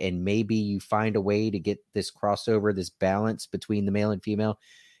Rand, and maybe you find a way to get this crossover, this balance between the male and female.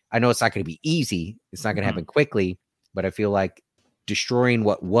 I know it's not going to be easy. It's not going to happen quickly, but I feel like destroying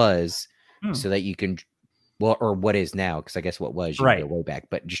what was so that you can, or what is now, because I guess what was, you can go way back,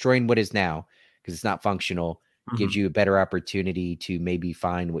 but destroying what is now, because it's not functional, gives you a better opportunity to maybe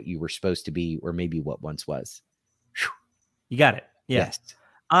find what you were supposed to be, or maybe what once was. You got it. Yeah. Yes.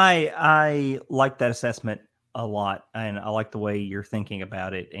 I like that assessment a lot, and I like the way you're thinking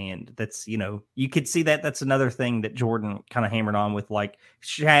about it. And that's, you could see that that's another thing that Jordan kind of hammered on with, like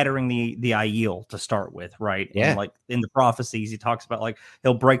shattering the Aiel to start with. Right. Yeah. And like in the prophecies, he talks about like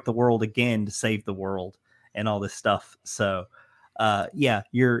he'll break the world again to save the world and all this stuff. So I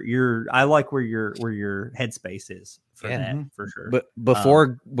like where your headspace is for that, for sure. But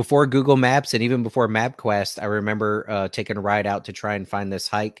before Google Maps, and even before MapQuest, I remember taking a ride out to try and find this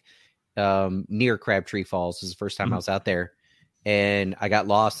hike near Crabtree Falls. This is the first time I was out there, and I got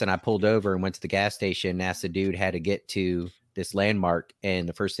lost, and I pulled over and went to the gas station and asked the dude how to get to this landmark, and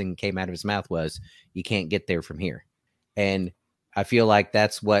the first thing that came out of his mouth was, "You can't get there from here." And I feel like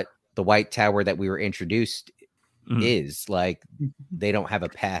that's what the White Tower that we were introduced is like. They don't have a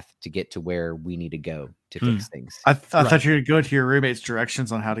path to get to where we need to go to fix things. I thought you were going to your roommate's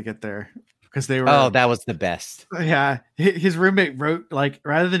directions on how to get there, because they were. Oh, that was the best. Yeah, his roommate wrote, like,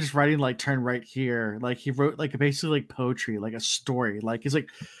 rather than just writing like turn right here, like he wrote like basically like poetry, like a story. Like he's like,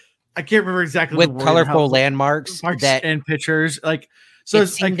 I can't remember exactly with colorful landmarks that and pictures. Like, so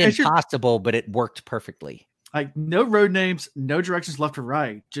it's like impossible, but it worked perfectly. Like no road names, no directions left or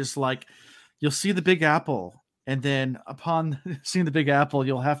right. Just like you'll see the Big Apple. and then upon seeing the Big Apple,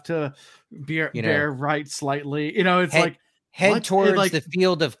 you'll have to bear right slightly. It's like head what? towards the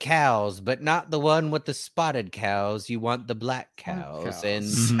field of cows, but not the one with the spotted cows. You want the black cows, and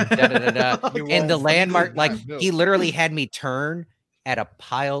and the landmark. Like he literally had me turn at a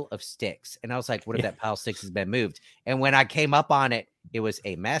pile of sticks, and I was like, "What if that pile of sticks has been moved?" And when I came up on it, it was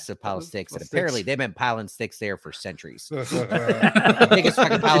a massive pile of sticks, and apparently they've been piling sticks there for centuries. The biggest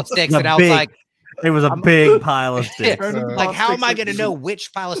fucking pile of sticks, and I was like. It was a big pile of sticks. Like, how am I going to know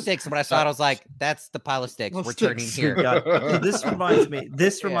which pile of sticks? And when I saw it, I was like, "That's the pile of sticks. We're turning here." So this reminds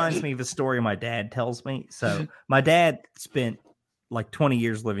me of a story my dad tells me. So my dad spent like 20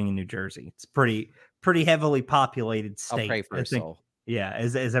 years living in New Jersey. It's pretty heavily populated state. I'll pray for his soul. Yeah,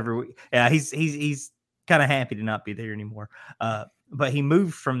 as every week. Yeah, he's kind of happy to not be there anymore. But he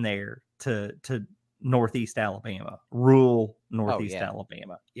moved from there to Northeast Alabama, rural Northeast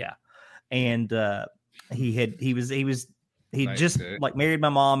Alabama. Yeah. And he just like married my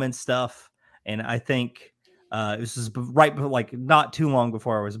mom and stuff. And I think this is right, like not too long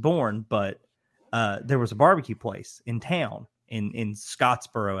before I was born, but there was a barbecue place in town in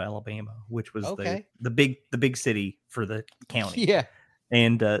Scottsboro, Alabama, which was the big city for the county. Yeah.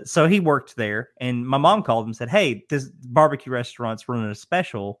 And so he worked there, and my mom called him and said, "Hey, this barbecue restaurant's running a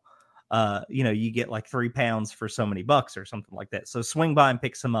special. You get like 3 pounds for so many bucks or something like that. So swing by and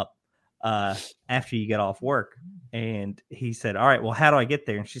pick some up after you get off work." And he said, "All right, well, how do I get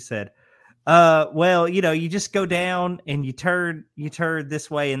there?" And she said, well, you just go down and you turn this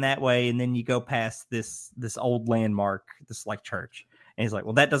way and that way, and then you go past this old landmark, this like church." And he's like,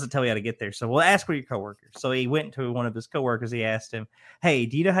 "Well, that doesn't tell you how to get there. So we'll ask for your coworkers." So he went to one of his coworkers. He asked him, "Hey,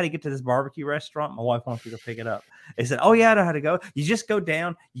 do you know how to get to this barbecue restaurant? My wife wants you to pick it up." He said, "Oh yeah, I know how to go. You just go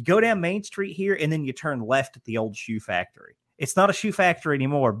down Main Street here, and then you turn left at the old shoe factory. It's not a shoe factory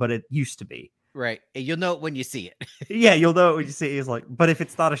anymore, but it used to be." Right. And you'll know it when you see it. Yeah, you'll know it when you see it. He's like, "But if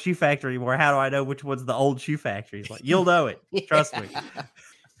it's not a shoe factory anymore, how do I know which one's the old shoe factory?" He's like, "You'll know it. Trust me."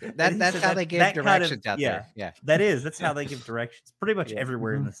 That's how they give directions out there. Yeah. That's how they give directions pretty much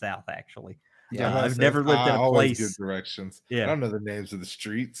everywhere in the South, actually. Yeah, I've never lived in a place. Give directions. Yeah. I don't know the names of the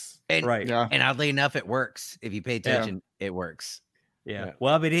streets. And, right. Yeah. And oddly enough, it works. If you pay attention, it works. Yeah.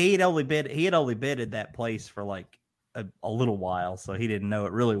 Well, I mean, he had only been at that place for like a little while, so he didn't know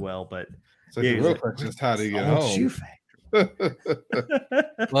it really well. But so the real question is how to get home. Shoe factory.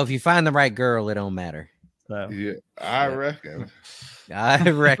 Well, if you find the right girl, it don't matter. So yeah, I reckon. Y'all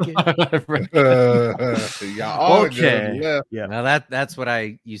okay. Yeah. Now that's what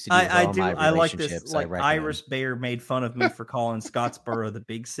I used to do. I like this. Like Iris Bear made fun of me for calling Scottsboro the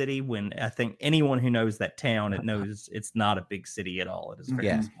big city, when I think anyone who knows that town, it knows it's not a big city at all. It is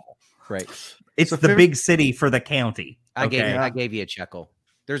very small. Right. It's the big city for the county. I gave you a chuckle.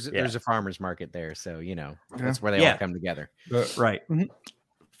 There's a farmer's market there, so that's where they all come together. Right. Mm-hmm.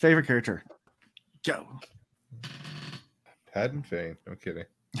 Favorite character? Go. Padden Fane. I'm kidding.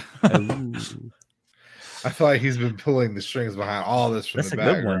 I feel like he's been pulling the strings behind all this from the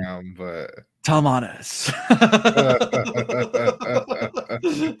background, but Talmanis.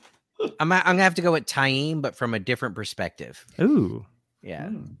 I'm gonna have to go with Taim, but from a different perspective. Ooh. Yeah.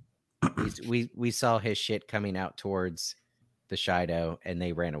 We saw his shit coming out towards the Shido, and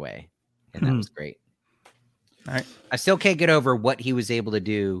they ran away, and that was great. All right. I still can't get over what he was able to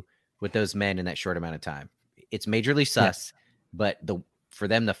do with those men in that short amount of time. It's majorly sus, but for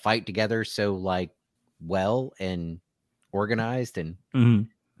them to fight together so well and organized, and it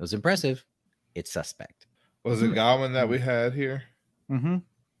was impressive. It's suspect. Was it Gawain that we had here? Mm-hmm.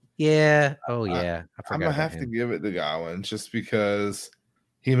 Yeah. Oh yeah. I'm gonna have to give it to Gawain just because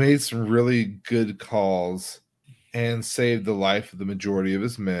he made some really good calls and saved the life of the majority of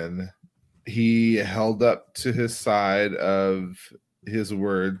his men. He held up to his side of his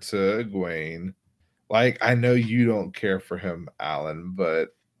word to Egwene. Like, I know you don't care for him, Alan,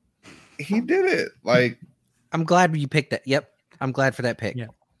 but he did it. Like, I'm glad you picked that. Yep. I'm glad for that pick.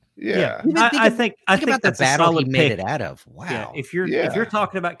 Yeah. I think about that's the battle a solid he made pick. it out of. Wow. Yeah. If you're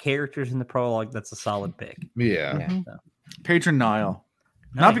talking about characters in the prologue, that's a solid pick. Yeah. Mm-hmm. Patron Niall.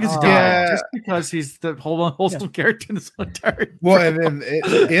 Not because he died, just because he's the wholesome character in this entire. Well, and then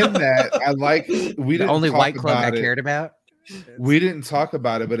in that, I like we the only white club I cared about. We didn't talk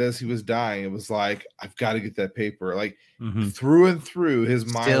about it, but as he was dying, it was like, I've got to get that paper. Like through and through, his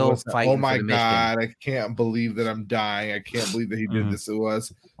mind was, oh my God, I can't believe that I'm dying. I can't believe that he did this. It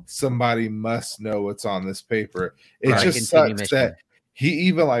was, somebody must know what's on this paper. It just sucks that he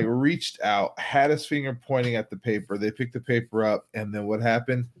even reached out, had his finger pointing at the paper. They picked the paper up, and then what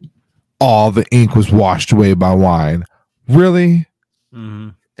happened? All the ink was washed away by wine. Really?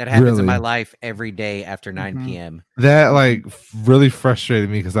 That happens in my Really? life every day after 9 Mhm. p.m. That like really frustrated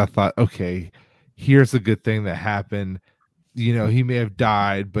me because I thought, okay, here's a good thing that happened. You know, he may have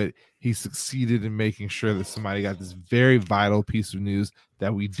died, but he succeeded in making sure that somebody got this very vital piece of news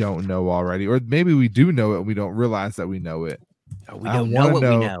that we don't know already, or maybe we do know it and we don't realize that we know it. Oh, we I don't know want to what we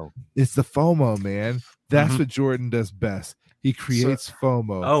know. know. It's the FOMO, man. That's Mhm. what Jordan does best. He creates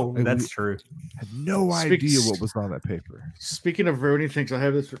FOMO. Oh, Like, that's we true. had no idea what was on that paper. Speaking of ruining things, I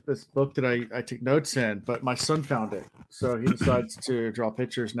have this book that I take notes in, but my son found it, so he decides to draw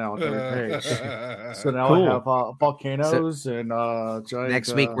pictures now on every page. So now Cool. I have volcanoes and giant.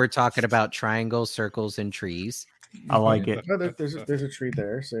 Next week we're talking about triangles, circles, and trees. I like it. No, there's a tree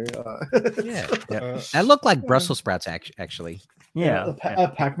there. So Yeah, that looked like Brussels sprouts actually. Yeah. a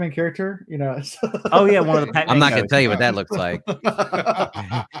Pac-Man character. You know. Oh yeah, one of the Pac-Man I'm not gonna goes. tell you what that looks like.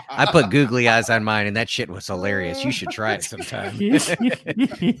 I put googly eyes on mine, and that shit was hilarious. You should try it sometime.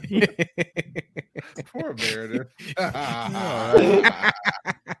 Poor Meredith.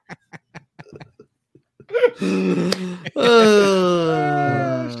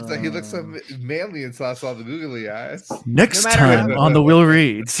 She's like, he looks so manly until I saw the googly eyes. Next No matter time on the Will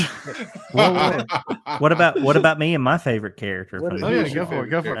Reads. What about me and my favorite character? What From is- the oh, yeah, book? go for it,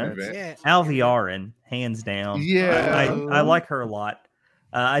 go for it. Yeah. Alviarin, hands down. Yeah. I like her a lot.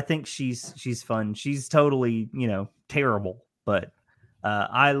 I think she's fun. She's totally, terrible, but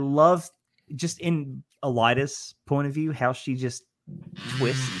I love just in Elida's point of view how she just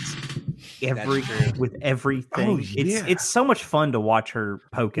twists with everything. Oh, yeah. It's so much fun to watch her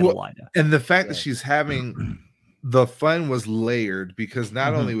poke at Well, Elida. And the fact that she's having the fun was layered because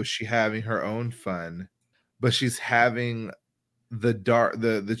not only was she having her own fun, but she's having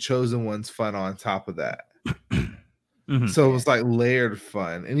the chosen one's fun on top of that. So it was like layered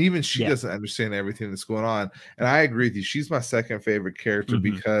fun. And even she doesn't understand everything that's going on. And I agree with you. She's my second favorite character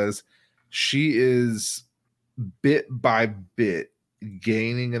because she is bit by bit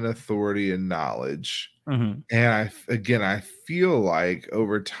gaining an authority and knowledge. And I feel like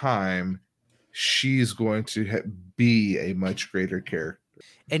over time she's going to be a much greater character.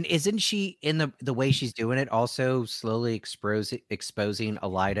 And isn't she in the way she's doing it also slowly exposing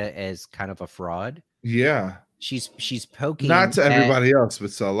Elida as kind of a fraud? Yeah. She's poking not to at everybody else,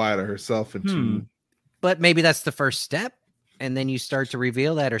 but to Elida herself and to. But maybe that's the first step, and then you start to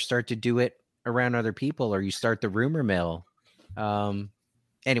reveal that, or start to do it around other people, or you start the rumor mill.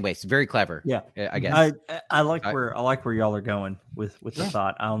 Anyways, very clever. Yeah, I guess. I like where y'all are going with the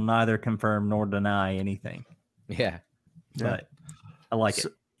thought. I'll neither confirm nor deny anything. Yeah, but I like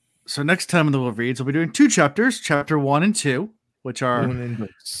it. So next time in the Will Reads, we'll be doing 2 chapters, chapter 1 and 2, which are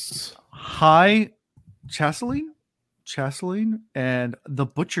High Chasseline and the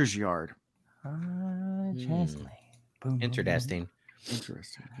Butcher's Yard. Interesting.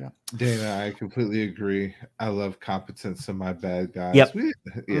 Interesting. Yeah. Dana, I completely agree. I love competence in my bad guys. Yep.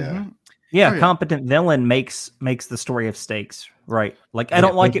 Yeah. Competent villain makes the story have stakes, right? Like I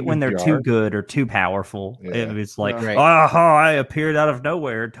don't like it when they're too good or too powerful. It's like, I appeared out of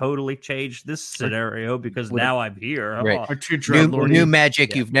nowhere, totally changed this scenario because now I'm here. Right. New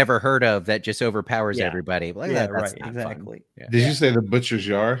magic you've never heard of that just overpowers everybody. Like, that's exactly. Did you say the Butcher's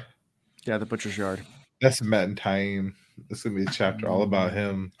Yard? Yeah, the Butcher's Yard. That's Matt and Taim. It's gonna be a chapter all about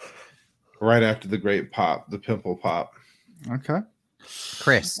him. Right after the great pop, the pimple pop. Okay.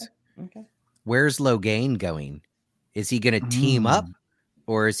 Chris. Okay. Where's Logain going? Is he going to team up,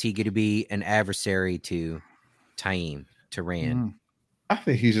 or is he going to be an adversary to Taim, to Rand? I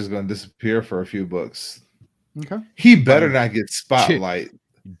think he's just going to disappear for a few books. Okay. He better not get spotlight.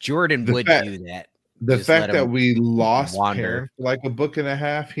 Jordan would do that. The fact that we lost Perrin for like a book and a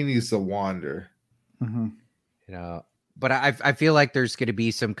half, he needs to wander. But I feel like there's going to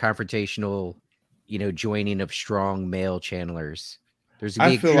be some confrontational, joining of strong male channelers. There's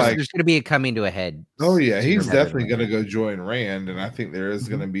going to be a coming to a head. Oh yeah, he's definitely going to go join Rand, and I think there is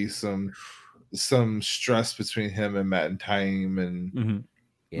going to be some stress between him and Matt and Taim, and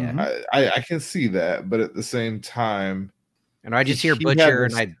I can see that. But at the same time, and I just hear Butcher,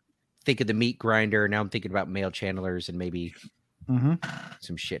 and I think of the meat grinder. And now I'm thinking about male channelers, and maybe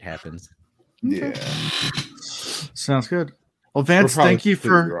some shit happens. Yeah, sounds good. Well, Vance, thank you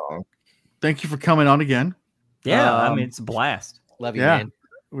for coming on again. Yeah, I mean it's a blast. Love you, man.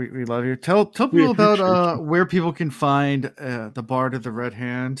 We love you. Tell people about where people can find the Bard of the Red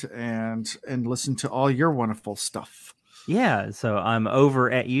Hand and listen to all your wonderful stuff. Yeah, so I'm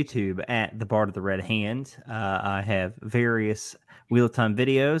over at YouTube at the Bard of the Red Hand. I have various Wheel of Time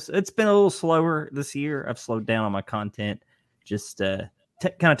videos. It's been a little slower this year. I've slowed down on my content. Just kind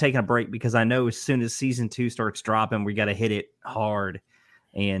of taking a break because I know as soon as season 2 starts dropping, we got to hit it hard.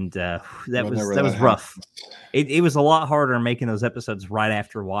 and that Whenever was rough. happens. It was a lot harder making those episodes right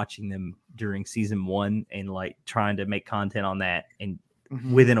after watching them during season 1 and like trying to make content on that. And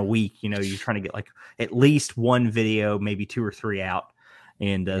within a week, you're trying to get like at least one video, maybe 2 or 3 out.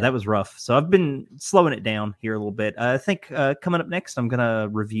 And that was rough. So I've been slowing it down here a little bit. I think coming up next, I'm going to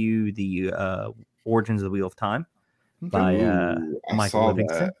review the Origins of the Wheel of Time by Michael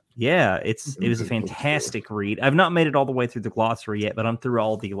Livingston. That. Yeah, it was a fantastic read. I've not made it all the way through the glossary yet, but I'm through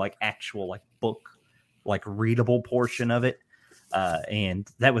all the like actual like book, like readable portion of it. And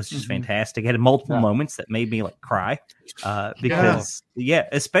that was just fantastic. It had multiple moments that made me like cry. Because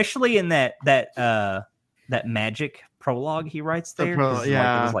especially in that magic prologue he writes there.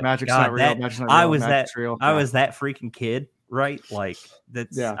 Magic's not real. Magic's not real. I was Magic's real. I was that freaking kid, right? Like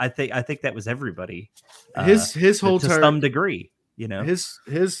that's I think that was everybody. His whole to some degree,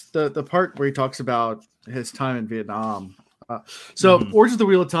 the part where he talks about his time in Vietnam. Origins of the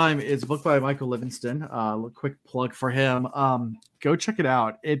Wheel of Time is a book by Michael Livingston. A quick plug for him. Go check it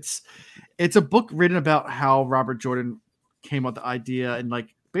out. It's a book written about how Robert Jordan came up with the idea and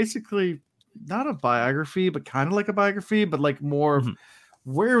like basically not a biography, but kind of like a biography, but like more of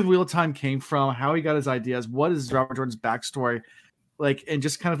where Wheel of Time came from, how he got his ideas, what is Robert Jordan's backstory, like, and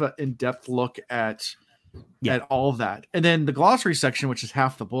just kind of an in-depth look at all of that. And then the glossary section, which is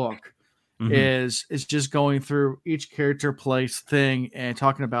half the book, is just going through each character, place, thing, and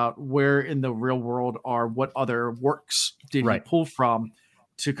talking about where in the real world are what other works did he pull from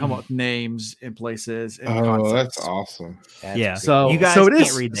to come up with names and places and concepts. That's awesome. So you guys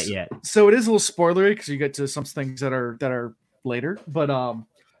can't read that yet. So it is a little spoilery because you get to some things that are later, but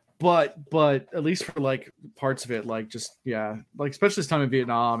at least for like parts of it, like just like especially this time in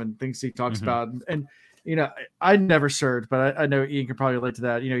Vietnam and things he talks about, and I never served, but I know Ian can probably relate to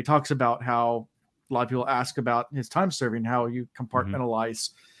that. He talks about how a lot of people ask about his time serving, how you compartmentalize.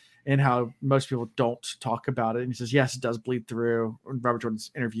 And how most people don't talk about it. And he says, yes, it does bleed through. In Robert Jordan's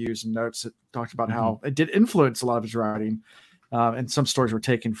interviews and notes, it talked about how it did influence a lot of his writing. And some stories were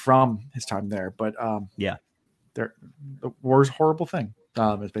taken from his time there. But the war's a horrible thing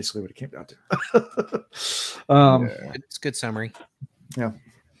is basically what it came down to. It's a good summary. Yeah.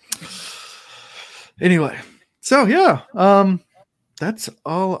 Anyway, so that's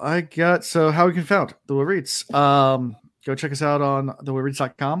all I got. So how we can found the Will Reads. Go check us out on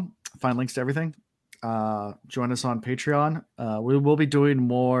thewillreads.com. Find links to everything. Join us on Patreon. We will be doing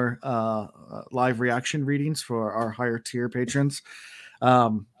more live reaction readings for our higher tier patrons.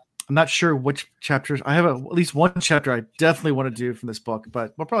 I'm not sure which chapters. I have at least one chapter I definitely want to do from this book,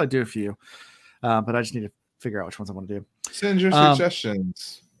 but we'll probably do a few. But I just need to figure out which ones I want to do. Send your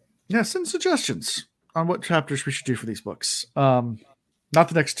suggestions. Yeah, send suggestions on what chapters we should do for these books. Not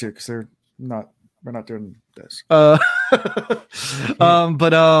the next two because we're not doing this. But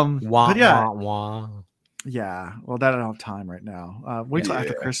yeah. Well, that I don't have time right now. Wait till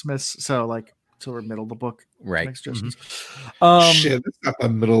after Christmas. So like till we're middle of the book. Right. Next suggestions. Shit, it's not the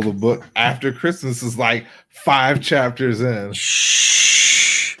middle of the book. After Christmas is like 5 chapters in.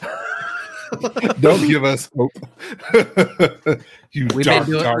 Shh. Don't give us hope.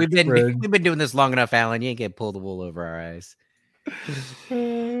 We've been doing this long enough, Alan. You ain't get pulled the wool over our eyes.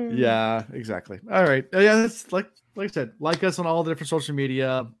 Yeah, exactly. All right. Yeah, that's like I said, like us on all the different social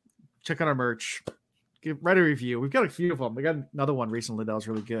media. Check out our merch. Write a review. We've got a few of them. We got another one recently that was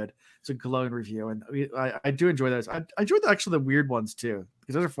really good. It's a Cologne review, and I do enjoy those. I enjoy actually the weird ones too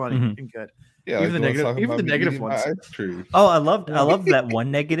because those are funny and good. Yeah, even the negative ones. Oh, I loved that one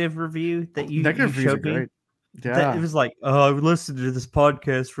negative review that you showed me. Great. Yeah, it was like, I listened to this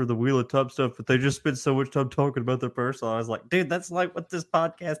podcast for the Wheel of Time stuff, but they just spent so much time talking about their personal. I was like, dude, that's like what this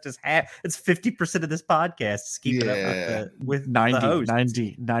podcast is. It's 50% of this podcast is keeping up with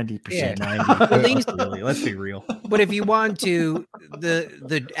 90%. Yeah, 90. At least, really, let's be real. But if you want to,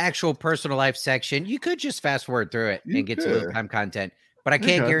 the actual personal life section, you could just fast forward through it and get to Wheel of Time content. But I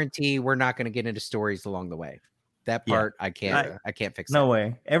can't guarantee we're not going to get into stories along the way. That part I can't fix. No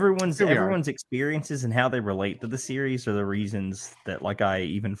way. Everyone's experiences and how they relate to the series are the reasons that like I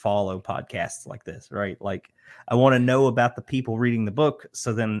even follow podcasts like this, right? Like I want to know about the people reading the book,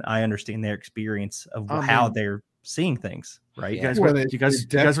 so then I understand their experience of how they're seeing things, right? You guys want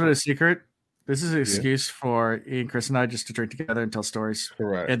a secret? This is an excuse for Ian, Chris, and I just to drink together and tell stories.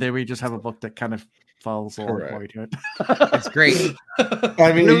 Correct. And then we just have a book that kind of follows along while we do it. It's great.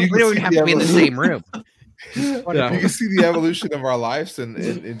 I mean, we don't have to be in the same room. You can see the evolution of our lives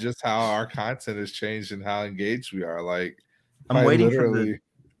and just how our content has changed and how engaged we are. Like, I'm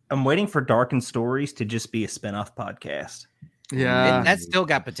waiting for Darkened Stories to just be a spinoff podcast. Yeah, that's still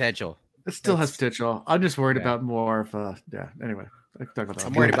got potential. It still has potential. I'm just worried about more of anyway. I can talk about that.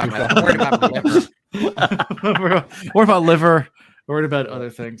 I'm worried about my liver. Worried about liver. Worried about other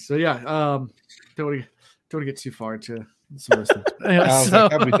things. So yeah, don't want to get too far into some of those things. Anyway, I was so,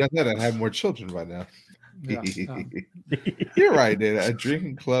 like, had we done that, I'd have more children by now. yeah, You're right, Dana. A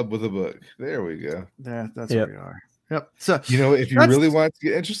drinking club with a book. There we go. yeah, that's where we are. Yep. So You know, if you That's- really want it to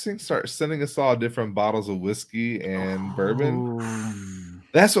get interesting, start sending us all different bottles of whiskey and bourbon.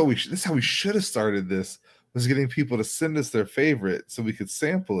 That's how we should have started this. Was getting people to send us their favorite so we could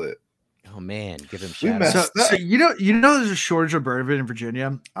sample it. Oh man, give him We shout messed out. So you know there's a shortage of bourbon in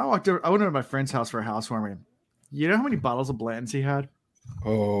Virginia. I went over to my friend's house for a housewarming. You know how many bottles of Blanton's he had?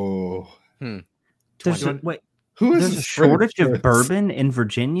 Oh, Wait, who is there's a this friend shortage of Chris? bourbon in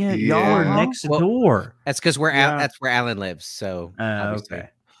Virginia. Y'all are Yeah. next Well, door. That's because Yeah. where Alan lives. So obviously. Okay.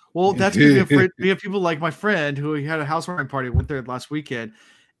 Well, that's because we have people like my friend who he had a housewarming party. Went there last weekend,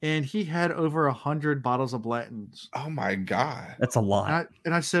 and he had over 100 bottles of Blanton's. Oh my god. That's a lot.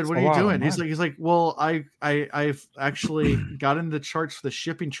 And I said, That's "What a are you lot of doing?" money. He's like, "Well, I've actually got in the charts for the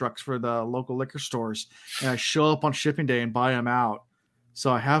shipping trucks for the local liquor stores, and I show up on shipping day and buy them out,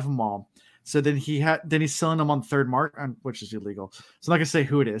 so I have them all." So then he's selling them on third market, which is illegal. So I'm not gonna say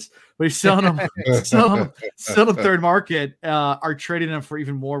who it is, but he's selling them, selling them third market. Are trading them for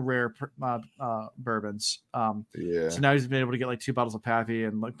even more rare bourbons. Yeah. So now he's been able to get like 2 bottles of Pappy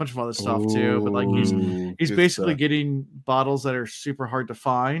and like a bunch of other stuff too. But like he's Ooh, he's good basically stuff. getting bottles that are super hard to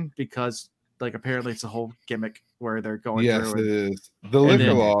find because like apparently it's a whole gimmick where they're going Yes, through. it And, is. The liquor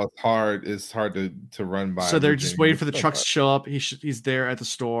then- law is hard to run by. so they're just Virginia. waiting for the It's so trucks to hard. show up. He's there at the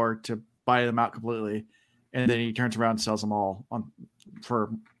store to buy them out completely, and then he turns around and sells them all for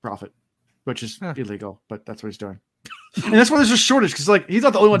profit, which is illegal. But that's what he's doing. And that's why there's a shortage because like he's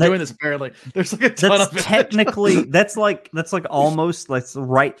not the only one doing this. Apparently, there's like a ton That's of it. technically that's like almost like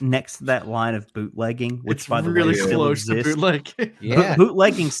right next to that line of bootlegging, which It's by the really way still close to exists. bootleg. Yeah.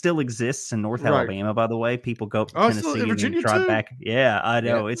 Bootlegging still exists in North Right. Alabama, by the way. People go up to Oh, it's still in Tennessee and Virginia, then drive too? back. Yeah, I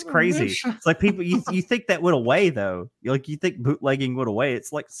know. It's Oh, man, crazy. shut- It's like people you think that went away though. You think bootlegging went away.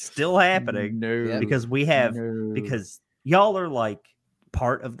 It's like still happening No, because we have no. because y'all are like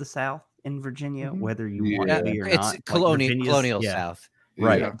part of the South in Virginia, Mhm. whether you want to Yeah. be or It's not. Like, Virginia's- colonial yeah, South.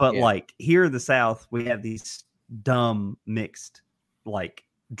 right? Yeah. But Yeah. like here in the South, we have these dumb mixed like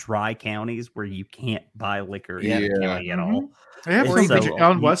dry counties where you can't buy liquor in the Yeah. county at all. They have Or some even-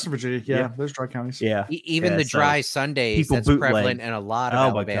 out in Western Virginia. Yeah, Yeah. there's dry counties. Yeah. Even Yeah, the so dry Sundays, people that's bootleg. prevalent in a lot of Oh my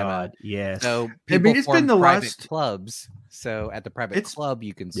Alabama. god. Yes. So I people mean, it's been form the private last- clubs. So at the private It's- club,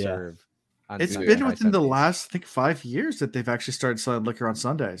 you can Yeah. serve. On It's Sunday, been dry within the Sundays. last, I think, 5 years that they've actually started selling liquor on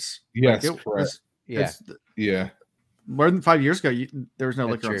Sundays. Yes, Like, it correct. was- Yeah. it's- Yeah. more than 5 years ago, there was no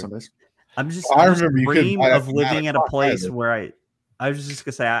That's liquor on true. Sundays. I'm just I I just remember you couldn't dream buy it of from living 9 at a o'clock place either. where I was just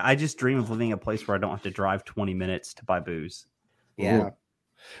gonna say I just dream of living in a place where I don't have to drive 20 minutes to buy booze. Yeah. Ooh.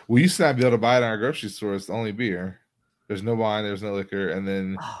 We used to not be able to buy it in our grocery store. It's only beer. There's no wine. There's no liquor. And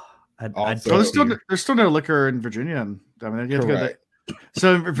then I'd Also- So totally- there's still no liquor in Virginia. And, I mean, you have to go to Correct.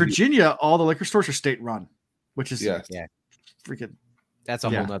 so in Virginia, all the liquor stores are state run, which is yes, Yeah. freaking. That's a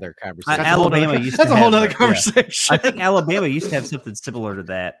Yeah. whole nother conversation. That's a whole Alabama nother- used that's to a whole have other that, yeah. conversation. I think Alabama used to have something similar to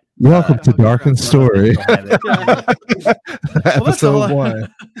that. Welcome to Dark and Story. Still have it. Episode all-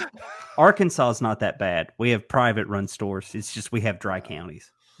 1. Arkansas is not that bad. We have private run stores. It's just we have dry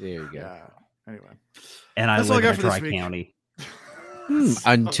counties, There you go. Yeah. Anyway, and I That's all I live in got a for this dry week. county.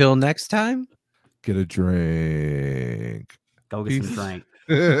 Until next time. Get a drink. Go get some drink.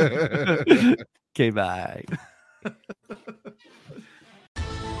 okay, bye.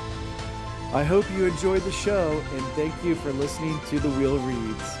 I hope you enjoyed the show, and thank you for listening to The Wheel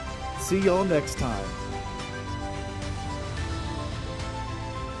Reads. See y'all next time.